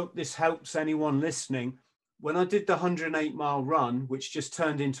there, and I hope this helps anyone listening. When I did the 108-mile run, which just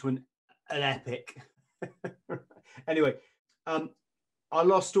turned into an epic. Anyway, I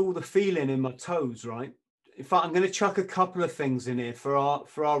lost all the feeling in my toes, right? In fact, I'm going to chuck a couple of things in here for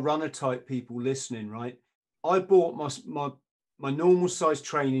our runner type people listening, right? I bought my normal size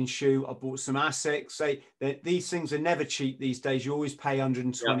training shoe. I bought some Asics. These things are never cheap these days. You always pay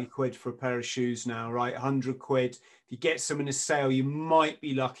 120 quid for a pair of shoes now, right? 100 quid. If you get some in a sale, you might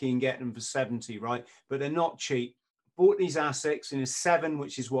be lucky and get them for 70, right? But they're not cheap. Bought these Asics in a 7,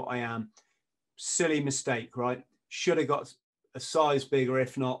 which is what I am. Silly mistake, right? Should have got a size bigger,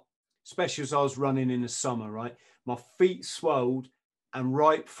 if not, especially as I was running in the summer, right? My feet swelled, and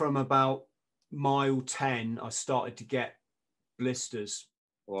right from about mile 10, I started to get blisters.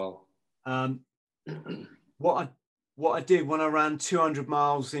 Wow. What I did when I ran 200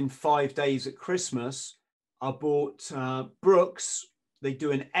 miles in 5 days at Christmas, I bought Brooks. They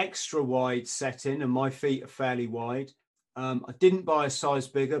do an extra wide setting, and my feet are fairly wide. I didn't buy a size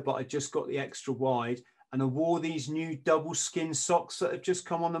bigger, but I just got the extra wide, and I wore these new double skin socks that have just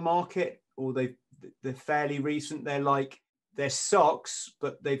come on the market, or they're fairly recent. They're socks,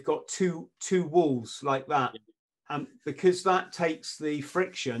 but they've got two walls like that. And because that takes the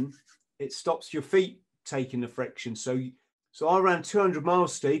friction, it stops your feet taking the friction. So I ran 200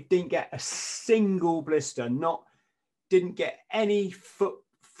 miles, Steve, didn't get a single blister, didn't get any foot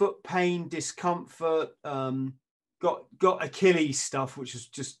pain, discomfort, got Achilles stuff, which is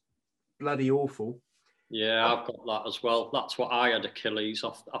just bloody awful. Yeah, I've got that as well. That's what I had, Achilles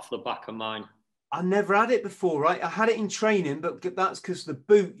off the back of mine. I never had it before, right? I had it in training, but that's because the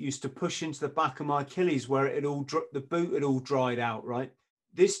boot used to push into the back of my Achilles where the boot had all dried out, right?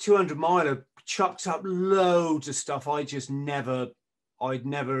 This 200 miler chucked up loads of stuff I'd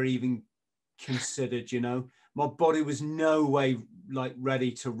never even considered, you know. My body was no way like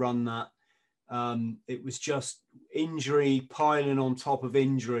ready to run that. It was just injury piling on top of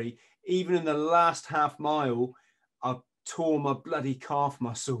injury. Even in the last half mile, I tore my bloody calf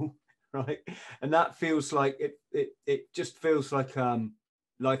muscle, right? And that feels like it just feels like a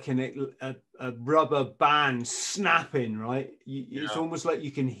rubber band snapping, right? It's almost like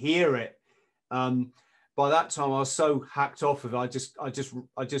you can hear it. By that time, I was so hacked off of it. I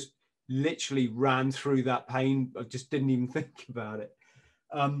just literally ran through that pain. I just didn't even think about it.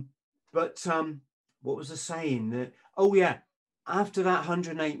 But what was I saying? Oh yeah, after that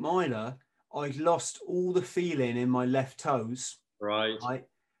 108 miler, I lost all the feeling in my left toes. Right.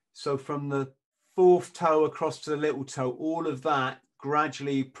 So from the fourth toe across to the little toe, all of that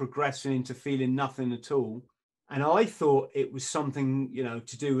gradually progressing into feeling nothing at all. And I thought it was something, you know,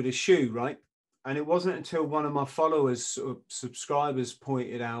 to do with a shoe, right? And it wasn't until one of my followers, sort of subscribers,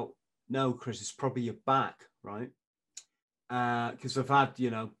 pointed out, no, Chris, it's probably your back, right? Because I've had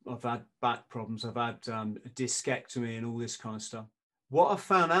back problems. I've had a discectomy and all this kind of stuff. What I've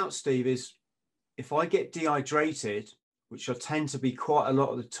found out, Steve, is if I get dehydrated, which I tend to be quite a lot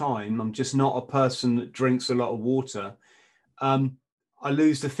of the time, I'm just not a person that drinks a lot of water, I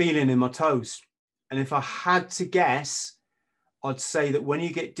lose the feeling in my toes. And if I had to guess, I'd say that when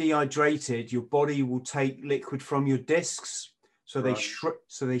you get dehydrated, your body will take liquid from your discs. So they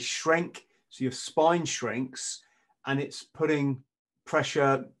shrink, so your spine shrinks, and it's putting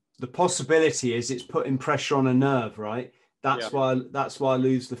pressure. The possibility is it's putting pressure on a nerve, right? That's why I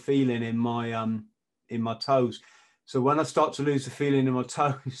lose the feeling in my toes. So when I start to lose the feeling in my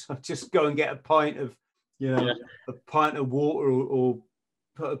toes, I just go and get a pint of water or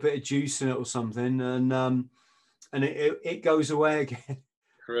put a bit of juice in it or something, and it goes away again.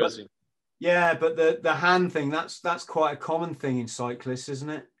 Crazy. But the hand thing, that's quite a common thing in cyclists, isn't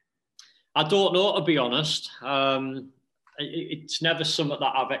it? I don't know, to be honest. It's never something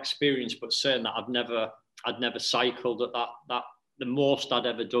that I've experienced, but saying that I'd never cycled at that. The most I'd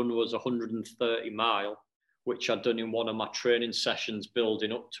ever done was 130 mile, which I'd done in one of my training sessions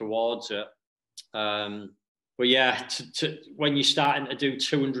building up towards it. But yeah, when you're starting to do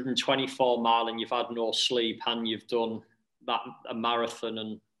 224 mile and you've had no sleep and you've done a marathon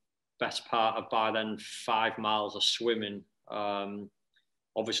and best part of by then 5 miles of swimming,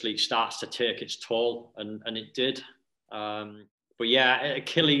 obviously it starts to take its toll, and it did. But yeah,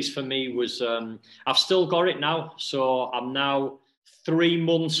 Achilles for me was, I've still got it now. So I'm now 3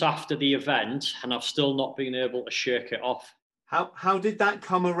 months after the event and I've still not been able to shake it off. How did that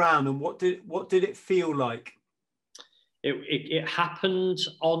come around, and what did it feel like? It happened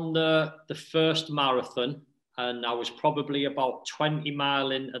on the first marathon, and I was probably about 20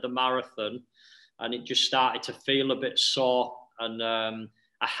 mile into the marathon, and it just started to feel a bit sore. And I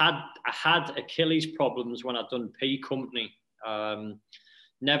had Achilles problems when I'd done P Company.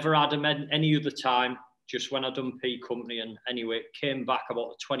 Never had them any other time, just when I'd done P Company. And anyway, it came back about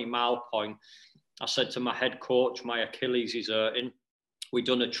the 20 mile point. I said to my head coach, my Achilles is hurting. We'd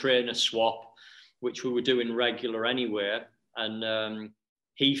done a trainer swap, which we were doing regular anyway. And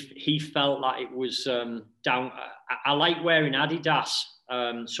he felt like it was down. I like wearing Adidas.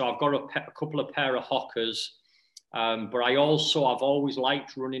 So I've got a couple of pair of Hokas. But I've always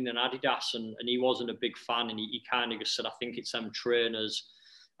liked running in Adidas, and he wasn't a big fan, and he kind of just said, I think it's them trainers.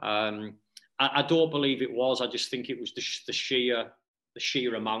 I don't believe it was. I just think it was the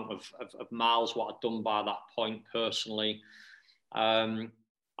sheer amount of miles what I'd done by that point personally.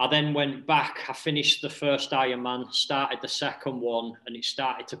 I then went back. I finished the first Ironman, started the second one, and it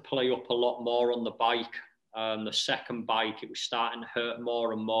started to play up a lot more on the bike. The second bike, it was starting to hurt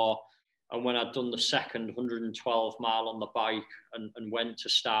more and more. And when I'd done the second 112 mile on the bike and went to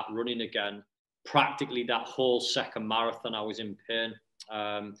start running again, practically that whole second marathon, I was in pain.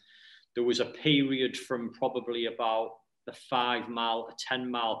 There was a period from probably about the 5 mile, a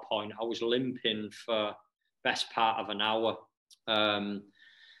 10-mile point, I was limping for best part of an hour. And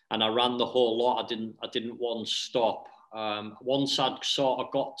I ran the whole lot. I didn't once stop. Once I'd sort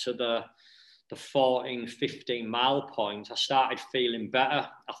of got to the 14, 15 mile point, I started feeling better.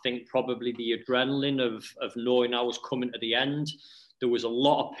 I think probably the adrenaline of knowing I was coming to the end. There was a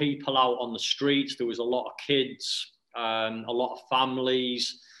lot of people out on the streets. There was a lot of kids, a lot of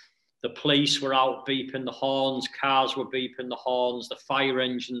families. The police were out beeping the horns. Cars were beeping the horns. The fire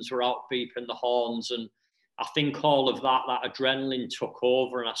engines were out beeping the horns. And I think all of that adrenaline took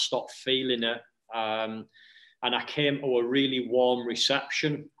over and I stopped feeling it. And I came to a really warm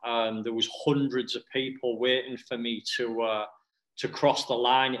reception. There was hundreds of people waiting for me to cross the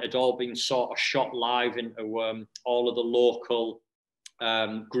line. It had all been sort of shot live into all of the local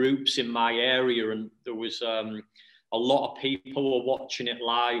groups in my area, and there was a lot of people were watching it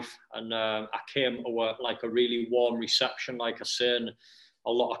live. And I came to a really warm reception, like I said, and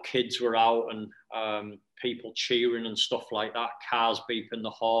a lot of kids were out and people cheering and stuff like that, cars beeping the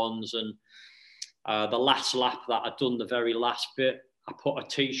horns. And the last lap that I'd done, the very last bit, I put a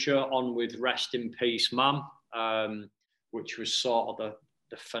T-shirt on with "Rest in Peace, Ma'am," which was sort of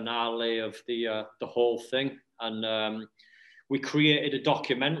the finale of the whole thing. And we created a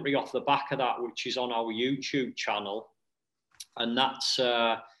documentary off the back of that, which is on our YouTube channel. And that's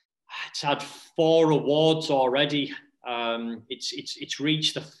it's had 4 awards already. It's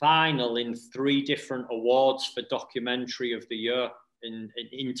reached the final in 3 different awards for documentary of the year in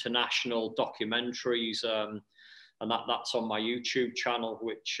international documentaries, and that's on my YouTube channel,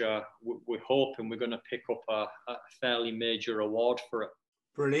 which we're hoping we're going to pick up a fairly major award for it.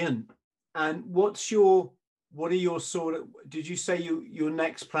 Brilliant. And what are your sort of, did you say your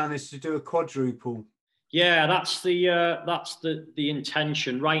next plan is to do a quadruple? Yeah, that's the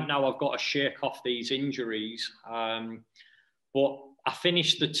intention. Right now I've got to shake off these injuries, but I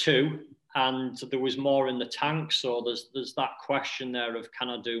finished the 2 and there was more in the tank. So there's that question there of, can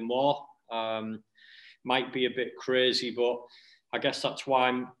I do more? Might be a bit crazy, but I guess that's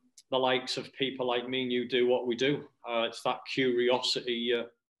why the likes of people like me and you do what we do. It's that curiosity.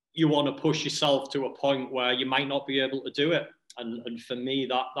 You want to push yourself to a point where you might not be able to do it. And for me,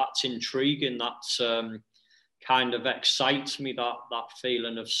 that's intriguing. That's kind of excites me, that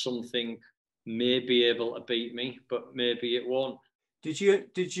feeling of something may be able to beat me, but maybe it won't. Did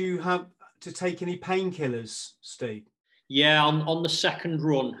you have to take any painkillers, Steve? Yeah, on the second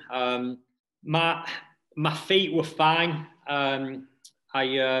run, my feet were fine. I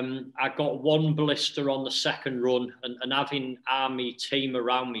got 1 blister on the second run, and having army team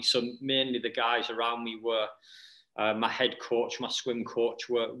around me, so mainly the guys around me were my head coach, my swim coach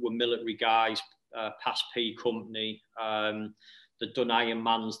were military guys, past P company, they'd done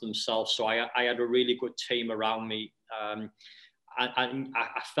Ironmans themselves. So I had a really good team around me. I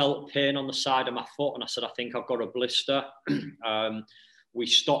felt pain on the side of my foot and I said, I think I've got a blister. We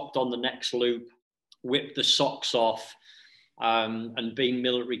stopped on the next loop, whipped the socks off, and being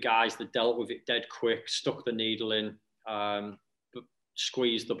military guys, they dealt with it dead quick, stuck the needle in,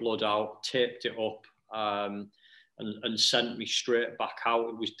 squeezed the blood out, taped it up, and sent me straight back out.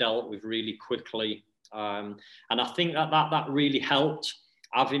 It was dealt with really quickly. And I think that really helped,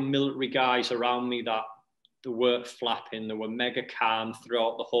 having military guys around me that they weren't flapping, they were mega calm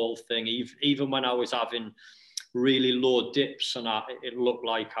throughout the whole thing. Even when I was having really low dips and it looked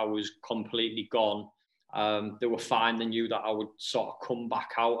like I was completely gone, they were fine. They knew that I would sort of come back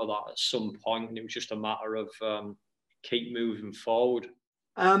out of that at some point, and it was just a matter of keep moving forward.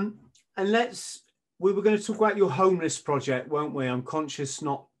 And we were going to talk about your homeless project, weren't we? I'm conscious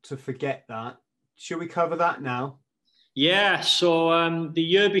not to forget that. Should we cover that now? Yeah, so the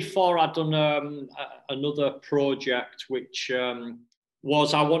year before I'd done another project, which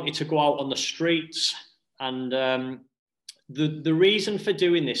was I wanted to go out on the streets. And the reason for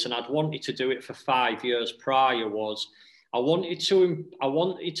doing this, and I'd wanted to do it for 5 years prior, was I wanted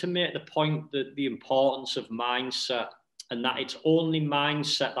to make the point that the importance of mindset, and that it's only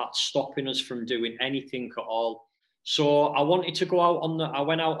mindset that's stopping us from doing anything at all. So I wanted to go out I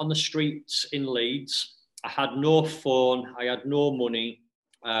went out on the streets in Leeds. I had no phone, I had no money,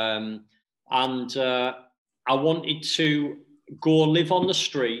 and I wanted to go live on the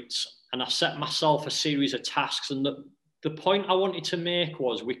streets, and I set myself a series of tasks. And the point I wanted to make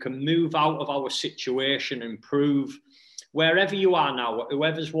was we can move out of our situation and improve wherever you are now,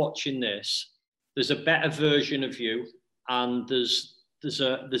 whoever's watching this, there's a better version of you, and there's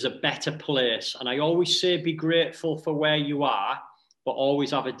a better place. And I always say be grateful for where you are, but always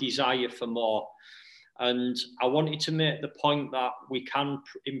have a desire for more. And I wanted to make the point that we can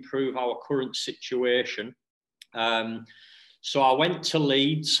improve our current situation. So I went to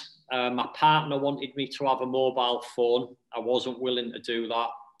Leeds. My partner wanted me to have a mobile phone. I wasn't willing to do that.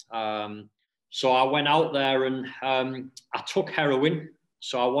 So I went out there and I took heroin.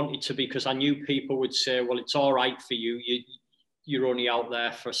 So I wanted to, because I knew people would say, well, it's all right for you. You're only out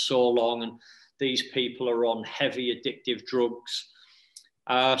there for so long, and these people are on heavy addictive drugs.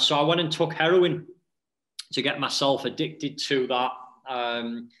 So I went and took heroin to get myself addicted to that.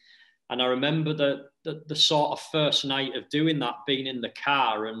 And I remember the sort of first night of doing that, being in the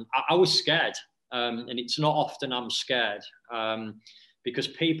car, and I was scared. And it's not often I'm scared, because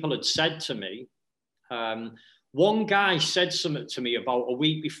people had said to me, one guy said something to me about a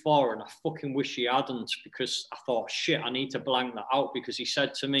week before, and I fucking wish he hadn't, because I thought, shit, I need to blank that out, because he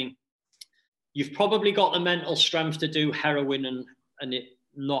said to me, you've probably got the mental strength to do heroin and it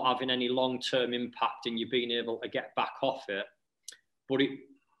not having any long-term impact and you being able to get back off it, but it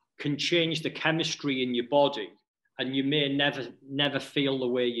can change the chemistry in your body and you may never feel the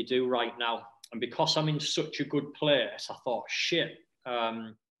way you do right now. And because I'm in such a good place, I thought, shit,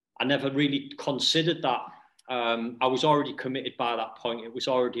 I never really considered that. I was already committed by that point. It was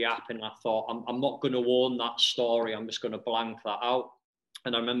already happening. I thought, I'm not going to own that story. I'm just going to blank that out.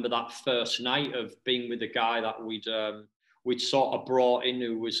 And I remember that first night of being with a guy that we'd sort of brought in,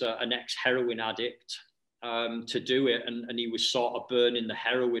 who was an ex-heroin addict, to do it. And he was sort of burning the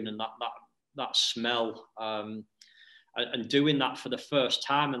heroin and that smell. And doing that for the first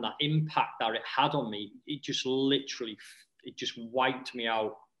time, and that impact that it had on me, it just wiped me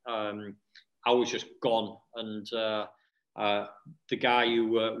out. I was just gone. And the guy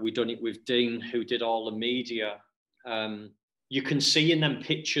who we done it with, Dean, who did all the media, you can see in them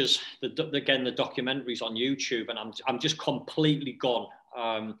pictures, the documentaries on YouTube, and I'm just completely gone.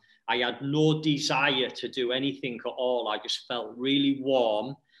 I had no desire to do anything at all. I just felt really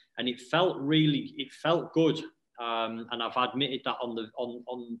warm, and it felt good. And I've admitted that on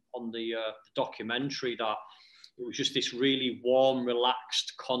the documentary, that it was just this really warm,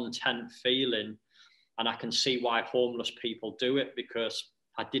 relaxed, content feeling. And I can see why homeless people do it, because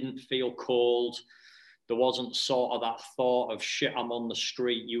I didn't feel cold. There wasn't sort of that thought of, shit, I'm on the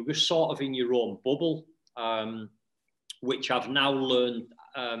street. You were sort of in your own bubble, which I've now learned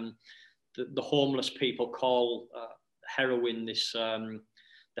the homeless people call heroin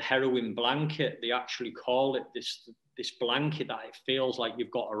the heroin blanket. They actually call it this blanket that it feels like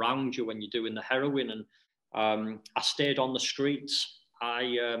you've got around you when you're doing the heroin. And I stayed on the streets.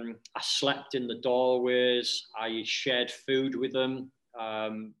 I slept in the doorways. I shared food with them.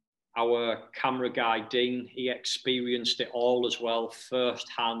 Our camera guy, Dean, he experienced it all as well,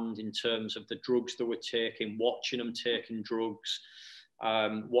 firsthand, in terms of the drugs they were taking, watching them taking drugs,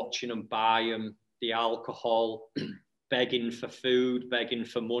 watching them buy them, the alcohol, begging for food, begging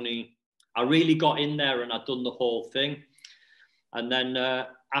for money. I really got in there and I'd done the whole thing. And then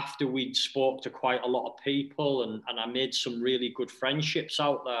after we'd spoke to quite a lot of people and I made some really good friendships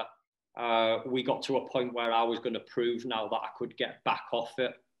out there, we got to a point where I was going to prove now that I could get back off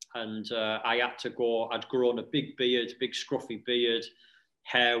it. And I had to go. I'd grown a big beard, big scruffy beard.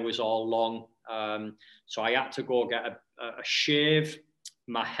 Hair was all long. So I had to go get a shave,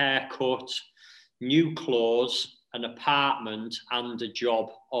 my hair cut, new clothes, an apartment and a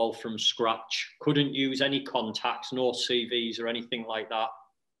job, all from scratch. Couldn't use any contacts, no CVs or anything like that.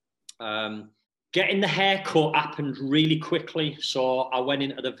 Getting the haircut happened really quickly. So I went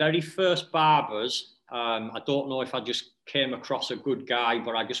into the very first barbers. I don't know if I just came across a good guy,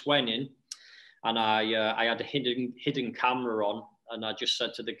 but I just went in and I had a hidden camera on, and I just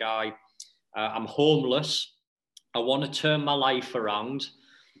said to the guy, I'm homeless. I want to turn my life around,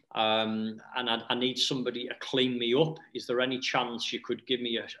 and I need somebody to clean me up. Is there any chance you could give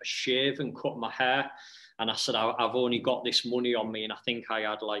me a shave and cut my hair? And I said, I've only got this money on me, and I think I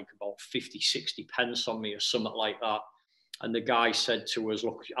had like about 50, 60 pence on me or something like that. And the guy said to us,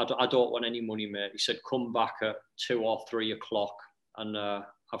 look, I don't want any money, mate. He said, come back at 2 or 3 o'clock and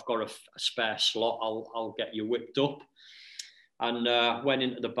I've got a spare slot. I'll get you whipped up. And went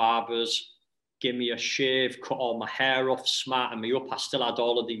into the barbers, gave me a shave, cut all my hair off, smartened me up. I still had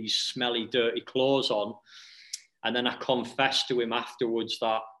all of these smelly, dirty clothes on. And then I confessed to him afterwards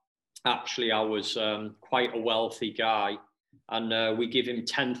that actually I was quite a wealthy guy. And we give him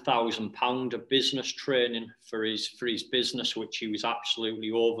 £10,000 of business training for his business, which he was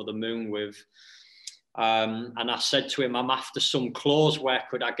absolutely over the moon with. And I said to him, I'm after some clothes. Where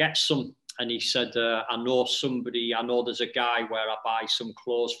could I get some? And he said, I know there's a guy where I buy some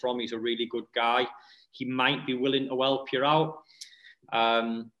clothes from. He's a really good guy. He might be willing to help you out.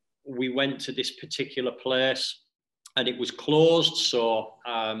 We went to this particular place and it was closed. So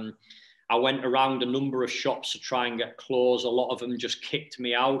I went around a number of shops to try and get clothes. A lot of them just kicked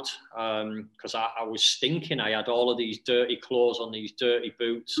me out because I was stinking. I had all of these dirty clothes on, these dirty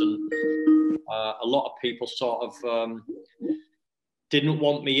boots, and a lot of people sort of didn't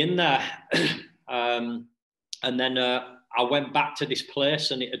want me in there. And then I went back to this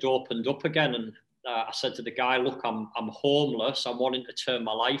place and it had opened up again. And I said to the guy, look, I'm homeless. I'm wanting to turn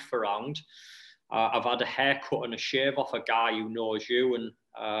my life around. I've had a haircut and a shave off a guy who knows you. And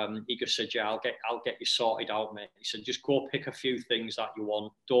he just said, yeah, I'll get you sorted out, mate. He said, just go pick a few things that you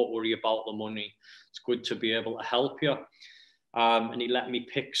want. Don't worry about the money. It's good to be able to help you. And he let me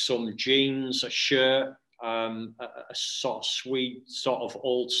pick some jeans, a shirt, a sort of sweet, sort of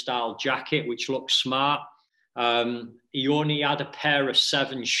old style jacket, which looked smart. He only had a pair of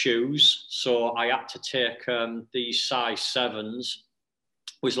 7 shoes. So I had to take these size 7s.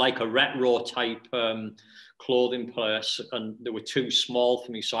 It was like a retro type clothing place, and they were too small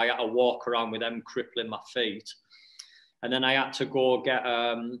for me. So I had to walk around with them crippling my feet. And then I had to go get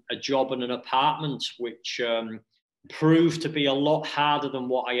a job in an apartment, which proved to be a lot harder than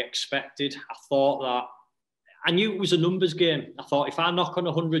what I expected. I thought that, I knew it was a numbers game. I thought if I knock on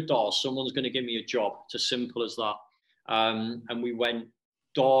 100 doors, someone's going to give me a job. It's as simple as that. And we went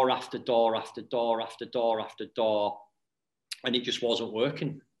door after door after door after door after door, and it just wasn't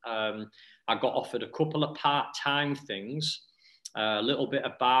working. I got offered a couple of part-time things, a little bit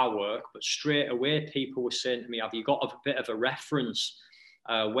of bar work, but straight away people were saying to me, have you got a bit of a reference?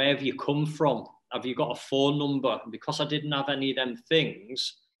 Where have you come from? Have you got a phone number? And because I didn't have any of them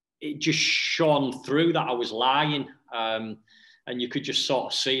things, it just shone through that I was lying. And you could just sort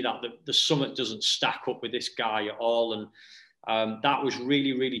of see that the summit doesn't stack up with this guy at all. And that was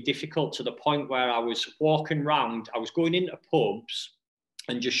really, really difficult, to the point where I was walking around, I was going into pubs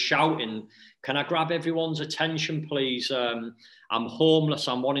and just shouting, can I grab everyone's attention, please? I'm homeless.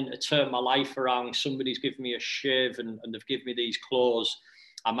 I'm wanting to turn my life around. Somebody's given me a shave and they've given me these clothes.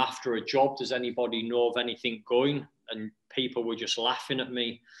 I'm after a job. Does anybody know of anything going? And people were just laughing at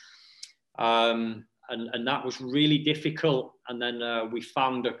me. And that was really difficult. And then we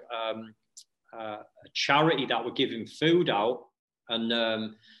found a charity that were giving food out,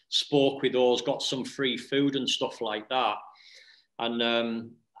 and spoke with those, got some free food and stuff like that. And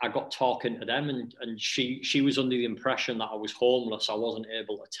I got talking to them, and she was under the impression that I was homeless. I wasn't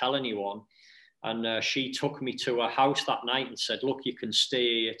able to tell anyone. And she took me to her house that night and said, look, you can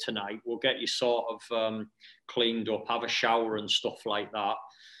stay here tonight. We'll get you sort of cleaned up, have a shower and stuff like that.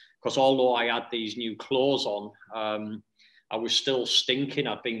 Because although I had these new clothes on, I was still stinking.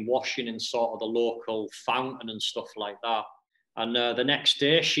 I'd been washing in sort of the local fountain and stuff like that. And the next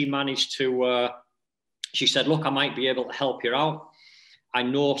day she managed to, she said, look, I might be able to help you out. I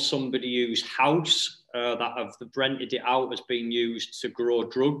know somebody whose house that have rented it out has been used to grow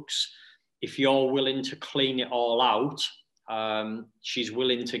drugs. If you're willing to clean it all out, she's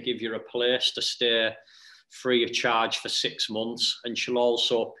willing to give you a place to stay free of charge for 6 months, and she'll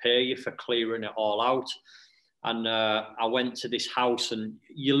also pay you for clearing it all out. And I went to this house, and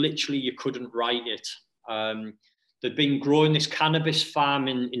you couldn't write it. They'd been growing this cannabis farm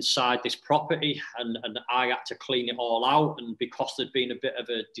inside this property, and I had to clean it all out. And because there'd been a bit of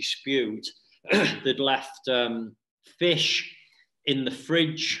a dispute, they'd left fish in the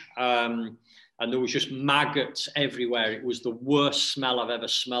fridge, and there was just maggots everywhere. It was the worst smell I've ever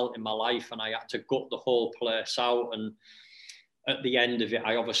smelt in my life, and I had to gut the whole place out. And at the end of it,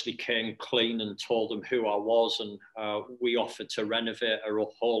 I obviously came clean and told them who I was, and we offered to renovate a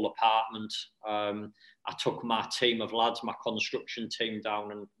whole apartment. I took my team of lads, my construction team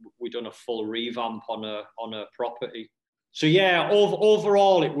down, and we done a full revamp on a property. So yeah,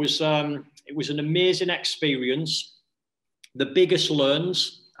 overall, it was an amazing experience. The biggest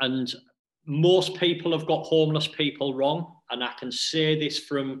learns, and most people have got homeless people wrong, and I can say this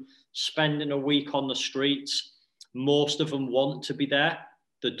from spending a week on the streets. Most of them want to be there.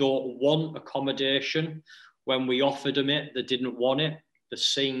 They don't want accommodation. When we offered them it, they didn't want it. They're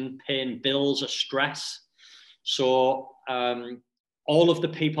seeing paying bills, a stress. So all of the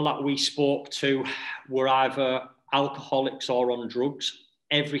people that we spoke to were either alcoholics or on drugs.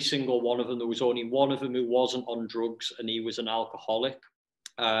 Every single one of them. There was only one of them who wasn't on drugs, and he was an alcoholic.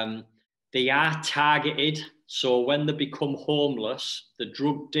 They are targeted. So when they become homeless, the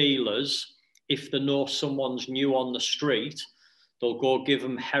drug dealers, if they know someone's new on the street, they'll go give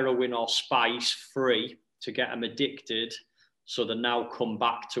them heroin or spice free to get them addicted. So they now come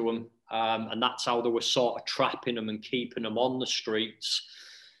back to them. And that's how they were sort of trapping them and keeping them on the streets.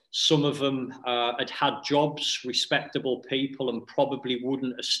 Some of them had jobs, respectable people, and probably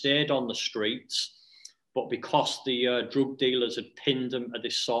wouldn't have stayed on the streets. But because the drug dealers had pinned them to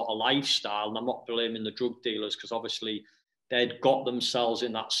this sort of lifestyle, and I'm not blaming the drug dealers because obviously they'd got themselves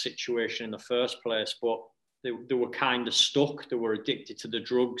in that situation in the first place, but they were kind of stuck. They were addicted to the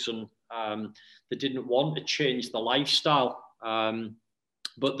drugs, and they didn't want to change the lifestyle.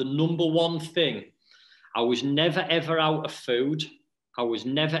 But the number one thing, I was never, ever out of food. I was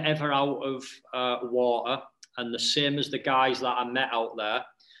never, ever out of water. And the same as the guys that I met out there,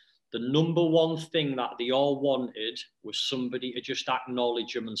 the number one thing that they all wanted was somebody to just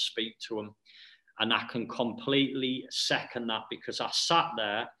acknowledge them and speak to them. And I can completely second that, because I sat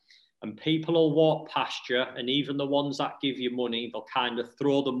there and people will walk past you, and even the ones that give you money, they'll kind of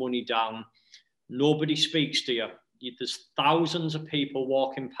throw the money down. Nobody speaks to you. There's thousands of people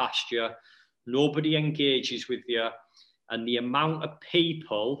walking past you. Nobody engages with you. And the amount of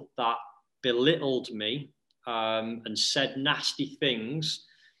people that belittled me and said nasty things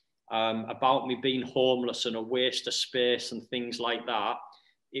about me being homeless and a waste of space and things like that,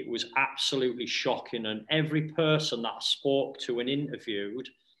 it was absolutely shocking. And every person that I spoke to and interviewed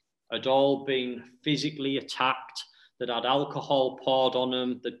had all been physically attacked, that had alcohol poured on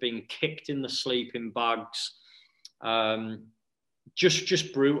them, that had been kicked in the sleeping bags.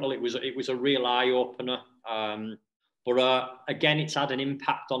 Just brutal. It was a real eye-opener. But again, it's had an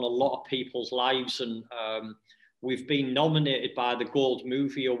impact on a lot of people's lives. And we've been nominated by the Gold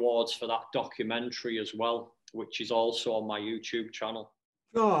Movie Awards for that documentary as well, which is also on my YouTube channel.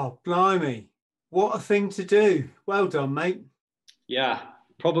 Oh, blimey. What a thing to do. Well done, mate. Yeah,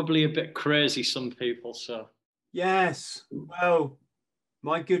 probably a bit crazy, some people, so. Yes. Well,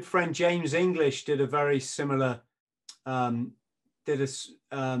 my good friend James English did a very similar a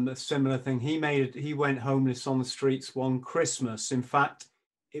similar thing. He went homeless on the streets one Christmas. In fact,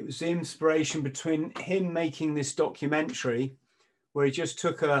 it was the inspiration between him making this documentary, where he just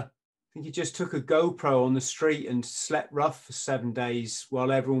took a GoPro on the street and slept rough for 7 days while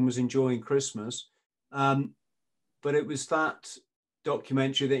everyone was enjoying Christmas. But it was that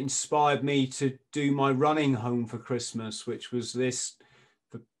documentary that inspired me to do my running home for Christmas, which was this.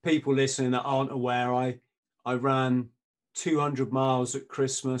 For people listening that aren't aware, I ran 200 miles at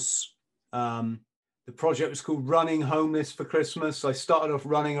Christmas. The project was called Running Homeless for Christmas. I started off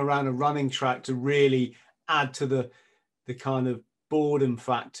running around a running track to really add to the kind of boredom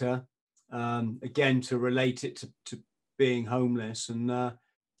factor, again, to relate it to being homeless. And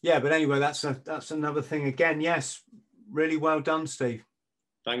yeah, but anyway, that's another thing. Again, yes, really well done, Steve.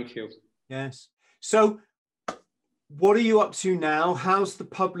 Thank you. Yes. So what are you up to now? How's the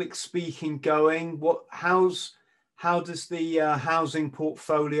public speaking going? How does the housing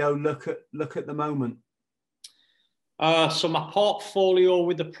portfolio look at the moment? So my portfolio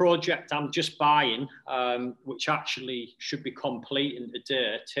with the project I'm just buying, which actually should be completing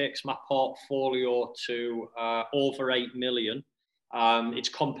today, takes my portfolio to over 8 million. It's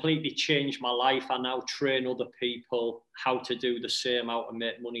completely changed my life. I now train other people how to do the same, how to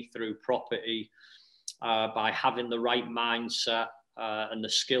make money through property by having the right mindset and the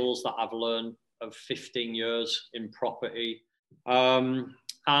skills that I've learned of 15 years in property.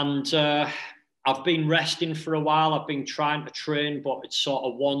 I've been resting for a while. I've been trying to train, but it's sort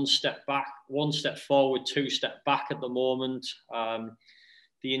of one step back, one step forward, two step back at the moment.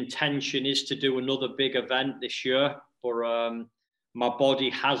 The intention is to do another big event this year, but my body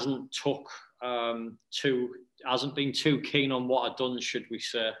hasn't been too keen on what I've done, should we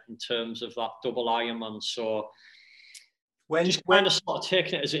say, in terms of that double Ironman. So just kind of sort of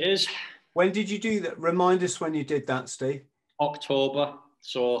taking it as it is. When did you do that? Remind us when you did that, Steve. October,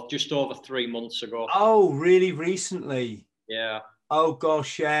 so just over 3 months ago. Oh, really recently? Yeah. Oh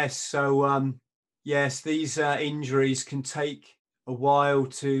gosh, yes. So yes, these injuries can take a while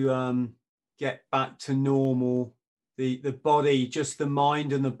to get back to normal. The body, just the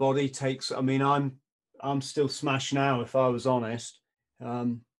mind and the body takes. I mean, I'm still smashed now, if I was honest.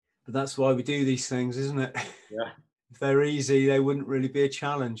 But that's why we do these things, isn't it? Yeah. If they're easy, they wouldn't really be a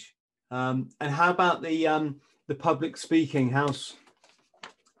challenge. And how about the public speaking?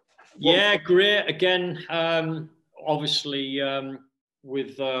 Yeah, great. Again, obviously,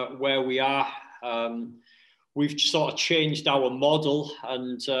 with where we are, we've sort of changed our model,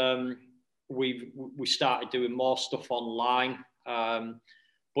 and we started doing more stuff online.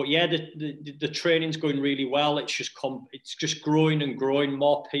 But yeah, the training's going really well. It's just growing and growing.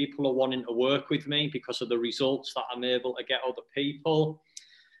 More people are wanting to work with me because of the results that I'm able to get other people.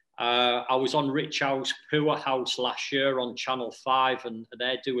 I was on Rich House, Poor House last year on Channel 5, and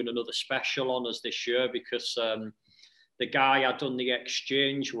they're doing another special on us this year because the guy I'd done the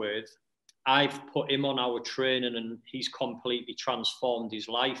exchange with, I've put him on our training, and he's completely transformed his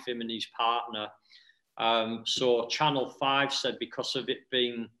life, him and his partner. So Channel 5 said because of it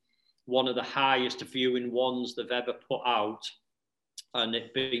being one of the highest viewing ones they've ever put out, and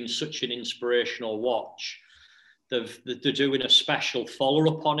it being such an inspirational watch, they're doing a special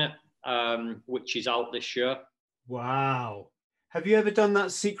follow-up on it, which is out this year. Wow. Have you ever done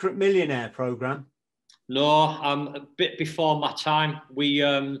that Secret Millionaire program? No, I'm a bit before my time. We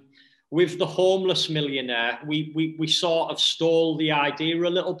with the Homeless Millionaire, we sort of stole the idea a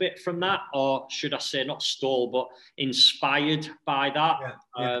little bit from that, or should I say not stole, but inspired by that.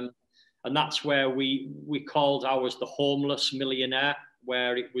 Yeah. And that's where we called ours the Homeless Millionaire,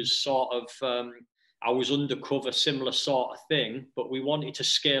 where it was sort of, I was undercover, similar sort of thing, but we wanted to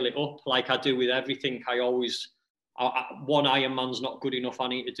scale it up like I do with everything. One Ironman's not good enough, I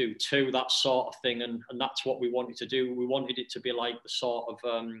need to do two, that sort of thing. And that's what we wanted to do. We wanted it to be like the sort of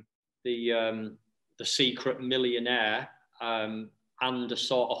the Secret Millionaire and a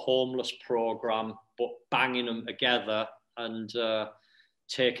sort of homeless program, but banging them together and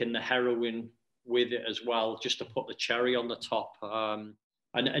taking the heroin with it as well, just to put the cherry on the top.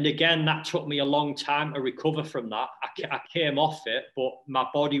 And again, that took me a long time to recover from that. I came off it, but my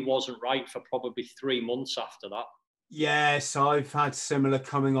body wasn't right for probably 3 months after that. Yes, I've had similar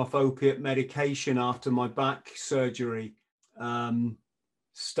coming off opiate medication after my back surgery.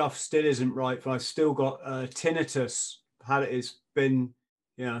 Stuff still isn't right, but I've still got tinnitus. It's been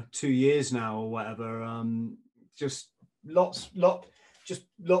 2 years now or whatever. Just lots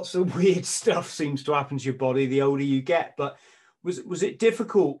of weird stuff seems to happen to your body the older you get. But was it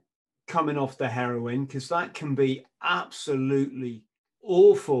difficult coming off the heroin? Because that can be absolutely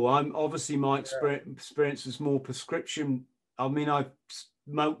awful. Obviously my experience was more prescription. I mean, I've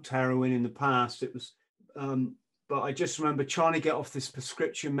smoked heroin in the past. It was, but I just remember trying to get off this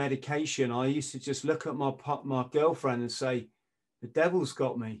prescription medication. I used to just look at my girlfriend and say, "The devil's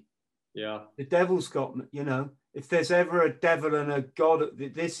got me." Yeah, the devil's got me. If there's ever a devil and a God,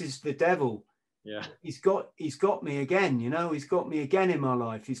 this is the devil. Yeah, he's got me again. He's got me again in my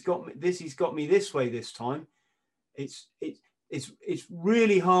life. He's got me this way this time. It's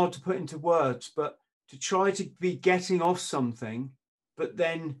really hard to put into words, but to try to be getting off something, but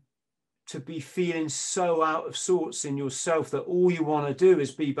then to be feeling so out of sorts in yourself that all you want to do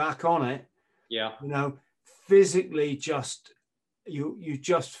is be back on it. Yeah. Physically just, you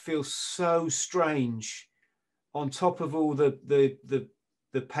just feel so strange on top of all the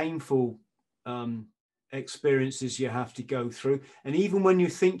painful experiences you have to go through. And even when you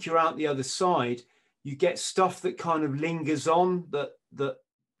think you're out the other side, you get stuff that kind of lingers on that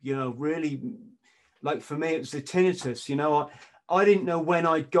really, like for me, it was the tinnitus. I didn't know when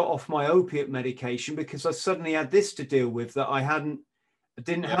I'd got off my opiate medication because I suddenly had this to deal with that I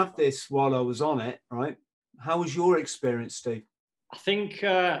didn't have this while I was on it, right? How was your experience, Steve? I think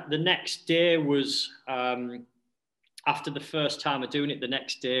the next day was, after the first time of doing it, the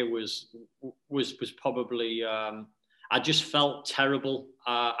next day was probably, I just felt terrible.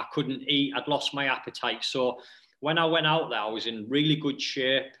 I couldn't eat. I'd lost my appetite. So when I went out there, I was in really good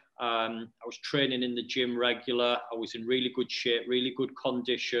shape. I was training in the gym regular. I was in really good shape, really good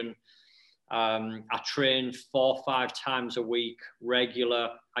condition. I train 4 or 5 times a week,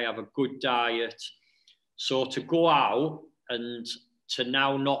 regular. I have a good diet. So to go out and to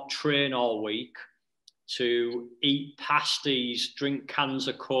now not train all week, to eat pasties, drink cans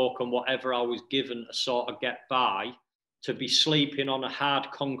of Coke and whatever I was given to sort of get by, to be sleeping on a hard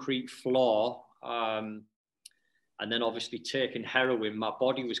concrete floor, and then obviously taking heroin, my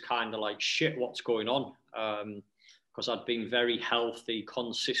body was kind of like, shit, what's going on? Because I'd been very healthy,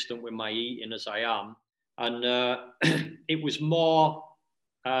 consistent with my eating as I am. And it was more,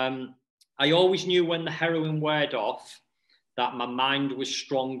 I always knew when the heroin wore off that my mind was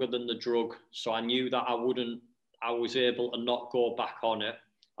stronger than the drug. So I knew that I was able to not go back on it.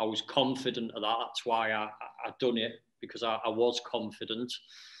 I was confident of that. That's why I done it, because I was confident.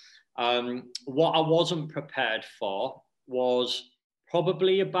 What I wasn't prepared for was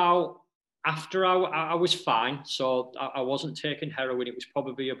probably about after I was fine. So I wasn't taking heroin. It was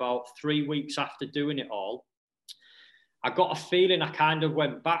probably about 3 weeks after doing it all. I got a feeling I kind of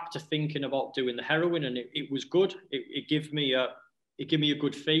went back to thinking about doing the heroin, and it was good. It gave me a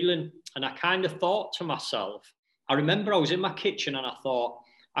good feeling. And I kind of thought to myself, I remember I was in my kitchen and I thought,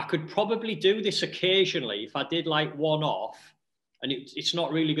 I could probably do this occasionally if I did like one off, and it's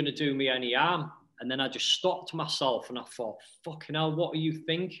not really going to do me any harm. And then I just stopped myself and I thought, fucking hell, what are you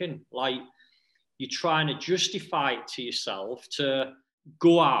thinking? Like, you're trying to justify it to yourself to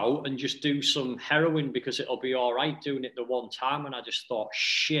go out and just do some heroin because it'll be all right doing it the one time. And I just thought,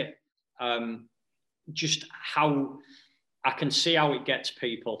 shit, just how I can see how it gets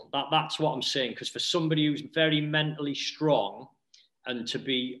people. That's what I'm saying. Because for somebody who's very mentally strong, and to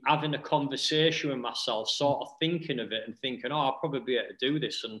be having a conversation with myself, sort of thinking of it and thinking, oh, I'll probably be able to do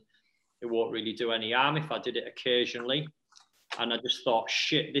this and it won't really do any harm if I did it occasionally. And I just thought,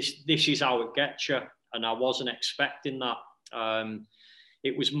 shit, this is how it gets you. And I wasn't expecting that.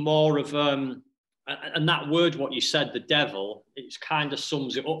 It was more of, and that word, what you said, the devil, it kind of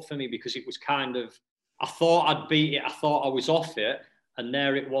sums it up for me, because it was kind of, I thought I'd beat it. I thought I was off it. And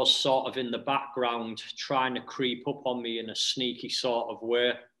there it was, sort of in the background, trying to creep up on me in a sneaky sort of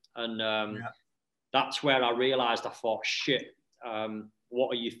way. And that's where I realized, I thought, shit,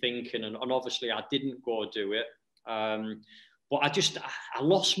 what are you thinking? And obviously I didn't go do it. But I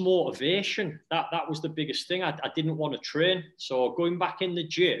lost motivation. That was the biggest thing. I didn't want to train. So going back in the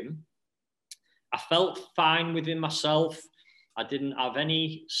gym, I felt fine within myself. I didn't have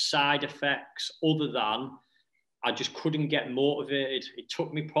any side effects other than I just couldn't get motivated. It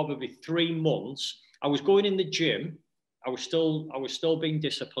took me probably 3 months. I was going in the gym. I was still being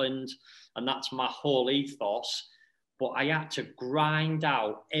disciplined, and that's my whole ethos. But I had to grind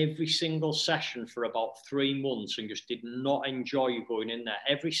out every single session for about 3 months and just did not enjoy going in there.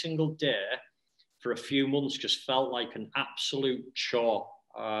 Every single day for a few months just felt like an absolute chore.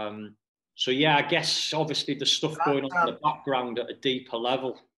 So yeah, I guess obviously the stuff going on in the background at a deeper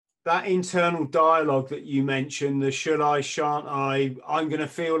level. That internal dialogue that you mentioned, the should I, shan't I, I'm going to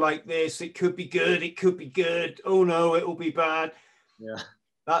feel like this, it could be good, it could be good, oh no, it'll be bad. Yeah.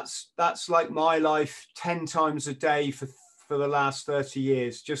 That's like my life 10 times a day for the last 30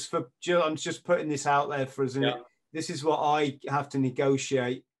 years. I'm just putting this out there for us. Yeah. This is what I have to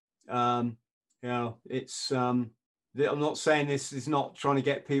negotiate. It's I'm not saying this is not trying to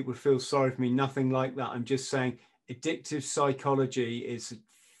get people to feel sorry for me, nothing like that. I'm just saying addictive psychology is a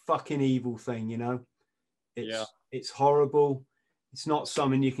fucking evil thing, you know. It's horrible. It's not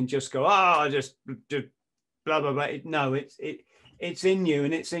something you can just go, just blah blah blah. No, it's in you,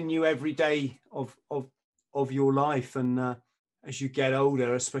 and it's in you every day of your life. And as you get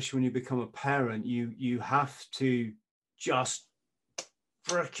older, especially when you become a parent, you have to just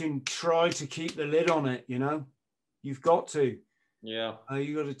freaking try to keep the lid on it, you know. You've got to. Yeah.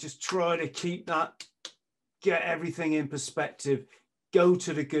 You got to just try to keep that, get everything in perspective, go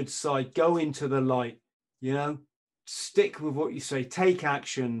to the good side, go into the light, you know, stick with what you say, take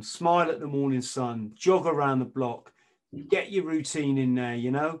action, smile at the morning sun, jog around the block, get your routine in there, you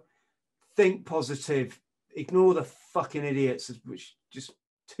know, think positive, ignore the fucking idiots, which just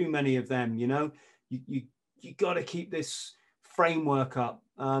too many of them, you know. You got to keep this framework up.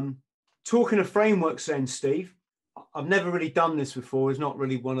 Talking of frameworks then, Steve, I've never really done this before. It's not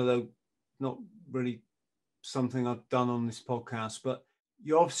really one of those, not really something I've done on this podcast, but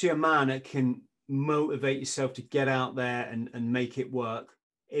you're obviously a man that can motivate yourself to get out there and make it work.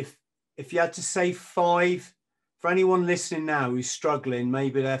 If you had to say 5, for anyone listening now who's struggling,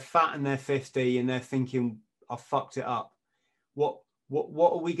 maybe they're fat and they're 50 and they're thinking, I fucked it up. What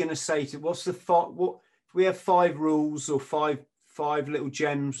are we going to say to, what's the what if we have 5 rules or five little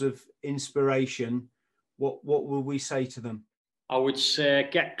gems of inspiration, what will we say to them? I would say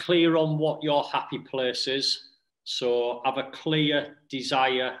get clear on what your happy place is. So have a clear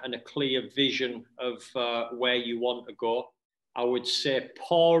desire and a clear vision of where you want to go. I would say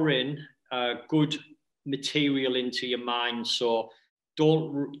pour in good material into your mind. So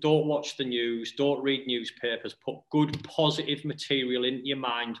don't watch the news, don't read newspapers, put good positive material into your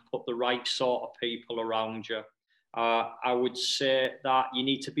mind, put the right sort of people around you. I would say that you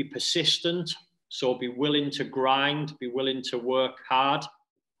need to be persistent. So be willing to grind, be willing to work hard.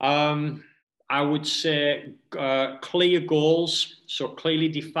 I would say clear goals, so clearly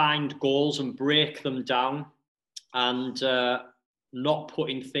defined goals, and break them down, and not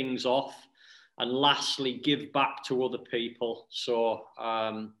putting things off. And lastly, give back to other people. So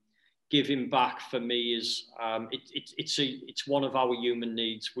giving back for me is it's one of our human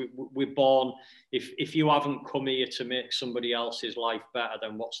needs. We're born. If you haven't come here to make somebody else's life better,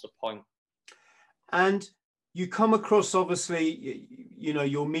 then what's the point? And you come across, obviously, you know,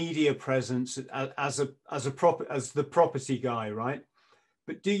 your media presence as the property guy, right?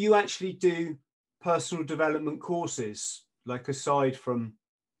 But do you actually do personal development courses, like aside from?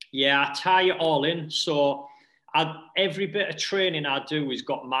 Yeah, I tie it all in. So every bit of training I do has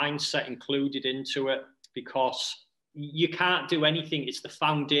got mindset included into it, because you can't do anything. It's the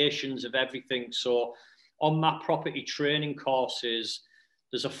foundations of everything. So on my property training courses,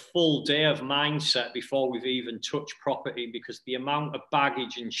 there's a full day of mindset before we've even touched property, because the amount of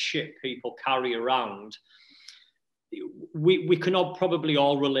baggage and shit people carry around, we can probably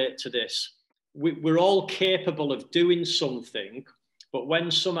all relate to this. we're all capable of doing something, but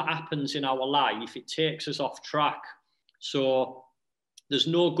when something happens in our life, it takes us off track. So there's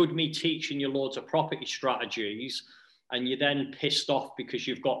no good me teaching you loads of property strategies and you're then pissed off because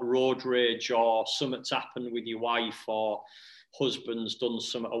you've got road rage or something's happened with your wife or husband's done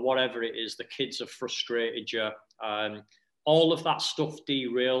something or whatever it is, the kids have frustrated you. All of that stuff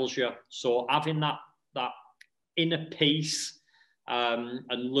derails you. So having that inner peace and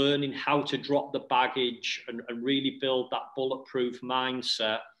learning how to drop the baggage and really build that bulletproof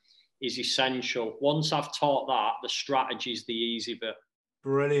mindset is essential. Once I've taught that, the strategy is the easy bit.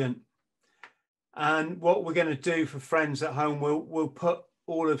 Brilliant. And what we're going to do for friends at home, we'll put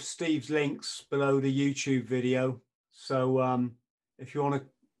all of Steve's links below the YouTube video. So if you want to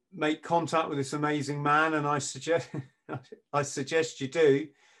make contact with this amazing man, and I suggest you do,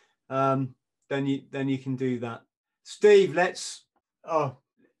 then you can do that. Steve, let's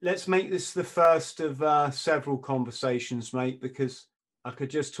make this the first of several conversations, mate, because I could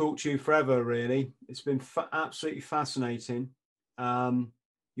just talk to you forever, really. It's been absolutely fascinating.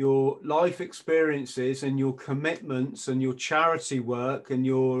 Your life experiences and your commitments and your charity work and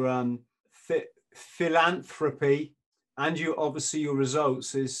your philanthropy and obviously your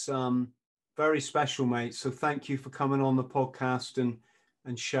results is very special, mate. So thank you for coming on the podcast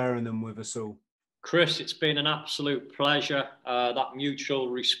and sharing them with us all. Chris, it's been an absolute pleasure. That mutual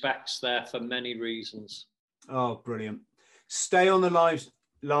respect's there for many reasons. Oh, brilliant. Stay on the live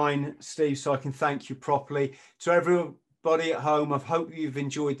line, Steve, so I can thank you properly. To everybody at home, I hope you've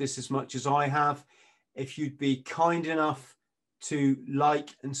enjoyed this as much as I have. If you'd be kind enough to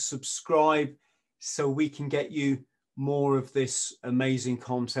like and subscribe so we can get you more of this amazing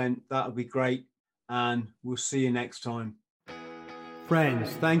content, that would be great. And we'll see you next time.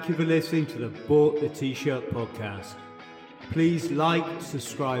 Friends, thank you for listening to the Bought the T-Shirt podcast. Please like,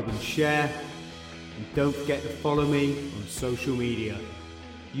 subscribe and share. And don't forget to follow me on social media.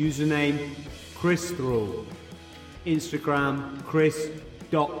 Username Chris Thrall. Instagram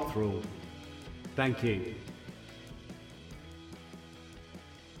Chris.Thrall. Thank you.